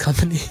work at this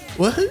company.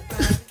 What?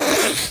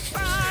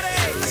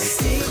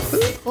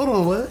 Hold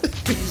on, what?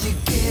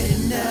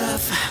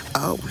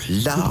 Oh,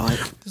 Lord.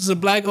 This is a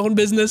black-owned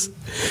business.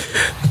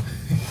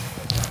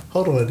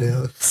 Hold on,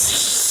 Dan.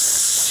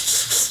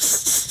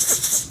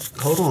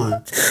 Hold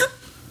on.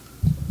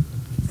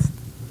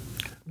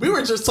 We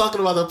were just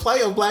talking about the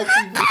plight of black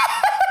people.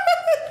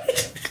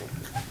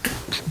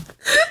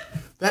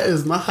 That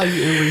is not how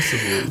you end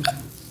racism.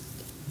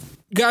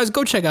 Guys,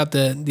 go check out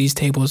these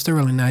tables. They're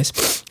really nice.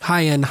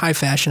 High-end, high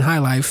fashion, high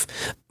life.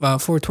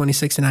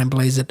 42069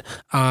 Blaze It.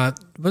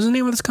 What's the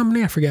name of this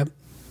company? I forget.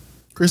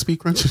 Crispy,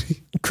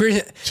 crunchy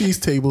cheese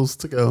tables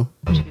to go.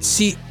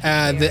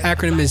 The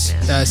acronym is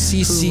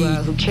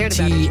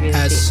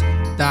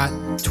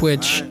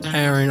CCTS.Twitch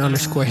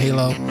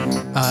Aaron_Halo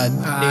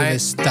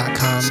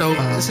Davis.com. So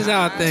this is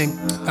our thing.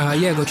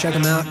 Go check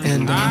them out.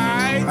 And all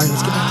right,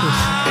 let's get back to this.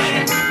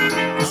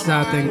 This is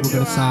our thing. We're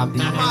gonna solve the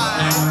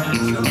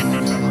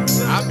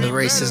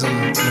racism in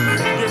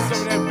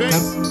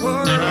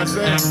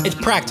America. It's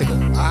practical.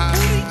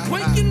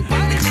 Quaking,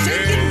 body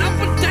shaking, up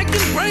and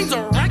decking, brains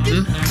are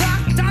racking,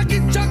 rock,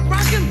 talking, chuck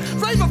rocking,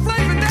 flavor,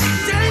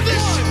 that's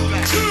Davis.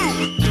 1,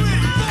 2,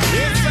 3.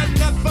 It's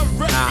another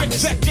record.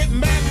 Check it,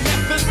 man.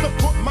 Methods to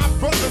put my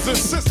brothers and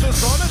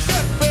sisters on a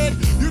deathbed.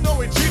 You know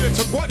he cheated,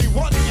 took what he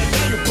wanted, and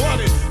now you bought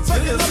it.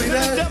 Take it up to the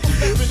devil,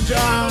 living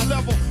down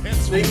level.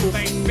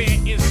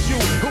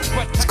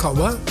 It's called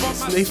what?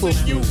 Snaffle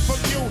Spoon.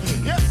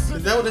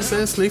 Is that what it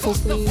says? Snaffle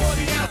Spoon?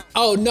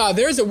 Oh, no,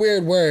 there's a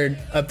weird word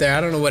up there. I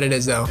don't know what it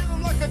is, though.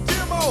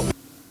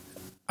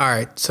 All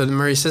right, so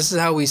Maurice, this is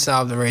how we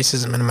solve the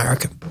racism in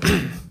America.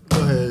 Go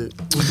ahead.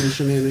 What's your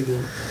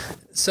shenanigans?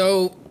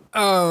 So,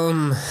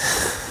 I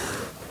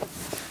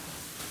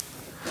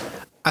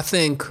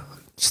think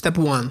step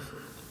one,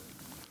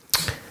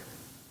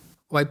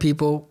 white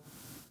people,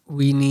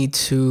 we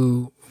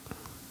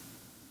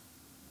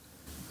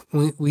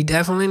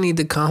definitely need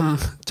to come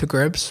to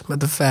grips with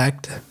the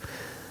fact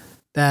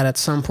that at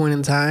some point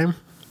in time,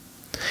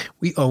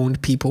 we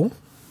owned people,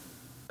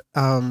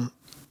 and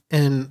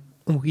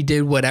we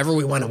did whatever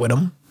we wanted with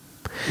them.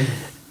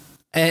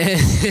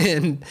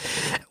 And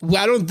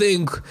I don't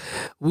think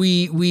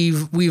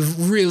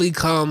we've really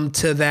come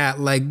to that,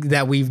 like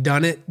that we've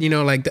done it,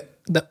 like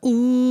the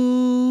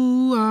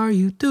ooh are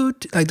you do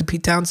like the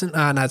Pete Townsend.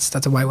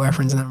 That's a white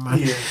reference. Never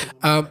mind.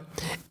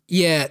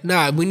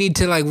 We need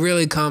to like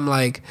really come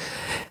like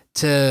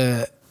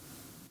to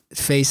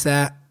face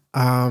that.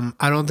 I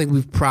don't think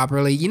we've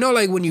properly,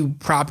 like when you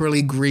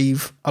properly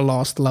grieve a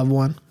lost loved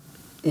one.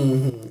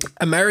 Mm-hmm.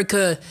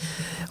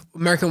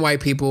 American white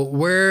people,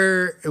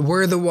 we're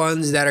the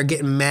ones that are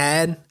getting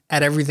mad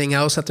at everything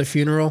else at the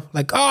funeral.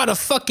 Like, oh, the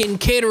fucking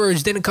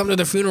caterers didn't come to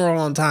the funeral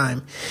on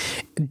time,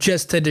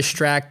 just to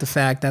distract the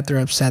fact that they're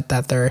upset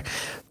that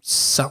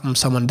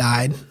someone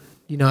died.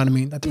 You know what I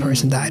mean? That the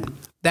person died.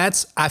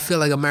 I feel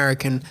like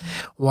American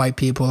white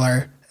people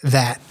are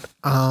that.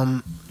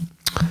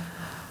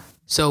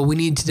 So we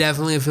need to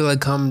definitely, I feel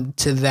like, come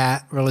to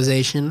that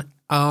realization.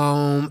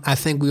 I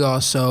think we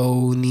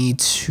also I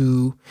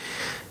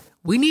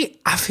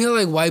feel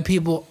like white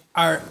people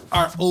are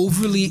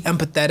overly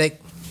empathetic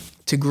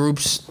to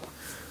groups,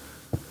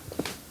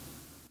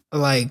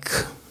 like,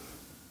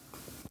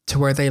 to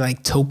where they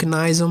like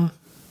tokenize them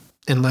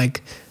and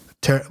like,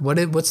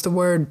 what's the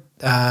word?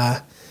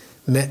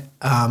 They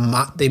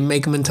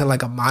make them into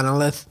like a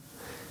monolith.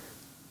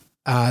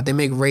 They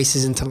make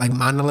races into like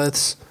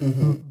monoliths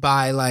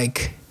by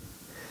like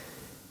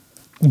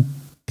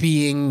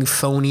being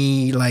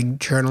phony like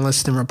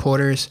journalists and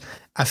reporters.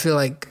 I feel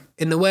like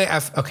in the way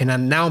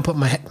now I'm putting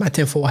my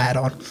tinfoil hat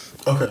on.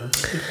 Okay.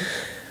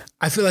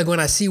 I feel like when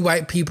I see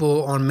white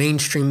people on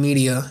mainstream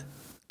media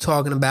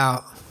talking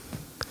about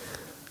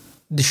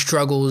the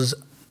struggles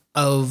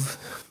of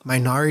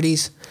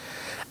minorities,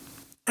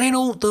 I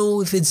don't know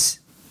if it's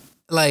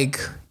like,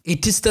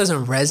 it just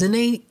doesn't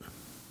resonate.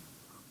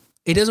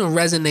 It doesn't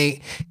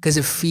resonate because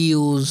it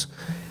feels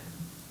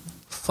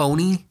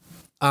phony.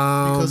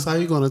 Because how are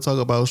you going to talk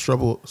about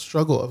struggle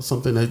of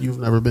something that you've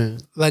never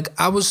been? Like,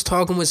 I was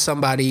talking with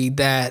somebody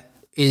that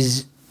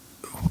was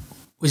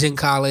in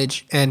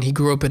college, and he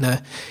grew up in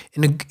a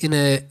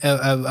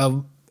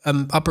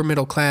upper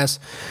middle class,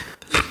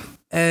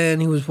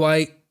 and he was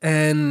white,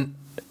 and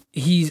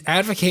he's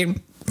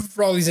advocating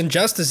for all these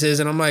injustices,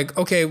 and I'm like,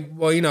 okay,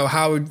 well,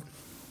 how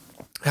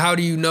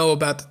do you know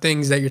about the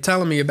things that you're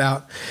telling me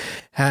about?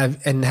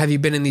 Have you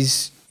been in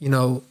these,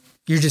 you're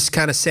just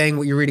kind of saying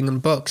what you're reading in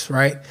books,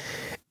 right?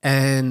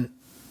 And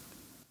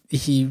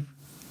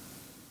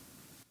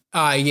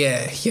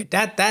Yeah.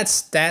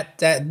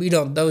 That we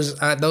don't.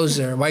 Those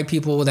are white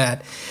people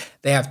that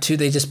they have two.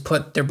 They just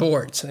put their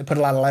boards. So they put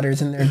a lot of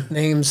letters in their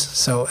names.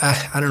 So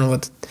I don't know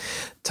what to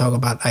talk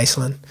about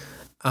Iceland.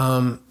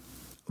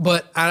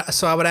 But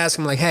I would ask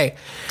him like, hey,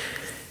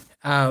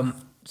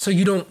 so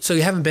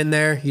you haven't been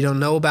there, you don't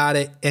know about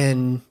it,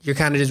 and you're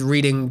kind of just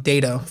reading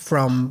data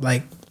from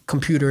like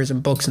computers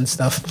and books and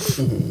stuff.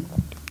 Mm-hmm.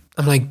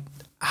 I'm like,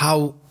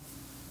 how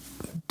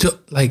do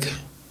like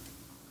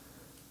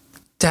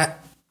that?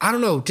 I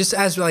don't know. Just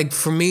as like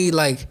for me,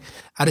 like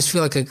I just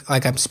feel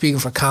like I'm speaking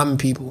for common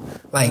people.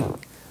 Like,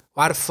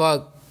 why the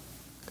fuck?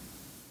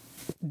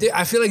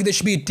 I feel like there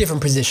should be a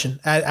different position.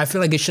 I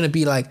feel like it shouldn't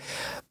be like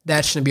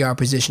that. Shouldn't be our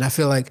position. I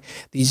feel like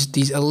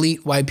these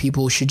elite white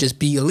people should just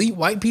be elite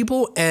white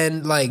people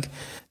and like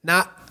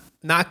not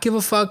give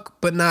a fuck,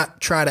 but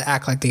not try to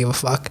act like they give a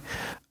fuck.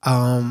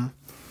 And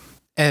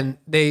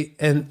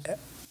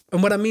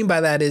what I mean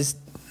by that is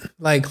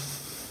like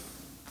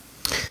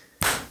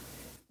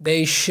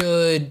they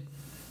should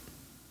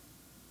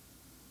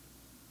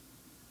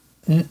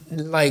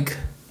like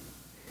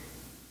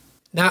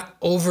not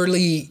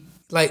overly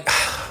like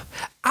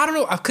I don't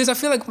know, because I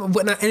feel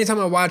like anytime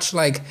I watch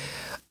like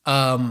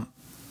a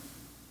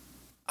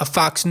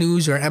Fox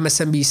News or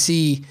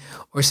MSNBC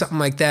or something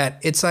like that,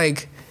 it's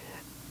like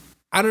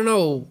I don't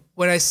know,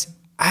 when I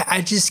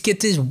just get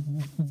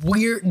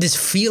this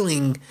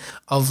feeling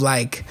of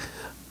like,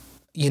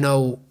 you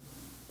know,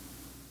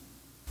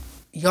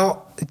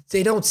 y'all,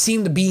 they don't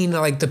seem to be in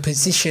like the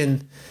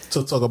position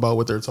to talk about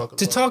what they're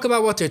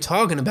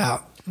talking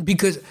about.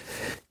 Because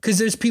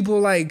there's people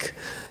like,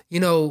 you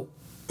know,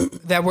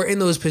 that were in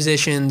those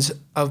positions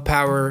of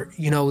power,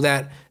 you know,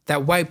 that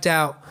wiped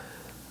out.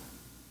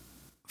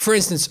 For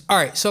instance, all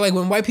right, so like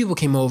when white people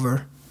came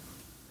over,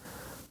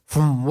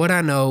 from what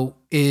I know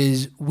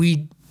is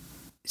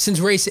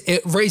since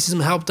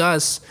racism helped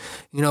us,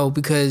 you know,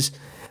 because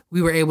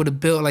we were able to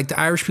build, like the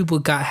Irish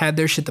people had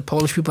their shit, the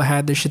Polish people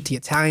had their shit, the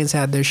Italians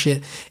had their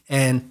shit,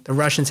 and the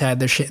Russians had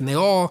their shit, and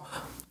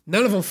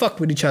none of them fucked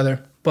with each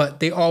other, but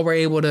they all were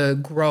able to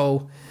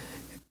grow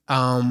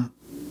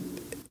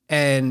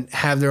and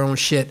have their own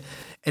shit.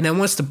 And then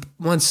once the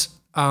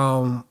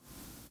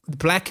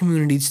black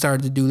community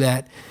started to do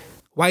that,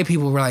 white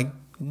people were like,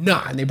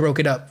 nah, and they broke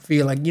it up.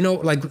 Feel like, you know,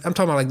 like I'm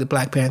talking about like the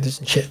Black Panthers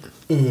and shit.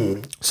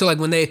 Mm-hmm. So like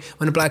when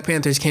the Black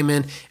Panthers came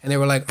in and they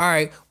were like, all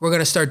right, we're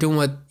gonna start doing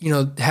what, you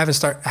know, have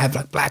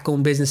like black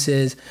owned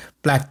businesses,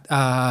 black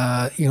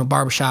you know,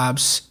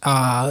 barbershops.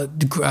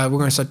 We're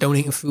gonna start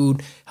donating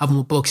food, helping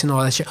with books and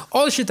all that shit.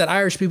 All the shit that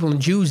Irish people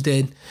and Jews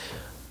did,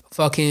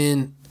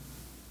 fucking.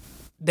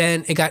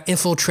 Then it got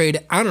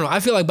infiltrated. I don't know. I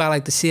feel like by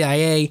like the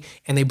CIA,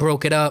 and they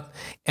broke it up,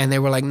 and they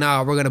were like,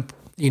 nah, we're gonna,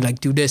 you know,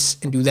 like do this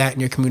and do that in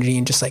your community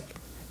and just like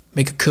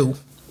make a coup.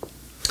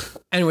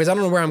 Anyways, I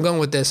don't know where I'm going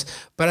with this,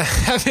 but I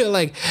feel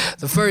like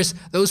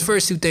those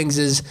first two things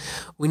is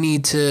we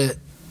need to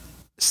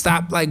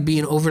stop like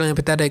being overly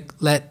empathetic.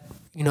 Let,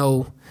 you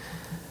know,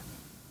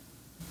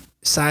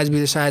 sides be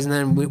their sides, and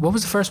then what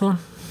was the first one?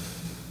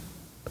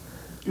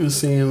 You were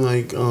saying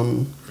like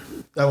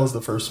that was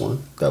the first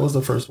one.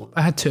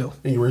 I had two.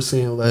 And you were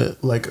saying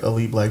that like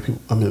elite white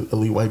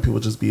people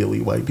just be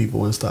elite white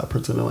people and stop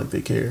pretending like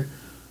they care.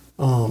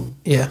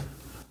 Yeah.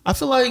 I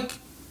feel like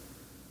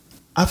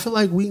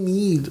we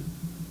need.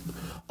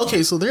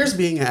 Okay, so there's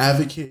being an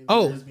advocate.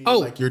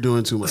 Like you're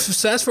doing too much.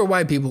 So that's for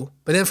white people,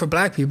 but then for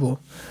black people,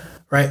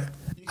 right?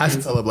 You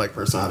can't tell a black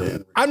person how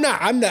to. I'm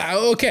not.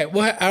 Okay,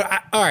 well,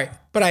 all right,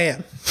 but I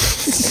am.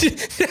 Let's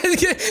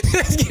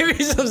give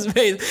me some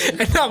space,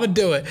 and I'm gonna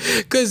do it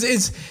because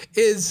it's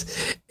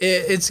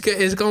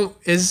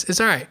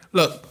all right.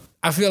 Look,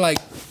 I feel like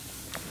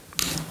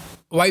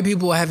white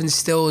people have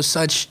instilled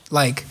such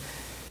like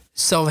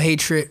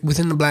self-hatred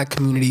within the black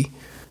community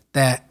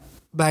that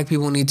black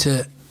people need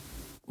to.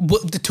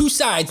 The two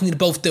sides need to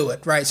both do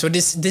it, right? So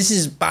this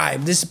is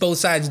vibe. This is both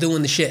sides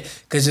doing the shit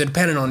because they're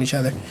dependent on each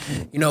other.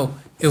 You know,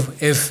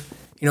 if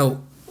you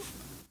know,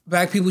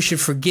 black people should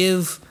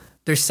forgive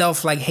their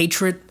like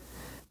hatred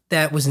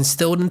that was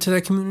instilled into their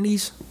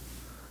communities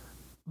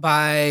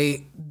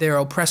by their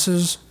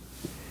oppressors,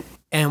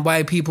 and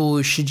white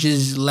people should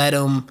just let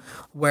them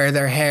wear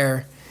their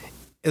hair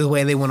the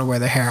way they want to wear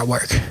their hair at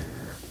work.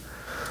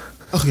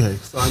 Okay,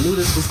 so I knew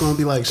this was gonna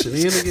be like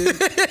shenanigans.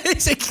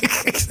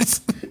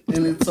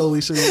 And it's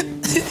totally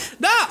shenanigans.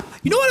 Nah,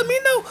 you know what I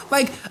mean though?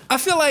 Like I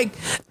feel like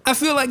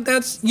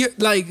that's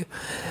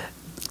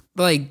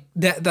like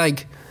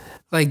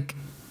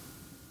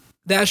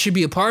that should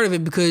be a part of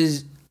it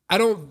because I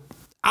don't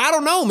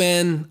know,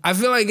 man. I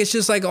feel like it's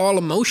just like all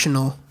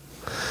emotional.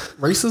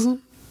 Racism?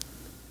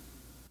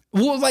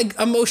 Well, like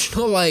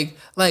emotional, like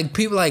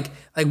people like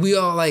we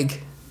all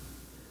like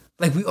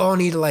we all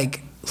need to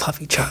like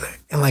love each other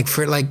and like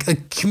for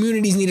like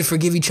communities need to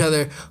forgive each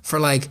other for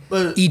like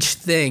each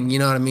thing. You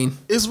know what I mean?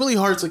 It's really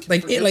hard to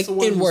like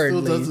inwardly.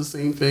 Still does the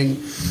same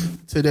thing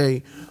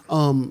today.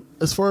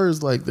 As far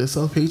as like the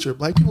self-hatred,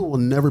 black people will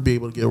never be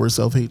able to get over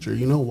self-hatred.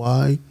 You know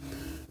why?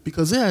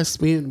 Because it has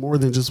spanned more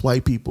than just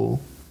white people.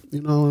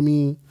 You know what I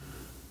mean?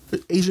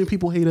 Asian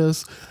people hate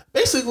us.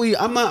 Basically,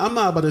 I'm not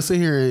about to sit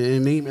here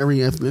and name every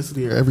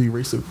ethnicity or every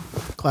race of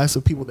class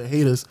of people that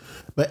hate us,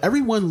 but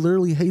everyone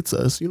literally hates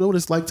us. You know what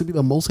it's like to be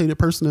the most hated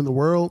person in the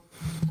world,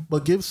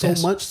 but give so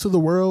much to the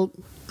world?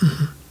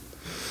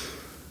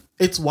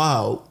 It's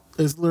wild.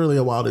 It's literally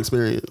a wild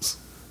experience.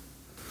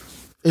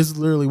 It's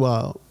literally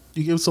wild.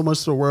 You give so much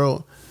to the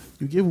world.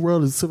 You give the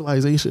world its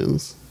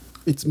civilizations,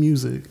 its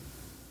music,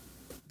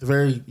 the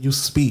very use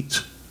of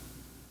speech.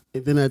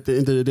 And then at the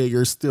end of the day,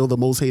 you're still the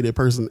most hated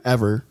person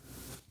ever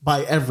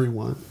by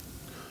everyone.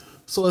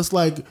 So it's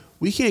like,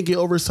 we can't get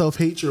over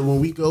self-hatred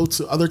when we go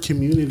to other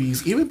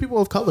communities, even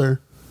people of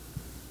color,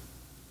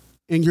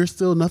 and you're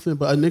still nothing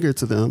but a nigger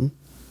to them.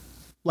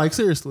 Like,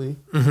 seriously.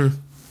 Mm-hmm.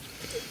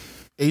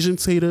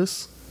 Asians hate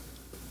us.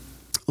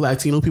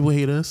 Latino people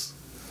hate us.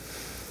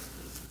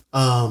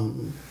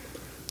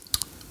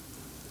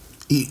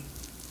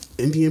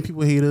 Indian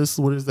people hate us.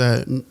 What is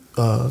that?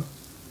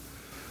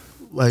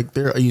 Like,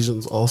 they're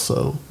Asians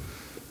also.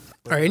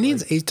 Are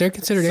Indians? Like, they're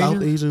considered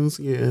South Asians?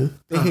 Yeah.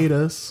 They hate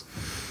us.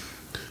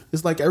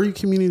 It's like every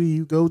community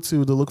you go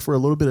to look for a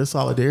little bit of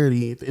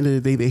solidarity. At the end of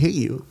the day, they hate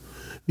you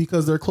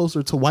because they're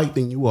closer to white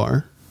than you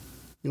are.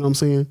 You know what I'm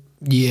saying?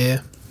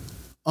 Yeah.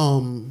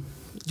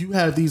 You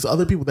have these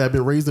other people that have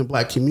been raised in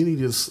black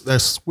communities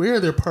that swear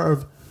they're part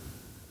of,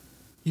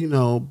 you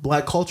know,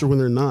 black culture when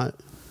they're not.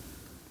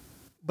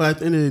 But at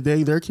the end of the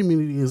day, their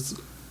community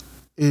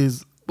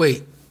is.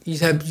 Wait, you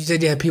said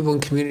you had people in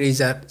communities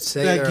that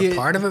say they're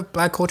part of a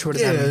black culture. What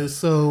does that mean?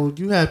 So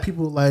you have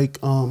people like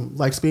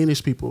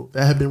Spanish people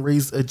that have been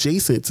raised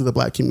adjacent to the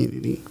black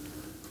community.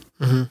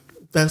 Mm-hmm.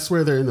 That's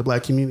where they're in the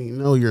black community.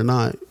 No, you're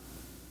not.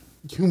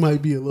 You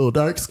might be a little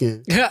dark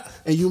skinned. Yeah.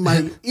 And you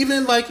might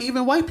even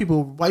white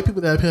people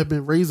that have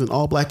been raised in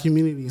all black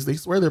communities, they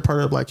swear they're part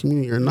of the black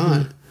community. You're not.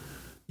 Mm-hmm.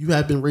 You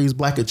have been raised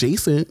black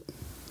adjacent,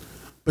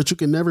 but you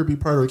can never be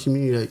part of a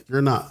community that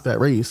you're not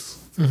that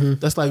race. Mm-hmm.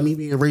 That's like me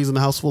being raised in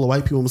a house full of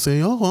white people and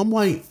saying, "Oh, I'm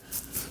white."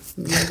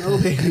 No,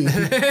 baby,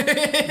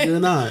 you're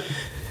not.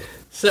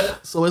 So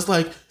it's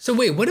like. So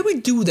wait, what do we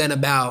do then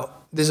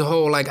about this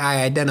whole like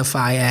I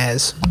identify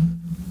as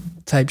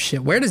type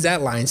shit? Where does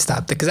that line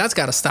stop? Because that's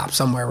got to stop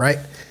somewhere, right?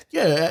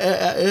 Yeah,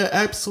 it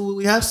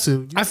absolutely has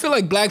to. I feel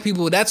like black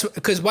people. That's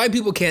because white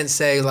people can't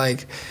say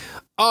like,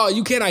 "Oh,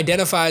 you can't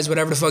identify as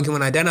whatever the fuck you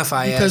want to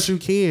identify as." Because you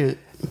can't.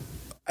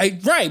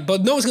 Right,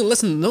 but no one's gonna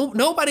listen.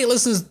 Nobody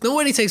listens.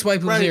 Nobody takes white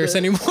people serious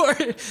anymore.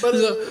 But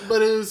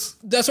it's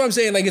that's what I'm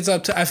saying. Like, it's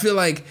up to. I feel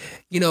like,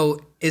 you know,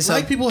 it's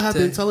black people have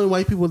been telling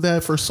white people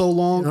that for so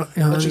long,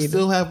 but you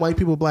still have white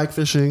people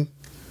blackfishing.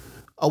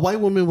 A white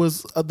woman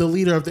was the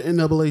leader of the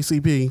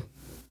NAACP.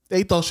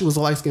 They thought she was a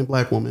light skinned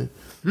black woman.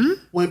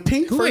 When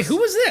Pink who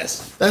was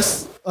this?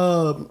 That's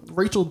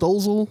Rachel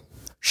Dolezal.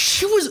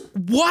 She was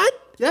what?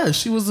 Yeah,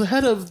 she was the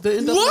head of the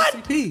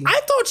NAACP. What?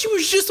 I thought she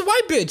was just a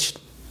white bitch.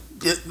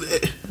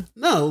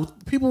 No,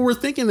 people were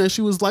thinking that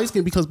she was light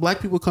skinned because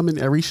black people come in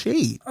every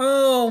shade.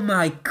 Oh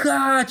my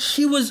God,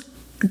 she was,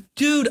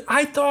 dude.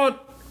 I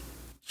thought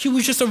she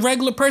was just a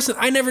regular person.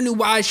 I never knew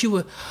why she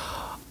was.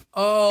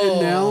 Oh,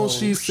 and now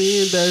she's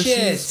saying that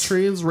she's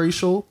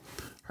transracial.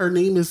 Her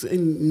name is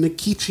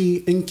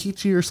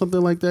Nkechi or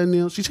something like that.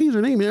 Now she changed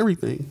her name and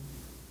everything.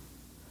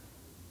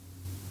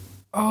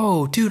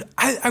 Oh, dude,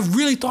 I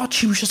really thought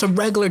she was just a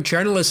regular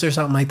journalist or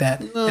something like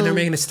that, and they're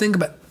making us think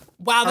about.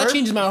 Wow, that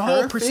changes my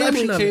whole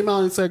perception of it. Came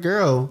out and said,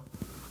 "Girl,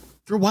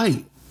 you're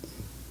white."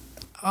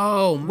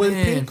 Oh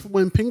man!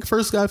 When Pink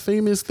first got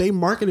famous, they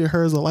marketed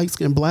her as a light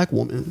skinned black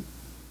woman.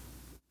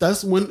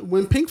 That's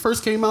when Pink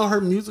first came out. Her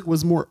music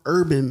was more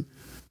urban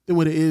than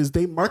what it is.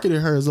 They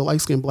marketed her as a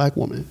light skinned black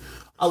woman.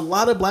 A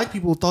lot of black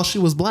people thought she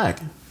was black.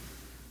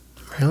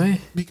 Really?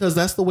 Because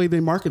that's the way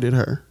they marketed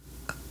her.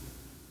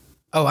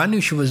 Oh, I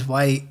knew she was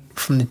white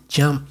from the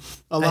jump.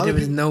 There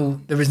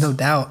was no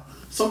doubt.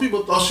 Some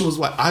people thought she was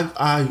white.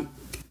 I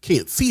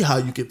can't see how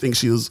you could think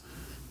she was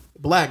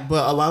black,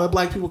 but a lot of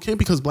black people can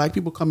because black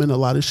people come in a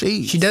lot of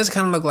shades. She does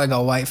kind of look like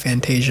a white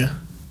Fantasia.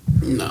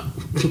 No.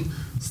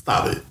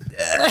 Stop it.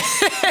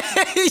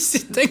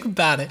 Think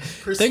about it.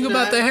 Think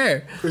about the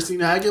hair.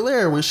 Christina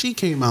Aguilera, when she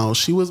came out,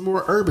 she was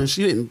more urban.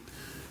 Christina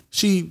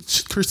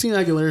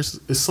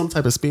Aguilera is some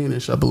type of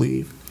Spanish, I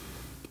believe.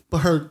 But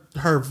her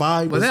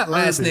vibe. Well, that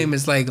last name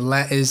is like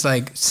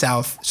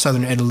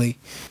southern Italy.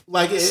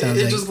 Like it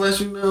just lets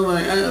you know,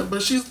 like.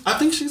 But I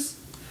think she's.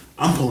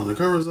 I'm pulling the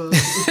covers up.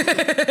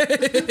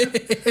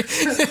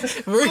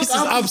 Maurice is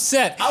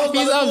upset.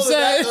 He's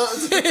upset.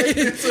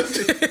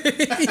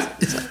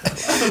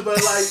 But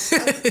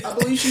like, I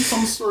believe she's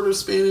some sort of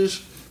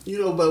Spanish, you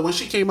know. But when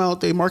she came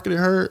out, they marketed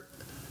her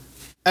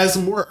as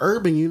more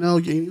urban. You know,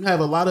 you have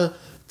a lot of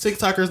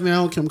TikTokers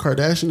now. Kim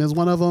Kardashian is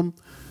one of them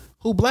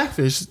who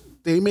blackfish.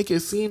 They make it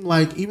seem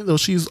like, even though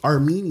she's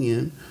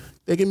Armenian,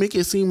 they can make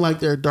it seem like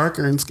they're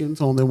darker in skin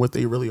tone than what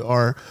they really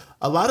are.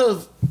 A lot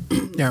of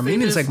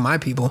Armenians like my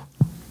people.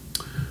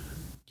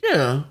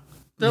 Yeah,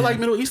 they're like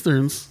Middle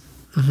Easterns.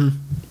 Mm-hmm.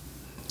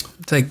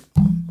 It's like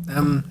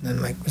them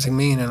and like it's like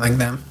me and like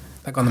them,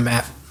 like on the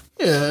map.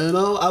 Yeah, and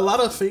a lot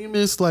of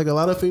famous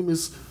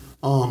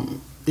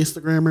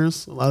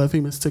Instagrammers, a lot of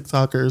famous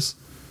TikTokers,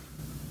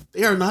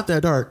 they are not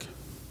that dark.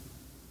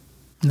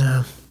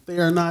 No. They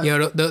are not.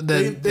 Yo,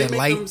 the make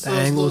light, the themselves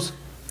angles. look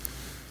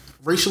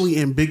racially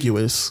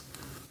ambiguous.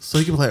 So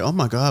you can be like, oh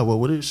my God, well,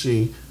 what is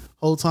she?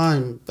 Whole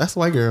time, that's a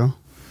white girl.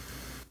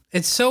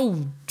 It's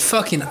so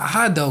fucking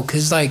odd though,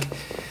 cause like,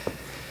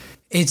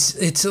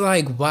 it's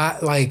like why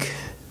like,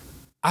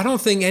 I don't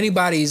think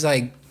anybody's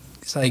like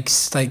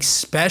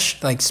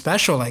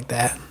special like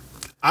that.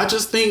 I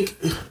just think,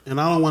 and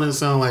I don't want to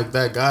sound like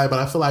that guy, but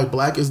I feel like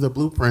black is the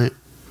blueprint,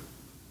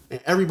 and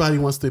everybody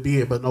wants to be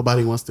it, but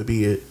nobody wants to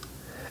be it.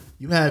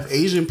 You have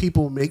Asian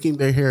people making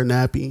their hair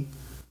nappy,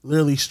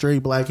 literally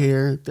straight black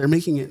hair. They're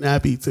making it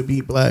nappy to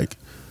be black.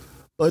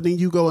 But then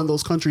you go in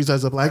those countries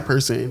as a black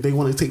person and they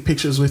want to take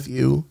pictures with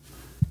you.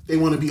 They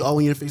want to be all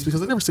in your face because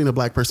they've never seen a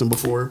black person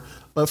before.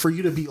 But for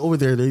you to be over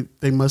there,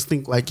 they must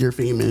think like you're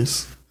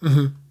famous.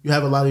 Mm-hmm. You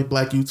have a lot of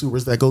black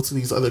YouTubers that go to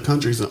these other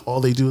countries and all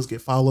they do is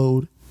get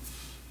followed.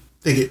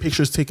 They get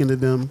pictures taken to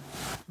them.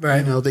 Right.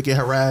 You know, they get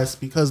harassed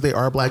because they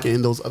are black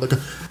in those other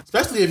countries.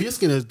 Especially if your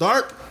skin is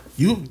dark,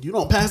 you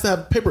don't pass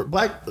that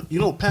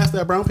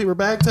brown paper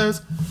bag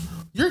test,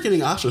 you're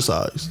getting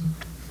ostracized.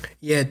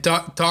 Yeah,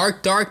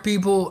 dark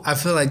people, I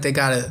feel like they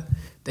get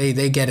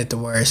it the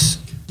worst.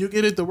 You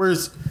get it the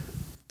worst.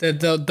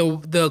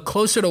 The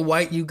closer to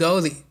white you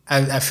go,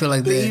 I feel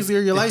like the easier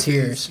your life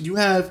tears. is. You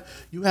have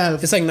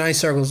It's like 9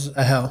 circles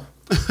of hell.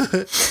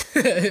 But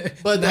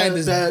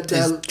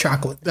that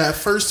chocolate. That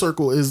first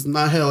circle is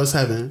not hell, it's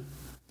heaven.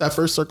 That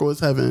first circle is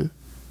heaven.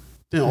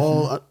 Then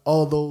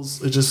all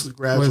those are just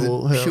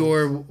gradual hell.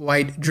 Pure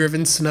white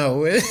driven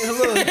snow. It's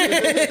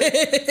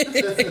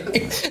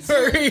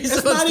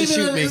not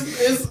even.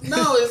 It's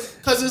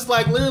because it's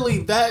like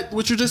literally that.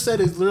 What you just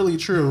said is literally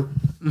true.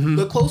 Mm-hmm.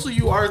 The closer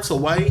you are to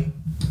white,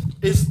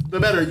 it's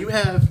the better. You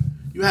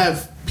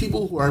have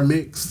people who are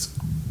mixed.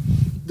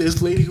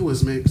 This lady who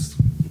is mixed,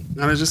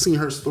 and I just seen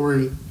her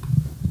story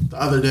the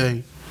other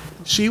day.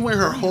 She went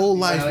her whole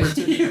life.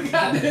 You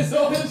got this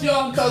on the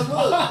job because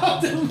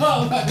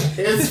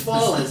it's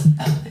flawless.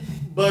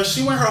 But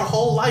she went her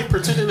whole life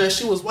pretending that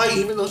she was white,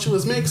 even though she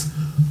was mixed,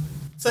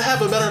 to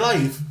have a better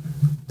life.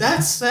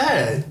 That's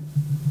sad.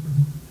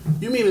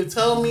 You mean to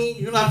tell me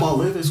you're not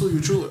gonna live as who you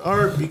truly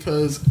are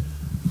because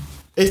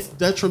it's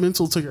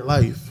detrimental to your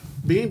life?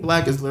 Being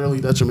black is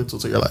literally detrimental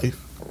to your life,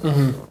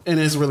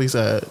 and it's really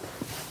sad.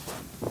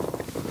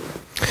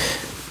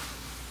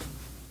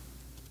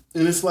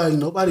 And it's like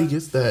nobody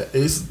gets that.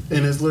 It's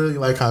literally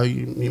like how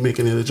you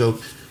making it a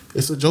joke.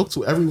 It's a joke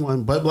to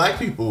everyone but black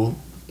people,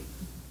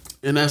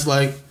 and that's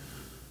like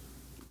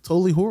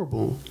totally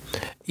horrible.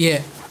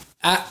 Yeah,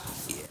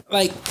 that's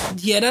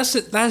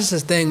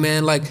the thing,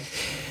 man. Like,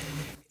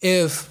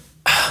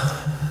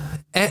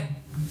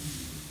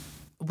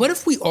 what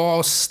if we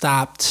all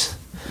stopped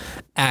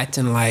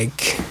acting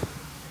like?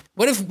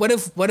 What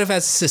if as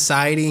a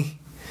society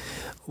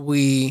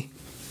we,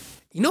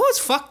 you know what's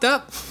fucked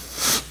up?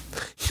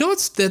 You know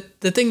what's the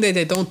thing that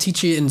they don't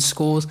teach you in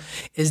schools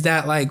is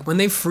that like when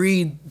they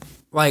freed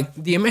like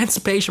the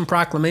Emancipation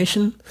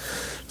Proclamation,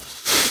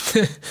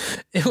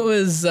 it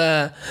was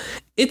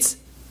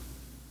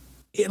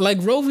like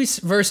Roe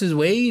versus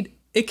Wade.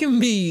 It can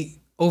be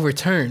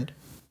overturned.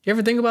 You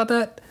ever think about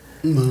that?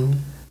 No.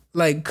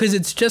 Like, because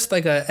it's just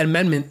like an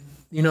amendment.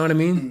 You know what I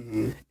mean?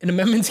 Mm-hmm. And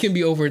amendments can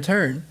be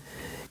overturned.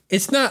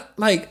 It's not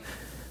like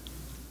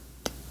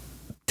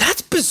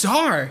that's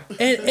bizarre.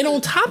 And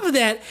on top of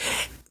that,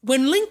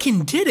 when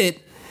Lincoln did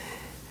it,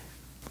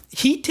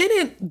 he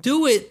didn't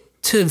do it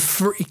to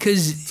free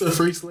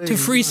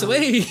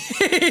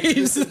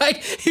slaves.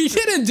 Like, he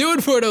didn't do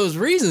it for those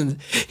reasons.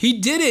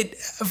 He did it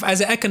as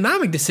an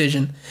economic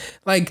decision.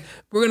 Like,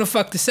 we're gonna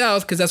fuck the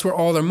South because that's where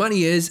all their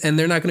money is, and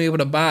they're not gonna be able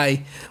to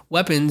buy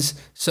weapons.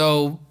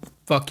 So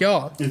fuck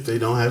y'all. If they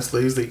don't have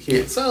slaves, they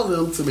can't sell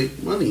them to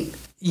make money.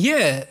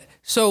 Yeah.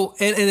 So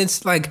and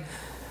it's like,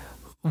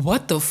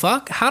 what the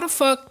fuck? How the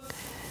fuck?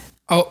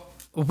 Oh.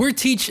 We're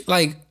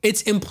like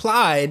it's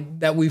implied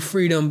that we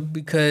freed them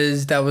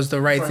because that was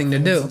the right thing to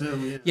do.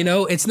 Yeah. You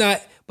know, it's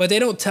not, but they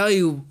don't tell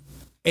you.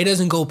 It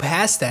doesn't go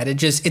past that.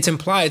 It's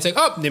implied. It's like,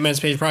 oh, the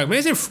Emancipation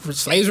Proclamation,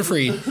 slaves are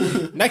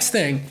freed. Next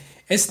thing,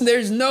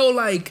 there's no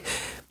like,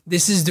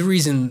 this is the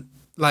reason.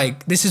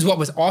 Like, this is what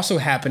was also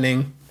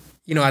happening,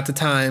 you know, at the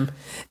time,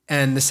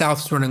 and the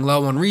South was running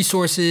low on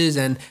resources,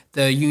 and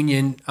the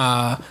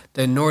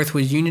North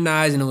was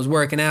unionized, and it was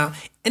working out,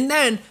 and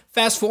then.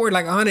 Fast forward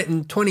like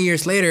 120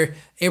 years later,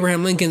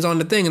 Abraham Lincoln's on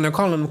the thing and they're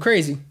calling him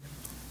crazy.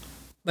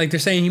 Like they're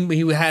saying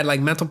he had like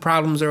mental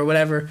problems or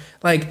whatever.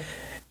 Like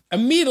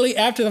immediately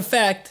after the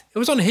fact, it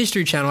was on the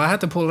History Channel. I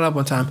had to pull it up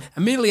one time.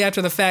 Immediately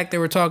after the fact, they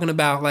were talking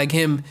about like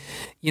him,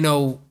 you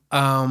know,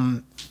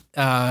 freeing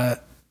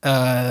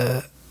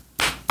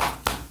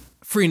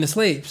the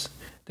slaves.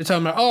 They're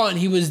talking about, oh, and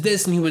he was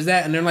this and he was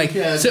that. And they're like,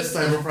 yeah, this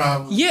type of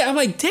problem. Yeah, I'm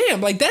like,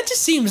 damn, like that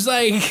just seems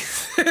like,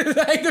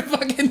 like they're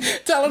fucking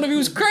telling him he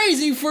was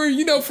crazy for,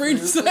 you know, freeing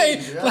the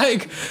slave. Yeah.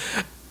 Like,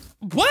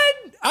 what?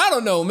 I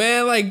don't know,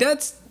 man. Like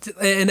that's,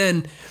 and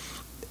then,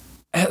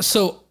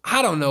 so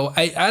I don't know.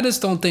 I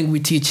just don't think we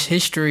teach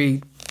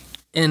history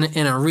in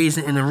a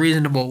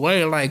reasonable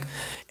way. Like,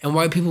 and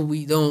white people,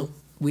 we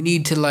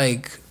need to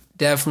like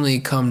definitely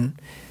come.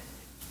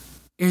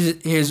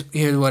 Here's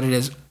what it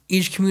is.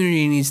 Each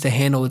community needs to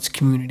handle its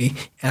community,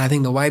 and I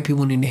think the white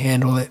people need to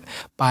handle it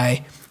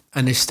by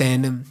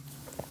understanding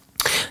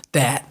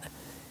that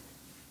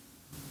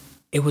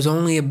it was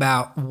only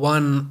about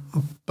one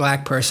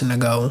black person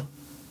ago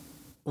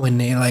when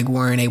they like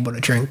weren't able to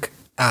drink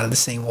out of the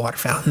same water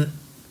fountain.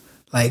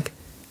 Like,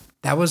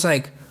 that was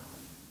like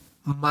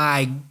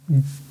my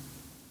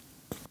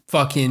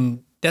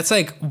fucking. That's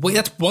like, wait,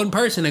 that's one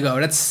person ago.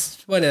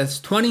 That's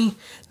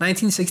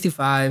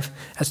 1965.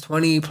 That's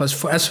 20 plus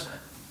 4. That's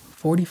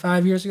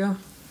 45 years ago.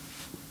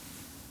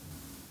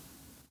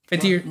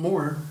 50 years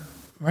more,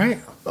 right?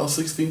 about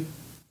 60.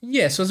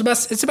 Yeah, so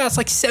it's about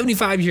like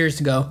 75 years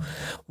ago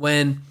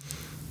when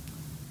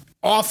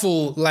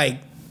awful like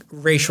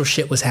racial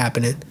shit was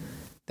happening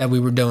that we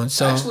were doing.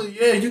 So Actually,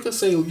 yeah, you could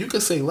say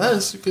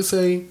less. You could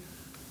say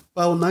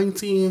about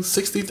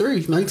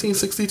 1963,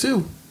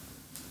 1962.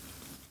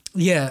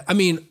 yeah, I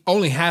mean,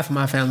 only half of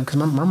my family, because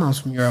my mom's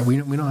from Europe. We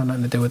don't have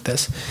nothing to do with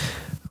this.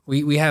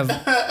 We have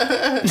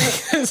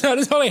so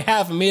there's only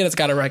half of me that's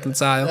got to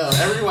reconcile. No,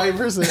 every white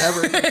person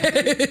ever.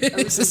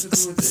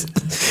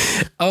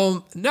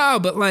 No,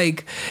 but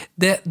like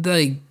that,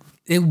 like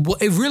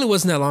it really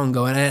wasn't that long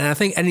ago, and I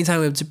think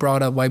anytime it's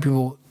brought up, white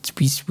people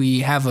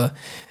we have a,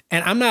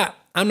 and I'm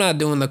not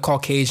doing the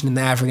Caucasian and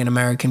the African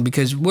American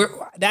because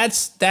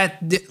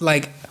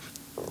like.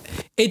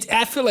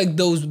 I feel like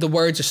the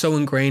words are so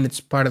ingrained. It's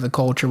part of the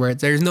culture where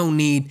there's no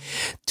need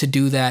to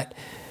do that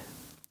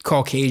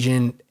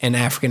Caucasian and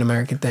African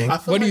American thing.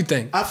 What do you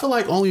think? I feel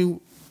like only.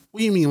 What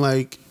do you mean,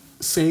 like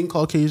saying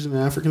Caucasian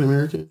and African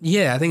American?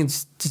 Yeah, I think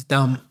it's just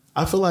dumb.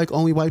 I feel like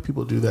only white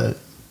people do that.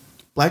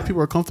 Black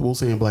people are comfortable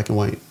saying black and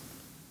white.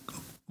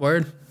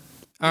 Word.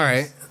 All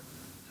right.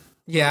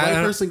 Yeah. A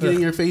white person get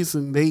in your face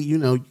and they,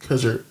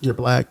 because you're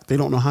black, they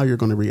don't know how you're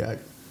going to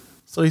react.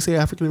 So they say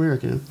African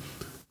American.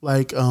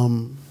 Like,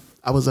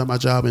 I was at my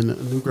job and a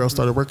new girl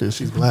started working.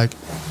 She's black.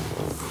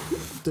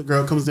 The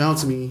girl comes down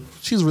to me.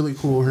 She's really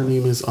cool. Her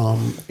name is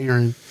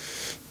Erin.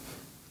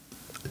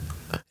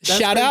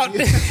 Shout out.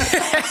 But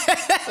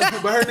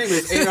her name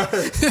is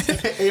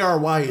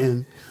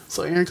Aryn.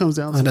 So Erin comes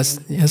down to me.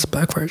 That's a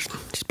black person.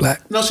 She's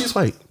black. No, she's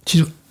white.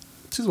 She's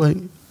white.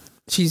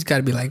 She's got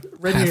to be like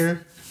red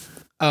hair.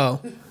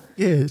 Oh.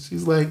 Yeah,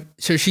 she's like.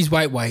 So she's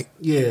white.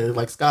 Yeah,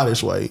 like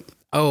Scottish white.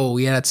 Oh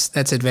yeah,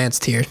 that's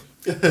advanced tier.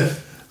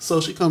 So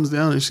she comes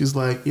down and she's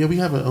like, yeah, we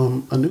have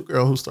a new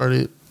girl who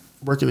started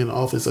working in the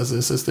office as an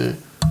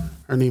assistant.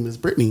 Her name is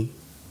Brittany.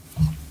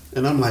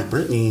 And I'm like,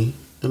 Brittany?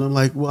 And I'm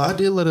like, well, I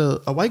did let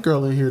a white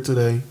girl in here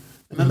today.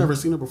 And I've never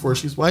seen her before.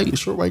 She's white, a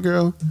short white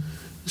girl. And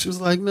she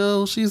was like,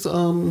 no, she's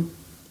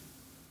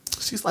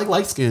like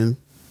light skinned.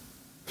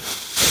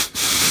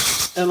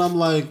 And I'm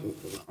like,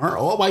 aren't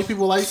all white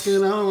people light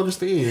skinned? I don't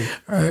understand.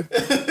 All right.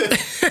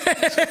 Like,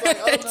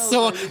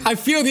 so I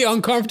feel the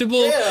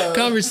uncomfortable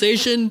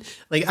conversation.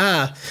 Like,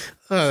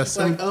 she's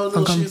like, oh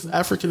no, she's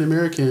African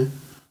American.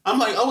 I'm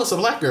like, oh, it's a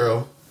black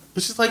girl.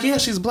 But she's like, yeah,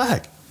 she's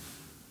black.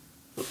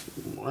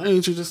 Why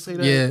didn't you just say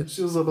that? Yeah.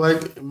 She was a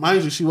black,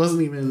 mind you, she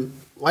wasn't even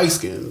light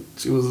skinned.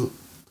 She was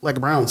like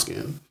brown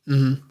skin.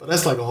 Mm-hmm. But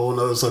that's like a whole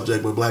nother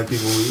subject with black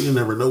people. You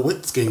never know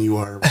what skin you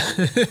are.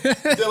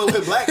 Dealing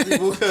with black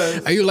people.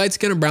 Are you light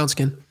skin or brown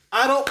skin?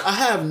 I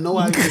have no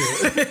idea.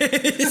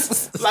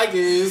 Like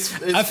it's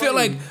I feel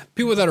like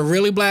people that are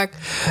really black,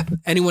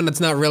 anyone that's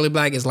not really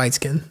black is light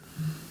skin.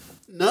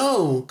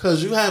 No,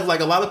 because you have like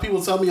a lot of people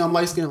tell me I'm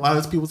light skin, a lot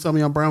of people tell me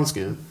I'm brown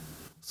skin.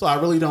 So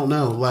I really don't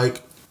know.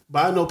 Like,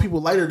 but I know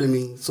people lighter than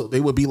me, so they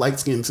would be light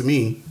skinned to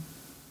me.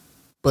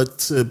 But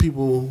to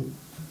people,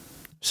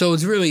 so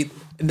it's really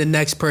the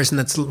next person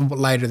that's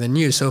lighter than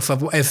you. So if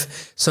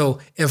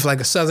like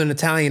a Southern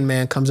Italian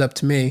man comes up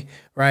to me,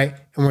 right,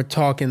 and we're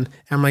talking, and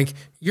I'm like,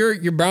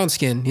 you're brown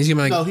skin. He's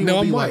gonna be like, no,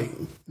 I'm white.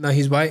 No,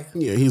 he's white.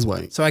 Yeah, he's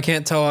white. So I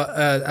can't tell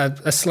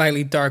a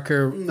slightly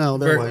darker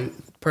they're white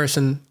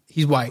person.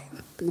 He's white.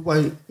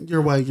 White.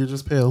 You're white. You're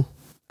just pale.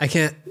 I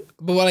can't.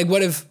 But like,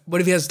 what if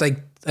he has like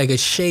a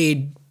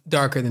shade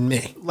darker than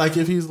me? Like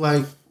if he's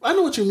like, I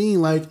know what you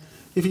mean. Like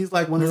if he's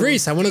like one of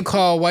Reese, I want to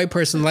call a white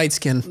person light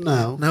skin.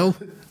 No.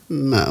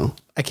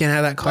 I can't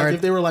have that card. Like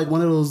if they were like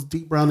one of those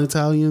deep brown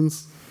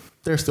Italians,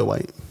 they're still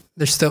white.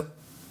 They're still.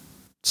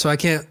 So I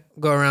can't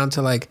go around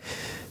to like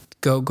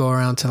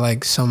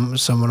some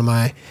of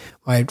my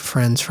white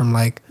friends from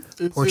like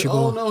Portugal.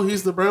 Oh no,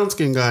 he's the brown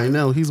skin guy.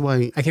 No, he's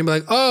white. I can't be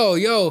like, oh,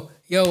 yo,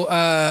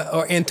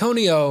 or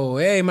Antonio,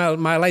 hey,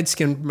 my light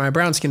skin, my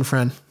brown skin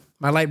friend,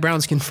 my light brown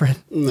skin friend.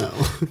 No.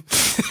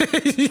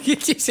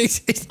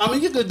 I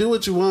mean, you could do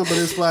what you want, but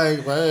it's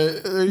like, what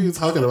are you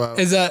talking about?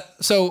 Is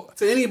that so?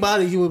 To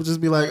anybody, he would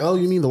just be like, oh,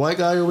 you mean the white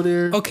guy over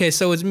there? Okay,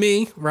 so it's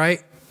me,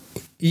 right?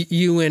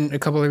 You and a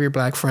couple of your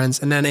black friends,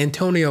 and then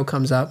Antonio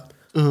comes up,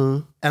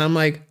 and I'm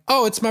like,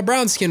 oh, it's my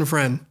brown skin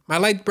friend, my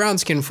light brown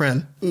skin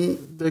friend.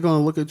 They're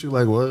gonna look at you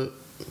like, what?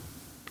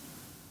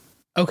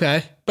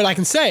 Okay, but I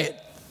can say it.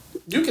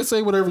 You can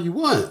say whatever you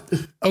want.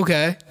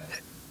 Okay.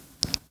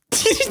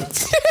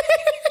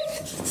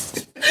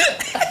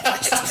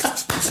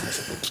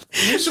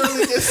 You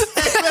surely can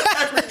say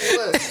whatever you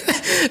want.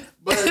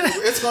 But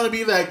it's going to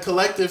be that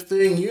collective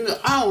thing. You know,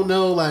 I don't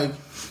know, like,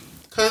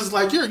 because,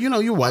 like,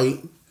 you're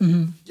white.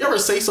 Mm-hmm. You ever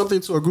say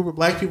something to a group of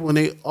black people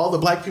and all the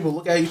black people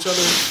look at each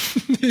other?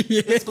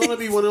 Yeah. It's going to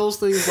be one of those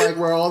things, like,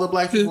 where all the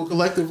black people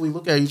collectively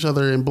look at each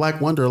other and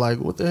black wonder, like,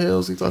 what the hell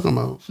is he talking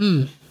about?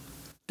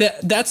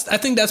 I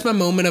think that's my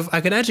moment of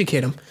I can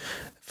educate him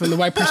from the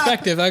white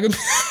perspective. I can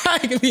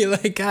be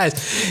like,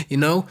 guys,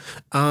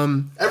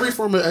 every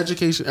form of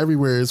education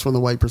everywhere is from the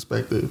white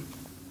perspective.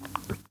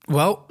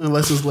 Well,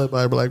 unless it's led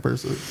by a black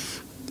person.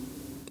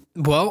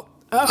 Well,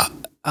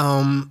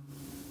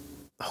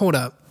 hold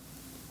up.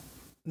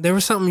 There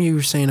was something you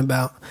were saying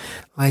about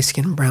light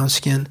skin and brown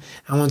skin.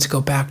 I want to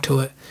go back to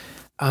it.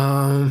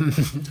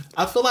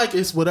 I feel like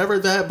it's whatever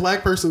that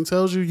black person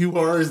tells you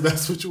are,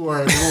 that's what you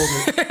are at the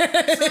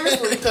moment.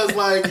 Seriously, because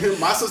like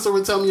my sister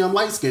would tell me I'm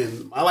light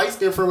skinned. My light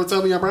skinned friend would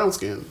tell me I'm brown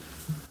skinned.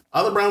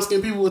 Other brown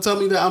skinned people would tell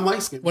me that I'm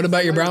light skinned. What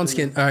about your brown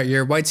skin?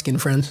 Your white skin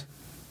friends?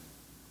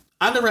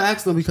 I never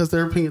asked them because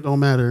their opinion don't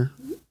matter.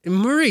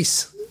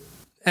 Maurice.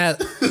 I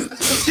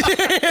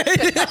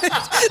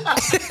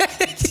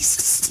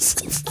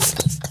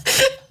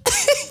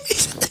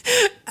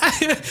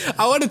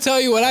want to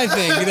tell you what I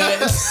think. When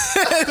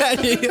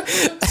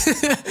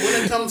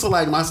it comes to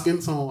like my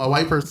skin tone, a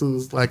white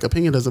person's like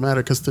opinion doesn't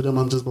matter because to them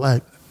I'm just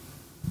black.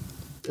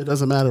 It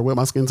doesn't matter what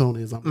my skin tone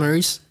is.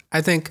 Maurice,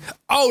 I think.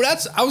 I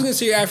was gonna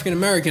say you're African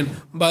American,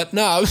 but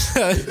no.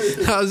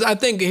 I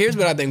think here's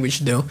what I think we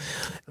should do.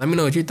 Let me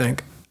know what you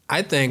think.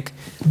 I think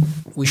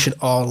we should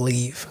all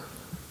leave.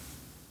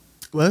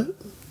 What?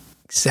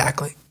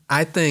 Exactly.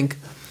 I think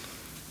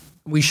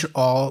we should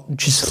all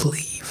just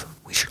leave.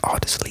 We should all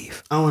just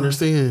leave. I don't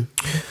understand.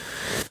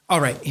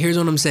 All right, here's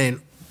what I'm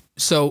saying.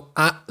 So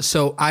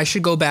I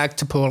should go back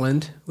to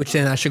Poland, which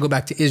then I should go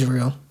back to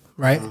Israel,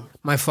 right? Uh-huh.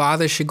 My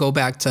father should go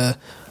back to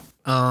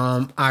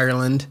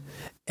Ireland,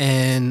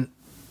 and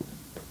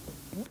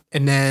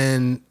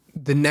then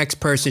the next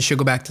person should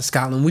go back to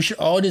Scotland. We should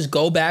all just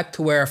go back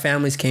to where our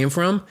families came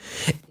from,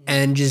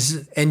 and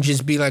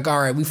just be like, all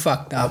right, we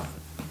fucked up.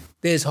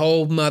 This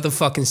whole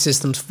motherfucking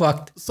system's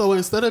fucked. So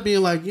instead of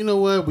being like, you know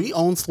what, we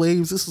own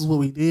slaves, this is what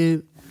we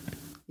did,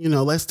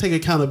 let's take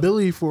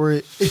accountability for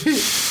it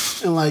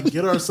and like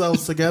get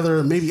ourselves together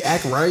and maybe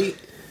act right.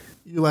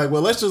 You're like,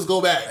 well, let's just go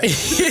back.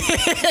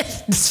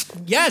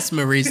 Yes,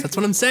 Maurice, that's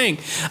what I'm saying.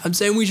 I'm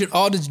saying we should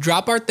all just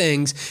drop our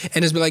things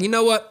and just be like, you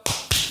know what?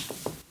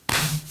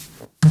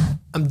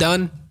 I'm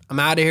done. I'm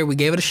out of here. We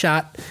gave it a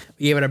shot.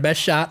 We gave it our best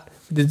shot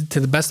to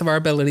the best of our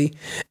ability,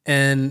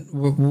 and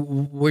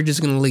we're just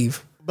going to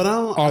leave. But I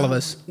don't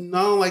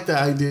like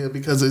that idea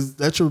because it's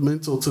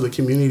detrimental to the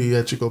community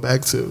that you go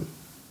back to.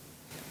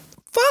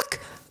 Fuck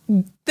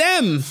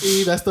them.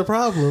 See, that's the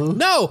problem.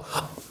 No,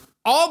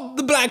 all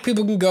the black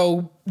people can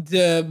go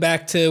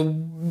back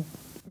to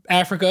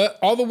Africa.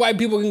 All the white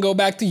people can go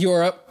back to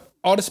Europe.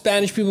 All the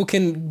Spanish people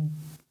can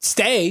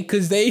stay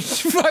because they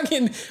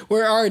fucking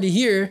were already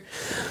here.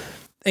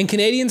 And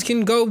Canadians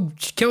can go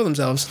kill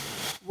themselves.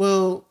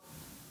 Well,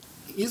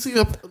 you see,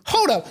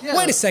 hold up.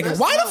 Wait a second.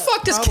 Why the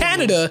fuck does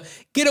Canada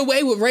get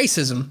away with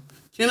racism?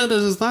 Canada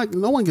does not.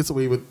 No one gets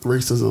away with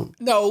racism.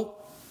 No.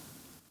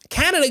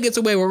 Canada gets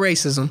away with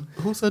racism.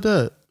 Who said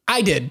that?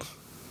 I did.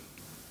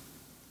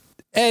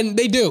 And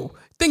they do.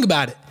 Think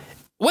about it.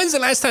 When's the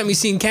last time you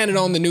seen Canada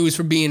on the news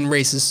for being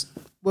racist?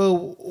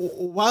 Well,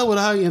 why would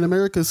I in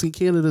America see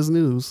Canada's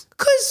news?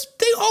 Because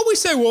they always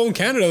say, well, in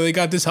Canada, they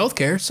got this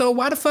healthcare. So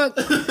why the fuck?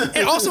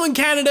 And also in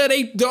Canada,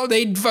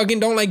 they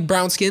fucking don't like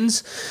brown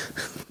skins.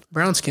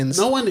 Brown skins.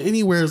 No one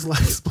anywhere is like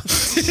you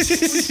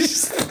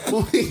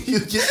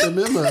get the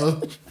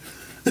memo.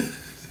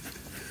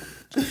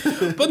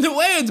 But the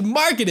way it's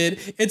marketed,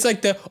 it's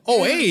like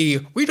hey,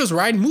 we just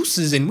ride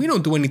mooses and we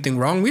don't do anything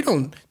wrong. We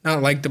don't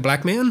not like the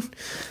black man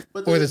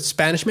or the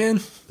Spanish man.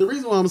 The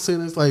reason why I'm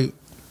saying it's like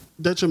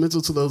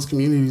detrimental to those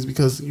communities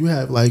because you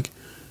have like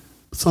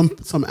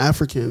some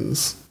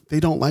Africans,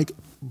 they don't like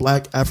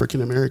black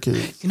African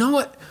Americans. You know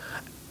what?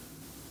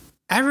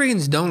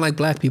 Africans don't like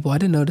black people. I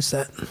didn't notice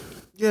that.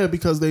 Yeah,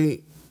 because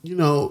they, being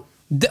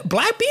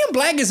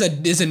black is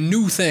a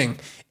new thing.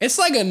 It's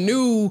like a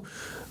new.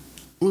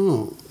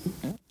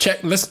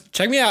 Check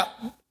me out.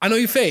 I know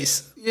your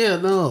face. Yeah,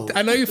 no.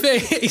 I know your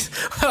face.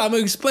 I'm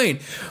gonna explain.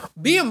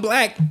 Being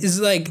black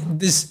is like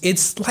this.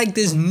 It's like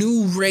this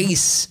new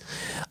race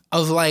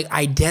of like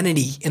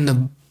identity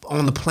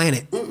on the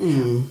planet.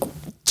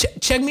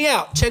 Check me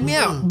out. Check me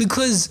out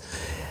because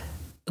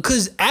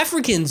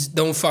Africans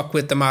don't fuck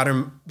with the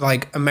modern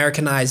like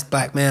Americanized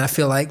black man. I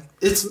feel like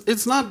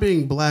it's not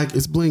being black.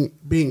 It's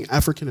being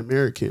African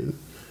American.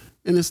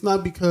 And it's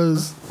not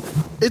because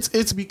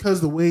it's because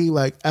the way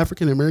like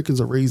African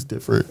Americans are raised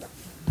different.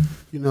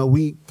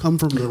 We come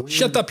from the land.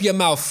 Shut up your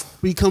mouth.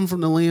 We come from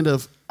the land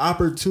of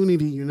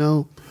opportunity,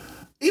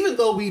 Even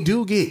though we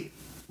do get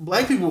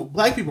black people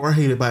are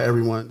hated by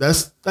everyone.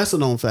 That's a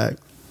known fact.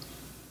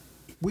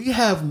 We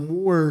have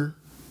more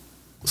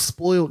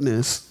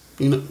spoiledness.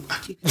 You know,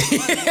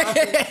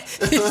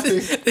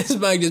 This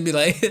might just be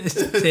like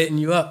hitting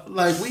you up.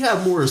 like we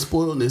have more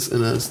spoiledness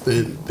in us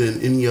than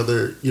any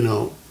other. You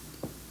know,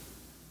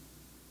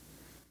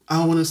 I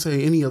don't want to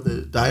say any of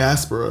the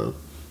diaspora,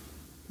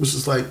 which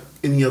is like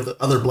any of the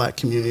other black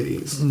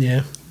communities.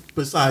 Yeah.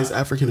 Besides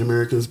African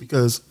Americans,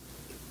 because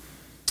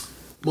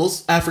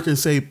most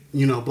Africans say,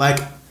 you know,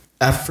 black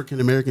African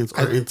Americans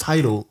are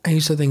entitled. I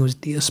used to think it was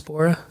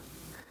diaspora.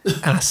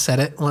 And I said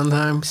it one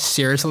time,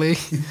 seriously,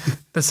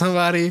 to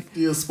somebody.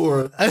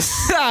 Diaspora.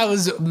 I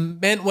was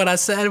meant what I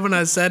said when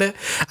I said it.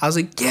 I was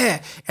like,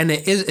 yeah. And the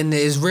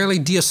Israeli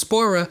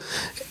diaspora,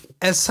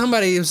 as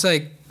somebody was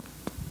like,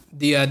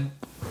 the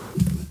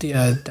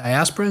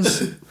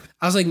diasporas.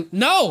 I was like,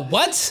 no,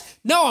 what?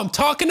 No, I'm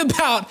talking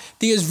about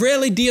the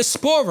Israeli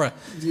diaspora.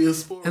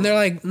 Diaspora. And they're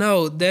like,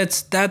 no,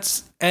 that's,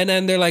 and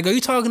then they're like, are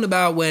you talking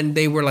about when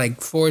they were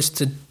like forced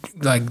to,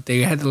 like,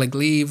 they had to like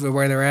leave or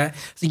where they're at? I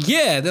was like,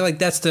 yeah. They're like,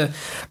 that's the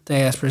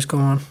diaspora's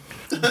going on.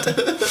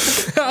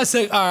 I was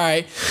like, all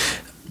right,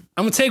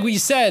 I'm going to take what you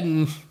said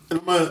and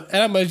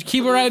I'm going to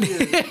keep it right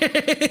here.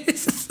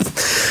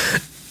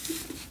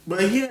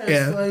 But yeah,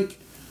 it's like,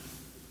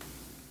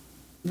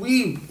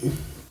 we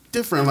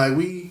different. Like,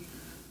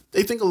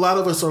 they think a lot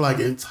of us are like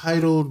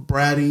entitled,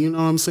 bratty, you know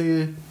what I'm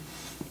saying?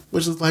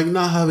 Which is like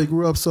not how they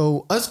grew up.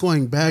 So us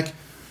going back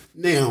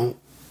now,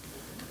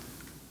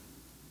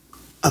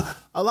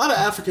 a lot of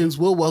Africans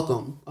will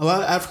welcome. A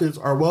lot of Africans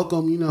are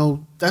welcome, you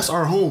know, that's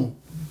our home.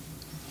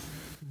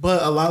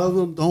 But a lot of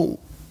them don't.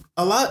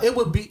 It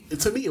would be,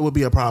 to me, it would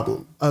be a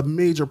problem. A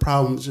major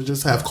problem to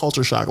just have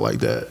culture shock like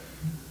that.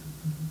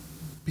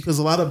 Because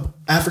a lot of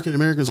African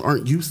Americans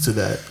aren't used to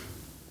that.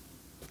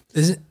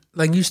 Is it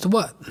like used to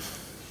what?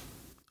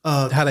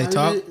 How they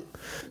talk?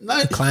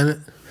 The climate?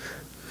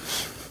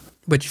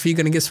 But your feet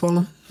gonna get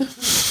swollen?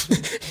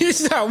 You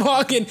start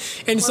walking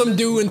and some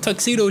dude in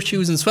tuxedo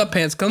shoes and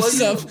sweatpants comes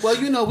up. Well,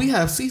 you know, we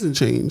have season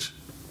change.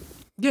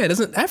 Yeah,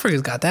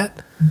 Africa's got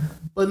that.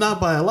 But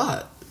not by a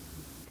lot.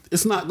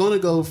 It's not gonna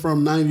go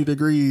from 90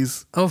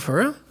 degrees. Oh, for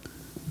real?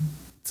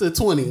 To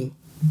 20.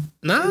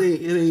 Nah.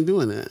 It ain't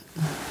doing that.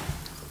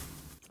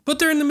 But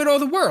they're in the middle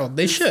of the world.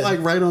 They should. Like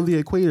right on the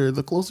equator.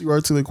 The closer you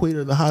are to the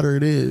equator, the hotter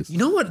it is. You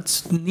know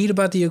what's neat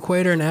about the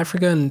equator in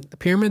Africa and the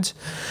pyramids?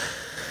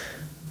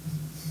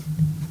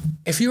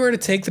 If you were to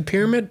take the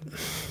pyramid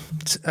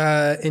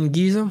in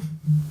Giza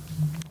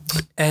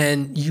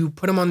and you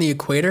put them on the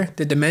equator,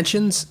 the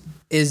dimensions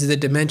is the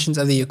dimensions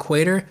of the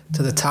equator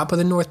to the top of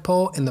the North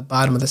Pole and the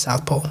bottom of the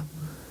South Pole.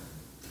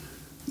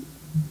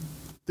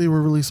 They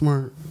were really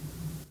smart.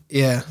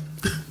 Yeah.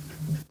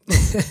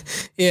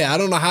 Yeah, I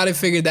don't know how they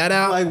figured that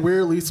out. Like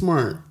weirdly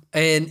smart.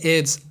 And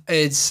it's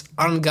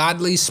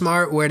ungodly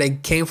smart where they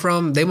came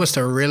from. They must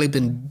have really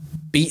been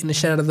beating the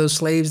shit out of those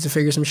slaves to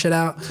figure some shit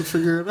out. To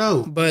figure it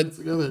out. But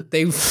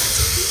they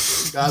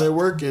got it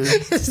working.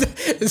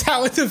 Is that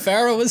what the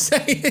Pharaoh was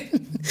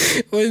saying?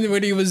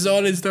 when he was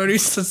on his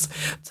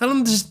 30s, tell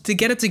him just to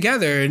get it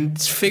together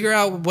and figure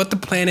out what the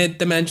planet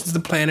dimensions of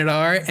the planet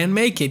are and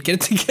make it. Get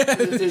it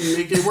together. And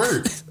make it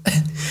work.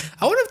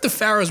 I wonder if the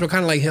pharaohs were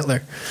kind of like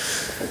Hitler.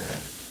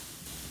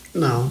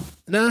 No.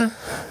 Nah.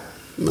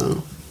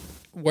 No.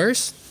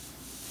 Worse?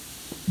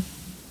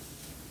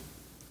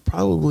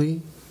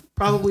 Probably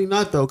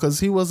not though, because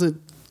he wasn't.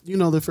 You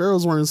know, the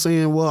pharaohs weren't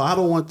saying, "Well, I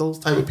don't want those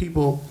type of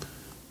people,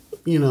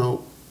 you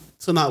know,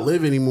 to not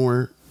live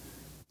anymore."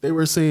 They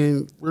were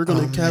saying, "We're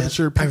going to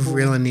capture people." I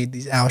really need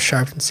these Al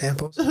Sharpton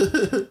samples.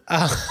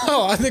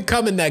 They're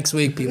coming next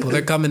week, people.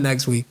 They're coming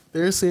next week.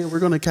 They're saying we're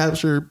going to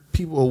capture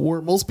people of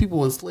war. Most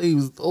people in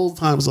slaves, old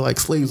times, are like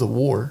slaves of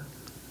war.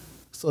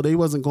 So they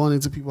wasn't going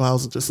into people's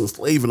houses just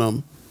enslaving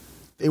them.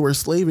 They were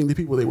slaving the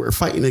people they were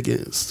fighting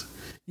against.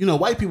 You know,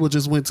 white people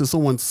just went to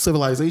someone's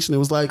civilization. It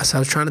was like, that's what I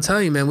was trying to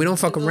tell you, man. We don't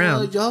fuck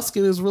around. Y'all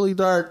skin is really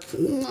dark.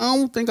 I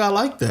don't think I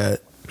like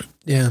that.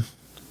 Yeah.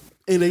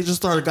 And they just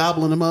started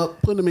gobbling them up,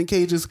 putting them in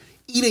cages,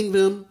 eating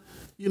them,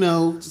 you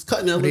know, just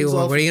cutting their limbs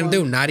off. What are you going to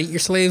do? Not eat your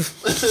slave?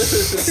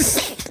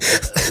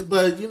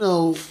 But, you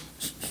know,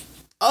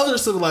 other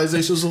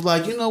civilizations was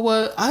like, you know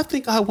what? I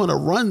think I want to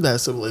run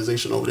that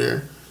civilization over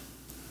there.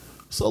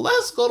 So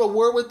let's go to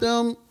war with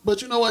them.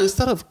 But you know what?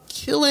 Instead of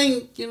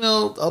killing, you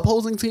know, the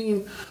opposing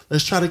team,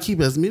 let's try to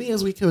keep as many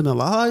as we can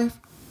alive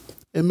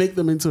and make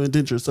them into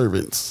indentured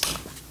servants.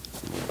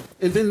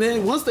 And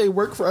then once they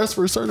work for us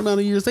for a certain amount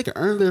of years, they can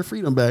earn their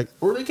freedom back,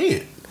 or they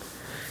can't.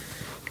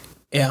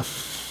 Yeah.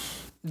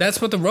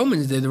 That's what the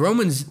Romans did. The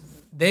Romans,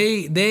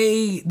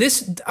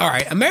 all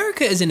right,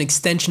 America is an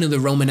extension of the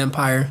Roman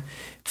Empire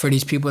for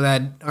these people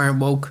that aren't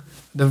woke.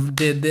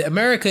 The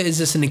America is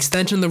just an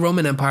extension of the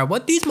Roman Empire.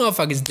 What these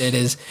motherfuckers did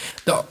is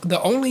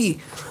the only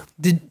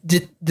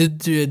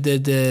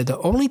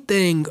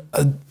thing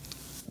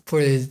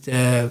for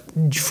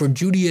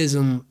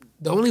Judaism,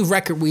 the only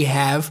record we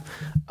have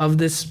of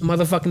this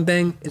motherfucking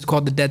thing is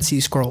called the Dead Sea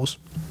Scrolls.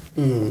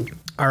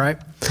 All right,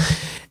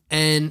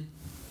 and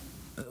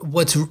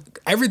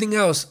everything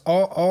else,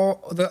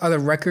 all the other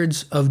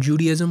records of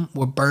Judaism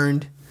were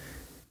burned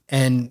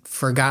and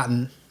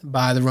forgotten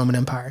by the Roman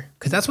Empire.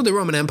 Because that's what the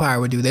Roman Empire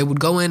would do. They would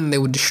go in and they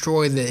would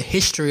destroy the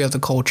history of the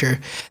culture.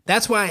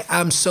 That's why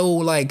I'm so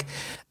like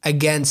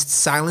against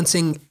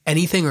silencing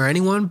anything or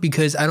anyone,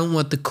 because I don't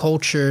want the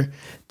culture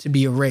to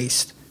be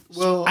erased.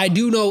 Well, I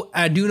do know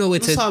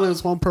it's you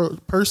silence one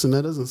person,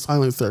 that doesn't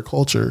silence their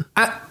culture.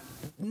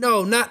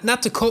 No, not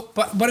the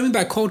but what I mean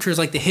by culture is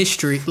like the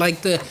history,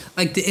 like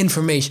the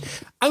information.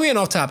 I'm getting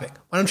off topic.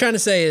 What I'm trying to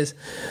say is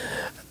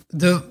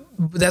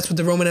that's what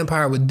the Roman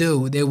Empire would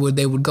do. They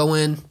would go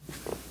in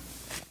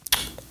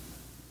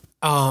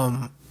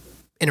and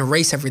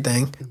erase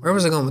everything. Where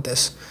was I going with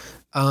this?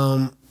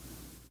 And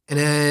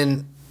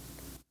then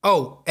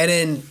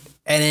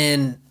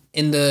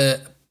in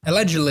the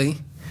allegedly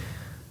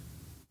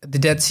the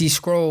Dead Sea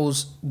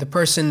Scrolls, the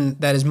person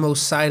that is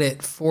most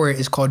cited for it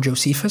is called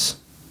Josephus.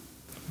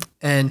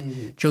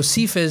 And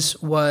Josephus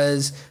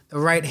was the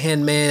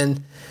right-hand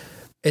man.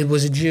 It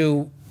was a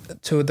Jew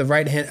to the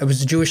right hand. It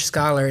was a Jewish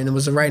scholar, and it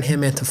was the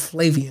right-hand man to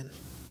Flavian,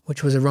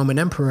 which was a Roman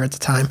emperor at the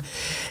time.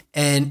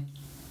 And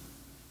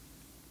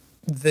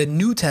the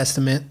New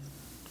Testament,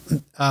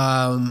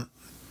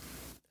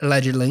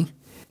 allegedly,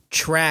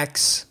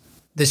 tracks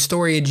the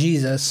story of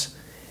Jesus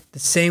the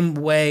same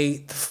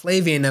way the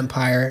Flavian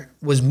Empire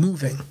was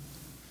moving.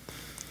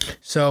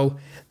 So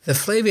the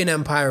Flavian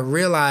Empire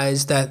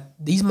realized that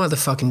these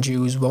motherfucking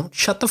Jews won't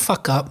shut the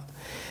fuck up.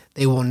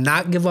 They will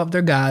not give up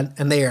their God,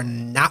 and they are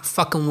not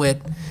fucking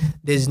with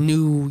this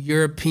new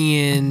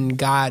European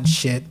God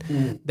shit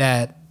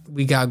that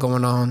we got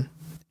going on.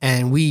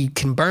 And we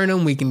can burn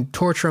them, we can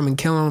torture them and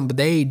kill them, but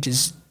they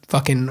just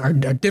fucking are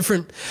a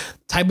different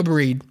type of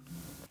breed.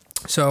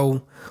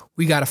 So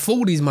we got to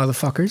fool these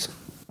motherfuckers.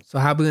 So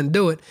how we going to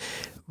do it?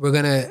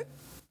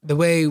 The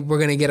way we're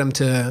going to get them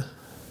to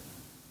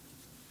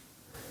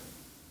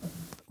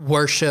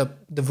worship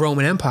the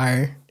Roman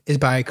Empire is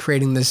by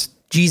creating this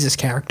Jesus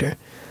character.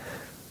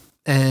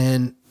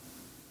 And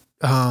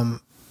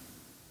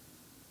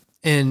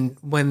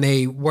when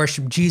they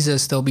worship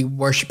Jesus, they'll be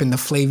worshiping the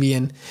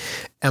Flavian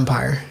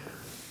Empire.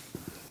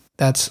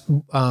 That's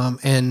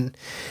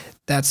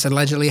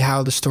allegedly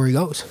how the story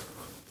goes.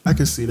 I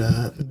can see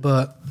that.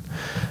 But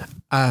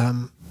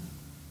I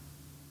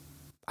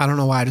don't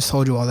know why I just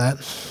told you all that.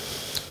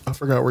 I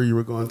forgot where you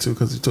were going to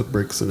because you took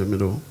breaks in the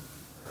middle.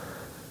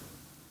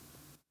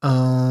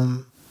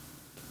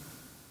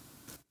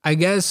 I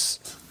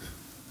guess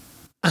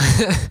look,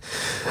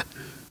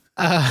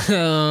 I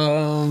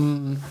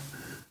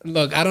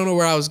don't know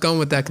where I was going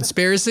with that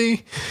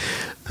conspiracy,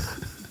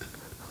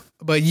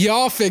 but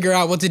y'all figure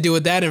out what to do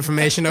with that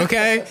information,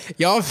 okay?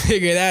 Y'all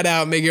figure that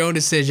out, make your own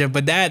decision,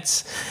 but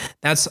that's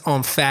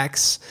on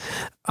facts.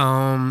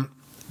 Look,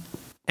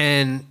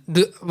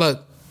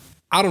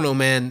 I don't know,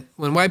 man.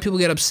 When white people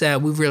get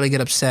upset, we really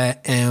get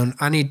upset, and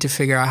I need to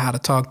figure out how to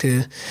talk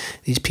to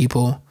these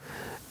people.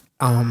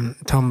 Tell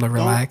them to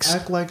relax.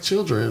 Don't act like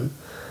children.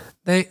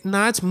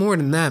 It's more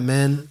than that,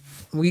 man.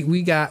 We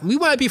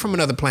might be from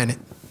another planet.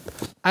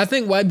 I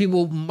think white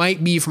people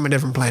might be from a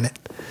different planet.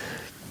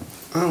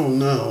 I don't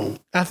know.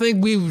 I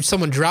think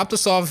someone dropped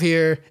us off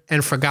here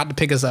and forgot to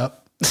pick us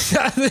up.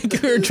 I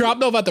think we were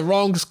dropped off at the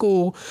wrong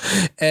school,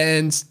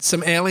 and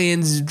some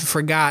aliens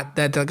forgot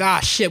that they're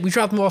like, shit, we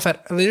dropped them off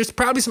there's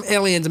probably some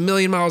aliens a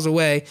million miles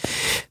away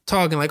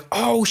talking like,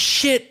 oh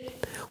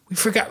shit, we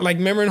forgot, like,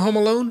 remember in Home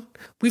Alone?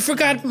 We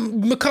forgot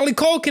Macaulay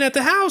Culkin at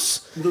the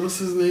house. What's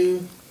his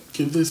name?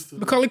 Give this to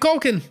Macaulay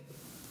Culkin.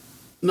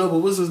 No, but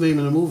what's his name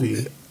in the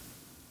movie?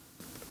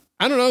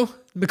 I don't know.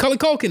 Macaulay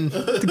Culkin.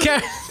 The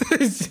cat.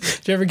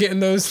 Did you ever get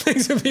in those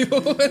things with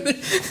people?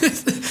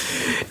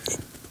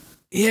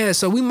 Yeah,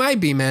 so we might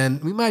be, man.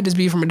 We might just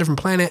be from a different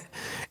planet.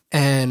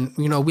 And,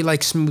 we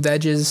like smooth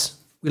edges.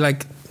 We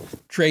like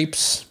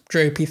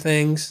drapey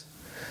things.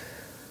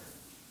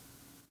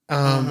 We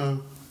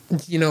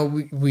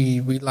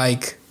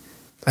like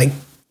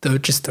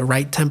just the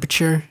right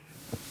temperature.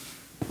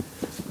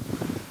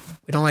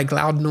 We don't like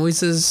loud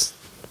noises.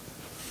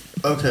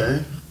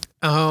 Okay.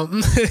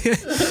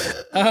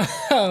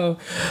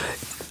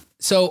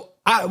 So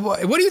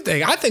what do you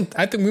think? I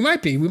think we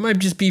might be. We might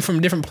just be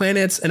from different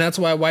planets, and that's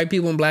why white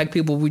people and black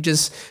people we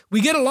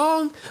get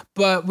along,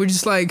 but we're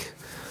just like,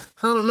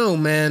 I don't know,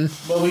 man.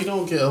 But we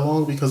don't get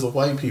along because of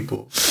white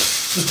people.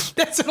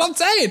 That's what I'm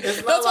saying.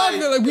 That's why I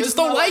feel like we just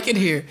don't like it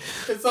here.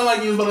 It's not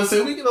like you was going to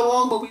say we get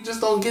along, but we just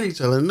don't get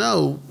each other.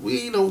 No,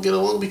 we don't get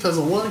along because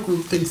of one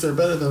group thinks they're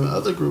better than the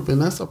other group,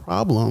 and that's a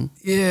problem.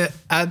 Yeah,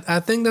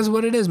 I think that's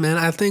what it is, man.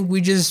 I think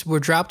we just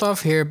were dropped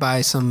off here by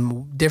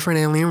some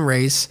different alien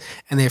race,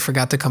 and they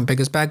forgot to come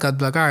pick us back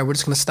up. Like, all right, we're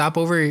just gonna stop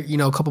over,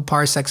 a couple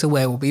parsecs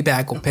away. We'll be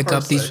back. We'll pick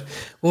up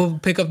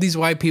these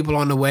white people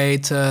on the way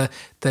to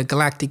the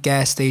Galactic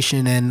gas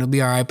station, and it'll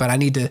be all right. But I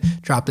need to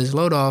drop this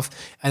load off,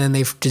 and then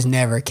they just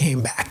never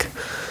came back.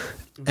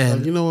 And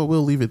like, you know what?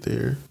 We'll leave it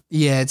there.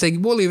 Yeah, it's like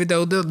we'll leave it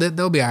though.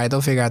 They'll be all right.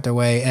 They'll figure out their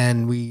way,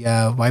 and we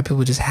white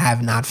people just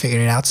have not figured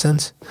it out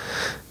since.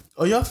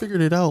 Oh, y'all figured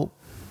it out.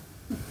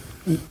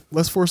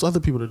 Let's force other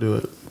people to do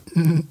it.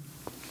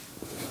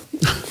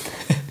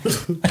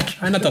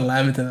 Try not to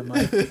laugh into the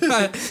mic.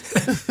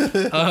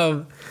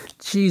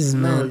 Jesus,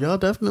 No, man. y'all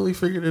definitely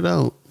figured it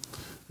out.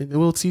 And it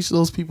will teach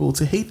those people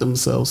to hate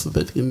themselves so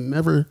that they can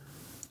never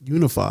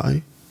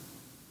unify.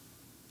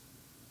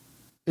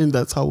 And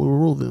that's how we'll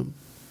rule them.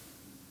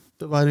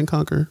 Divide and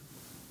conquer.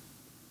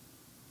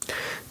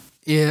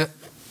 Yeah.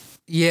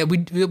 Yeah,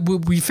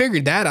 we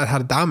figured that out, how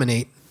to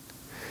dominate.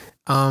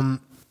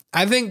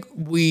 I think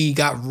we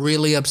got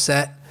really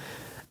upset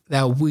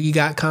that we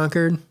got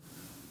conquered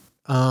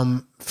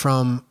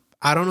from,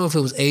 I don't know if it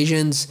was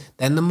Asians,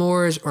 then the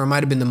Moors, or it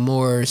might have been the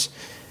Moors,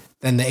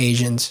 then the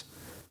Asians.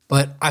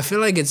 But I feel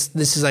like this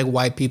is like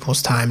white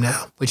people's time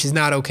now, which is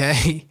not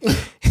okay.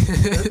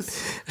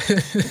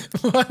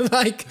 But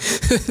like,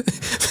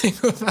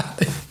 think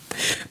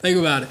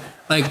about it.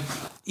 Like,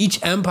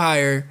 each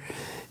empire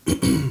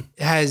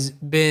has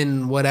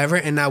been whatever,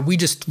 and now we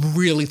just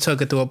really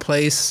took it to a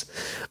place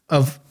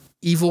of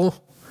evil.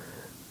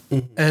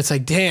 And it's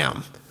like,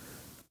 damn,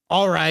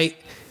 all right,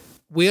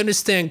 we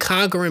understand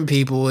conquering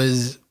people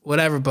is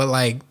whatever, but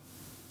like,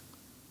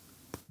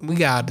 we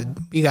gotta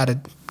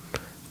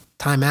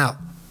time out.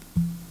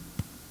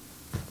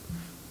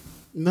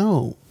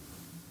 No.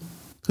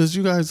 Because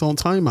you guys don't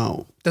time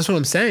out. That's what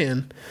I'm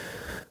saying.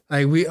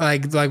 Like, we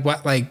like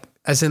what, like,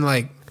 as in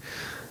like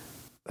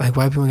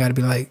white people gotta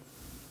be like,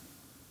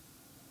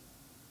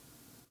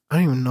 I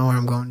don't even know where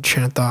I'm going.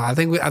 Train of thought. I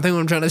think what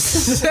I'm trying to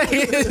say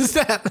is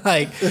that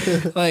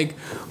like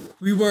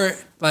we weren't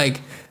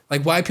like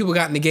white people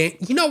got in the game.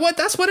 You know what?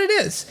 That's what it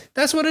is.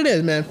 That's what it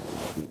is, man.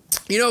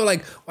 You know,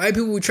 like, white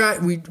people,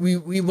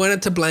 we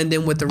wanted to blend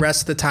in with the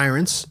rest of the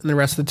tyrants and the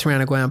rest of the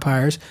tyrannical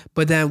empires,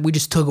 but then we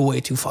just took it way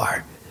too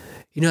far.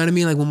 You know what I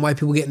mean? Like, when white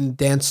people get in the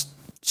dance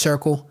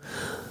circle,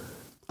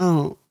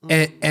 and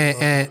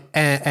they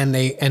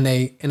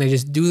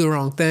just do the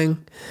wrong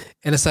thing,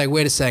 and it's like,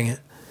 wait a second.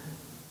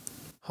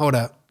 Hold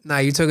up. Nah,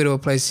 you took it to a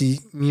place you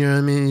know what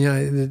I mean? You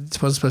know, it's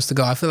supposed to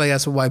go. I feel like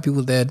that's what white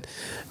people did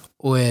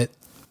with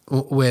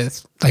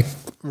like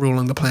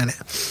ruling the planet.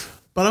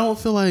 But I don't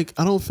feel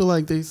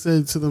like they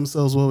said to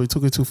themselves, well, we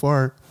took it too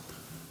far.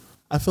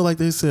 I feel like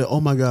they said, oh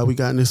my God, we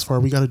gotten this far.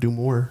 We got to do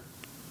more.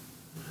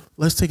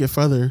 Let's take it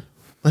further.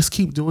 Let's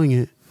keep doing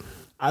it.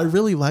 I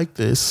really like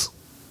this.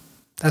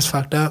 That's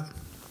fucked up.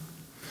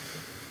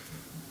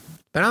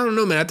 But I don't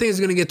know, man. I think it's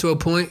going to get to a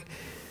point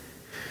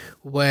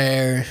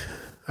where,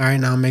 all right,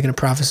 now I'm making a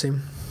prophecy,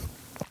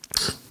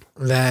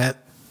 that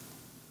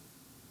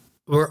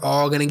we're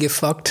all going to get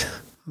fucked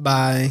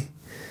by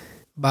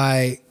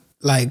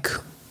like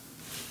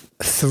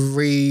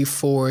 3,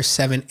 4,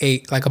 7,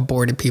 8, like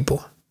aborted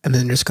people. And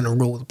then they're just going to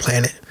rule the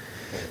planet.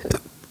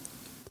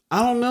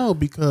 I don't know,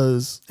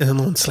 because... And then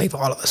they'll enslave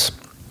all of us.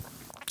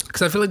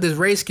 Because I feel like this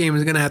race game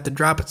is going to have to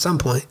drop at some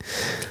point.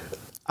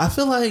 I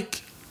feel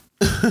like...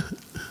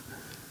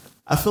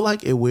 I feel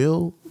like it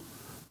will,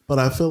 but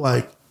I feel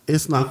like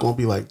it's not going to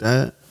be like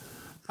that.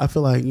 I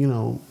feel like, you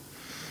know,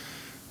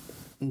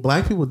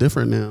 black people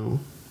different now.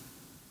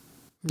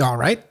 All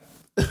right.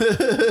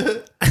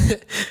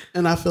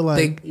 And I feel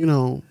like, you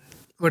know...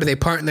 What, are they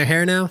parting their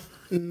hair now?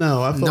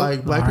 No, I feel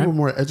like black people are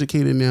more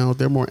educated now.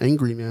 They're more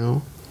angry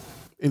now.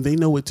 And they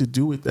know what to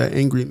do with that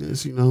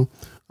angriness, you know.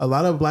 A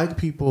lot of black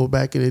people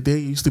back in the day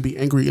used to be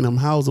angry in them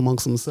houses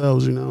amongst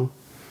themselves, you know.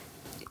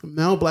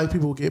 Now black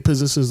people get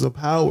positions of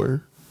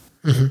power.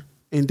 Mm-hmm.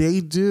 And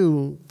they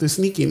do the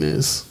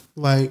sneakiness.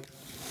 Like,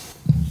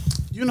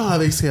 you know how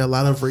they say a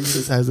lot of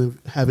racists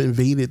have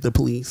invaded the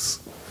police,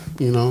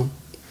 you know.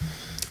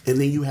 And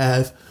then you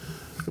have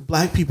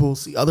black people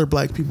see other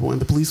black people in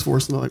the police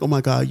force and they're like, oh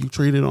my God, you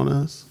traded on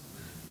us,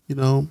 you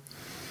know.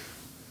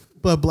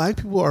 But black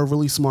people are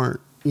really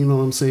smart, you know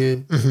what I'm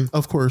saying? Mm-hmm.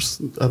 Of course,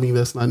 I mean,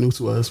 that's not new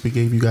to us. We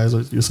gave you guys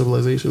your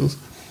civilizations.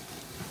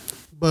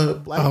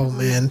 But black people,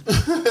 man.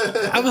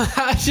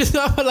 I just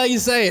not gonna let you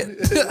say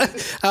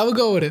it. I would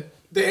go with it.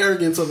 The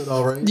arrogance of it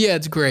all, right? Yeah,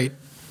 it's great.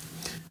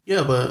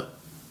 Yeah, but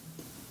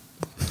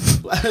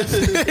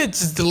it's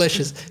just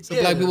delicious. So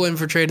black people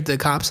infiltrated the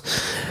cops.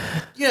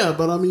 Yeah,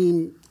 but I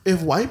mean,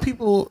 if white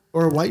people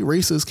or white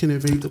races can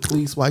invade the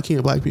police, why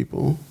can't black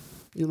people?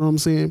 You know what I'm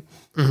saying?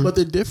 Mm-hmm. But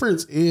the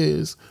difference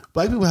is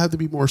black people have to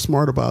be more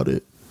smart about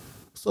it.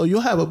 So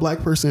you'll have a black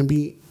person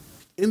be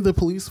in the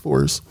police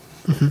force,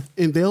 mm-hmm.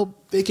 and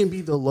they can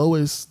be the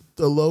lowest,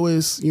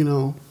 you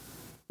know,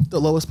 the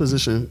lowest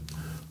position.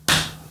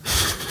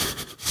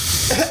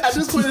 At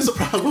this point, it's a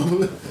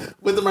problem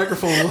with the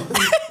microphone.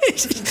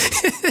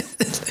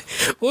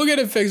 We'll get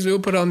it fixed. We'll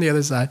put it on the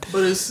other side.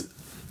 But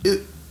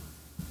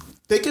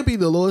they could be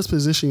the lowest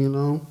position, you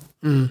know.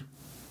 Mm.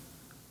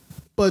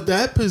 But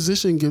that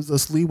position gives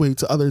us leeway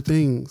to other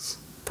things.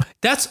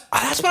 That's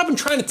what I've been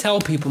trying to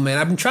tell people, man.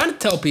 I've been trying to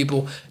tell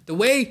people the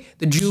way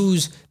the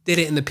Jews did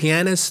it in The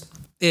Pianist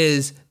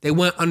is they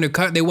went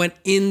undercut, they went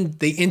in,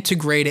 they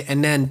integrated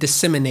and then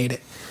disseminate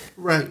it.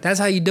 Right. That's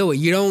how you do it.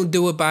 You don't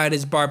do it by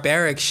this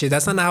barbaric shit.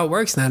 That's not how it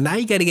works now. Now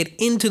you got to get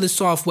into the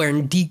software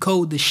and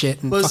decode the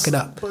shit and fuck it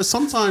up. But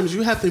sometimes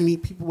you have to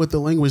meet people with the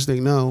language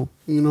they know.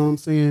 You know what I'm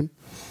saying?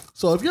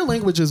 So if your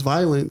language is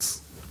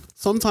violence,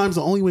 sometimes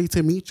the only way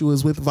to meet you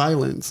is with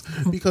violence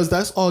because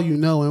that's all you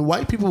know. And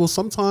white people will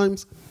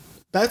sometimes,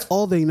 that's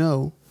all they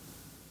know.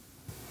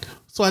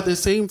 So at the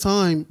same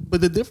time,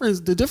 but the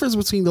difference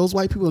between those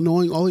white people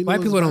knowing all they know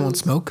White people don't want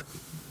smoke.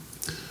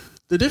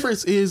 The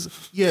difference is,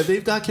 yeah,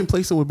 they've got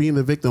complacent with being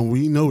the victim.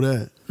 We know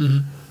that.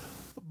 Mm-hmm.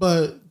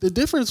 But the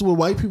difference with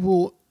white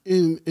people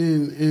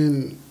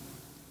in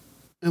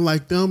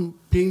like them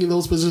being in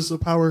those positions of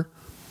power,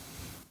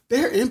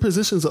 they're in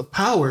positions of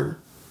power.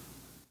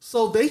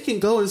 So they can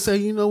go and say,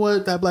 you know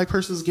what, that black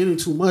person is getting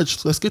too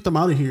much. Let's get them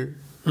out of here.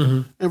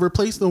 And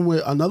replace them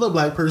with another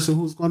black person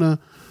who's going to,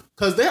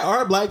 because there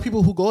are black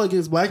people who go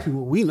against black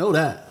people. We know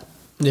that.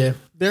 Yeah.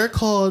 They're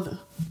called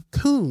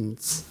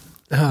coons.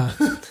 How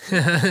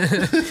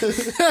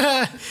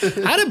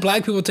did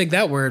black people take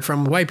that word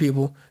from white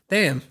people?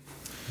 Damn.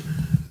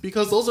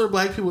 Because those are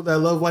black people that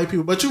love white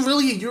people. But you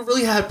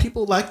really have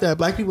people like that,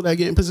 black people that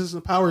get in positions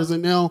of powers,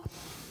 and now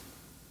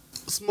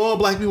small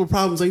black people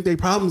problems ain't they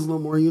problems no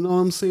more. You know what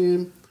I'm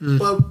saying?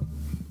 But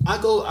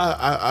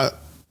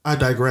I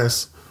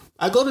digress.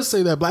 I go to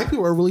say that black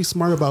people are really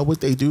smart about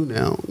what they do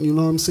now. You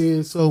know what I'm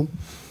saying? So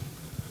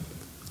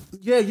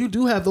yeah, you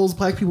do have those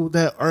black people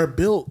that are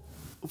built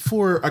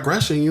for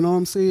aggression. You know what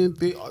I'm saying?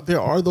 There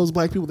are those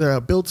black people that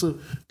are built to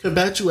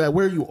combat you at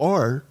where you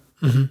are.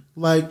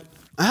 Like,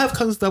 I have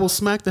cousins that will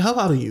smack the hell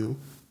out of you.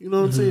 You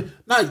know what I'm saying?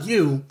 Not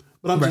you,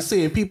 but I'm just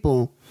saying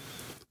people.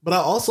 But I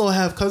also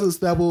have cousins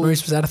that will...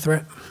 Maurice, was that a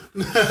threat?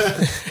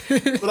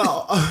 But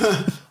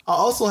I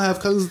also have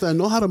cousins that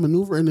know how to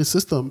maneuver in the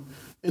system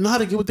and know how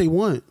to get what they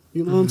want.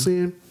 You know what I'm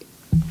saying?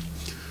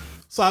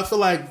 So I feel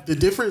like the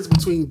difference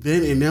between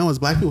then and now is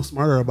black people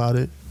smarter about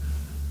it.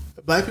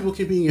 Black people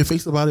can be in your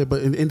face about it,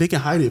 but and they can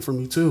hide it from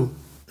you too.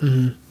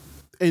 And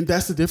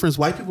that's the difference.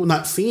 White people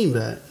not seeing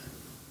that.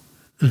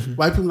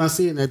 White people not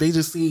seeing that. They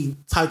just see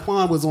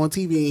Taekwon was on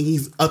TV and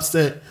he's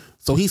upset,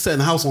 so he's setting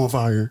the house on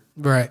fire.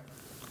 Right.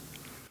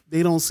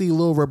 They don't see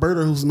little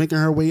Roberta who's making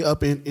her way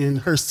up in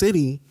her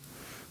city.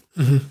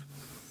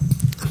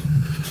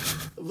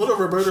 Little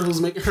Roberta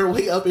who's making her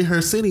way up in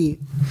her city.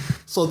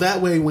 So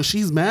that way, when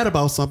she's mad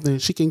about something,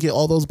 she can get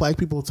all those black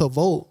people to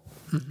vote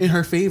in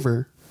her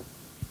favor.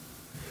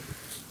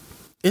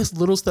 It's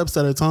little steps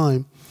at a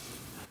time.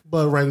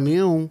 But right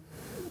now,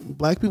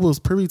 black people is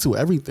privy to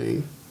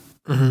everything.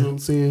 You know what I'm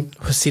saying?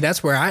 See,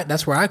 that's where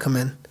I come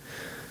in.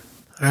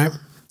 All right?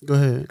 Go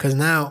ahead. Because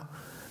now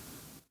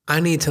I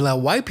need to let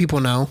white people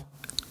know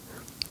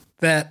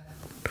that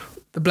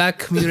the black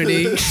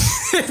community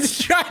is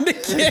trying to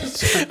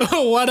get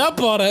one up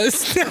on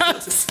us.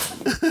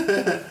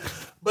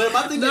 But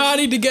my thing now I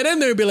need to get in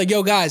there and be like,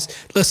 yo, guys,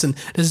 listen,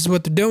 this is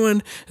what they're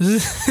doing.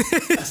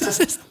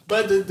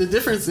 But the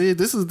difference is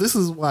this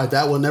is why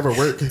that will never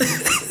work.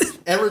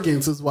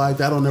 Arrogance is why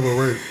that'll never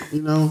work.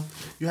 You know,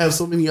 you have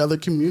so many other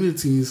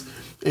communities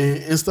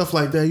and stuff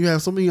like that. You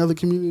have so many other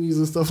communities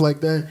and stuff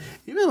like that.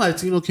 Even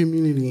Latino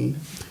community,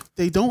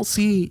 they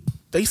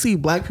see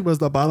black people as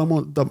the bottom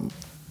of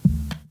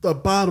the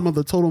bottom of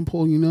the totem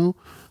pole. You know,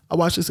 I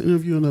watched this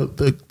interview and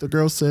the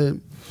girl said,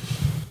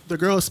 the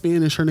girl is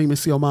Spanish. Her name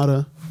is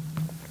Xiomara,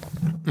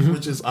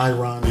 which is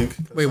ironic.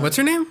 Wait, what's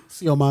her name?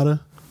 Xiomara,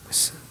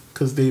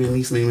 because David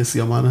Lee's name is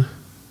Xiomara.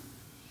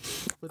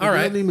 But the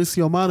girl name is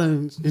Xiomara,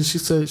 and she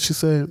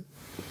said,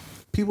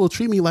 people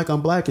treat me like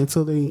I'm black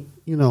until they,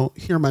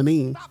 hear my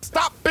name.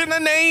 Stop in the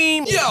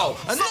name, yo.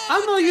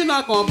 I know you're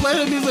not gonna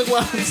play the music.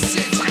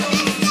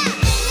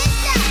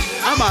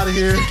 I'm out of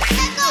here.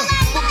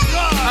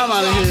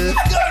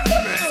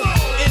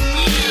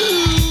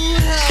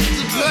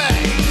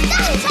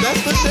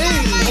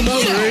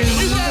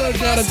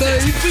 That's the thing.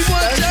 We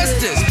want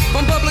justice.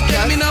 From public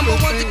enemy number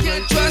one to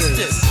get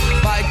justice.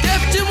 By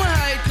deaf to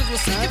high, cause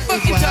we're sick and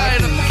fucking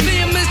tired of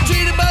being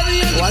mistreated by the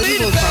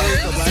undefeated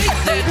veterans.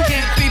 That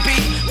can't be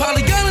beat.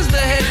 Polygon is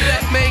the head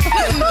that make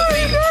nothing but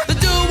beat. The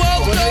dual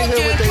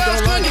talking,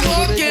 flash crunching,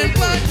 walking,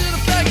 blind to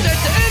the fact that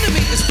the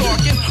enemy is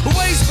stalking. Who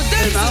waits for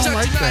days to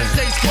shut the United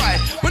States quiet.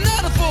 We're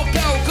not a full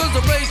power cause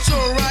the racial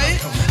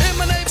riot. In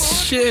my neighborhood,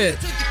 shit.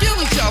 Kill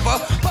each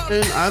other.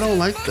 And I don't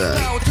like that.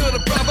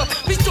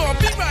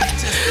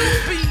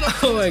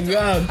 Oh my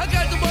god. I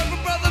got the one for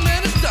brother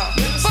man and stuff.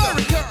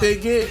 They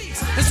get.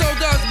 And so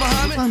does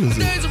Muhammad.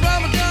 Days of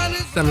Ramadan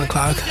is 7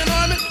 o'clock.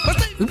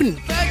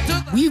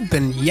 We've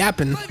been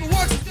yapping.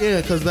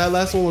 Yeah, because that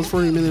last one was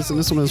 40 minutes and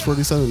this one is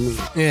 47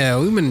 minutes. Yeah,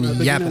 we've been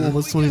The yapping. one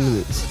was 20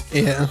 minutes.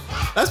 Yeah.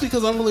 That's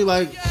because I'm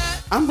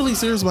really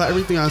serious about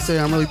everything I say.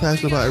 I'm really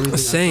passionate about everything.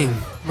 Same.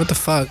 What the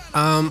fuck?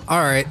 All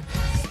right.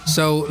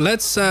 So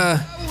let's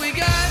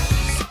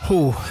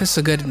that's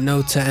a good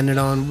note to end it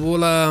on.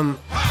 We'll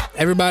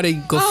everybody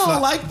go. I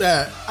don't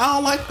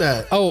like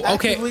that. Oh,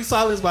 okay. Actively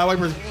silenced by a white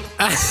person.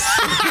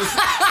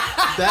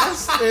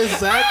 That's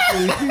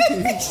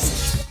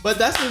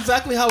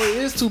exactly how it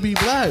is to be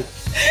black.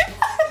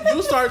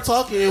 You start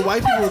talking and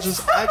white people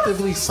just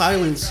actively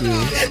silence you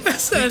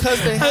because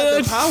they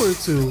have the power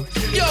to.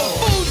 Yo,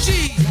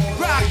 Fuji,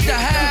 rock the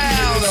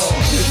house.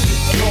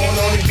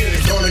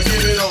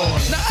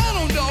 Now I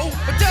don't know,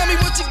 but tell me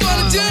what you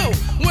gonna do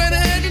when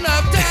it ain't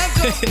enough time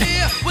comes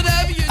here without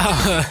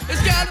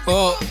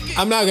Well,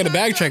 I'm not gonna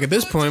backtrack at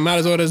this point. Might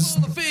as well just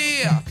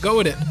go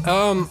with it.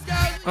 All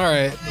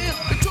right.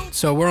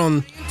 So we're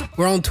on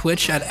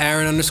Twitch at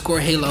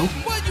Aaron_Halo.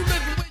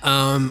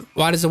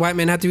 Why does the white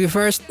man have to be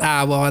first?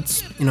 Well,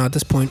 it's at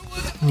this point,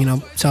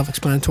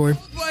 self-explanatory.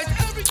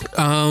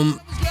 And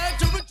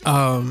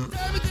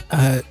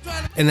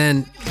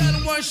then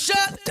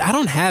I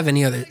don't have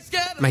any other.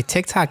 My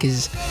TikTok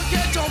is.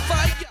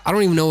 I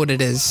don't even know what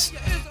it is.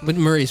 But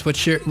Maurice,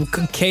 what's your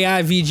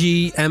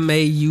KIVGMAU?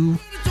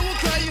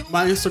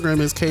 My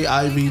Instagram is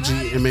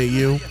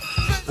KIVGMAU,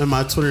 and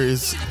my Twitter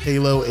is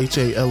Halo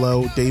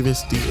HALO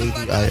Davis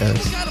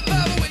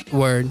DAVIS.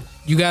 Word.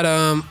 You got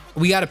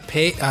we got to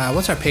pay.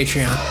 What's our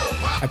Patreon?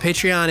 Our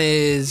Patreon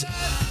is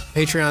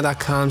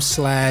patreon.com/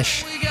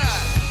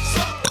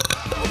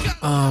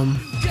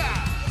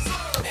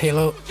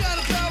 Halo.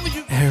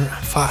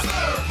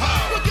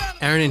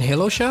 Aaron and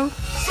Halo Show?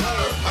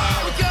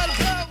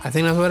 I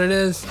think that's what it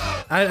is.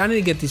 I need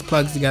to get these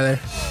plugs together.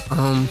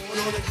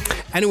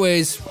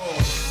 Anyways.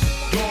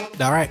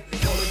 All right.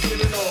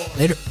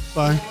 Later.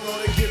 Bye.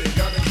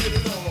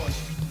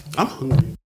 I'm hungry.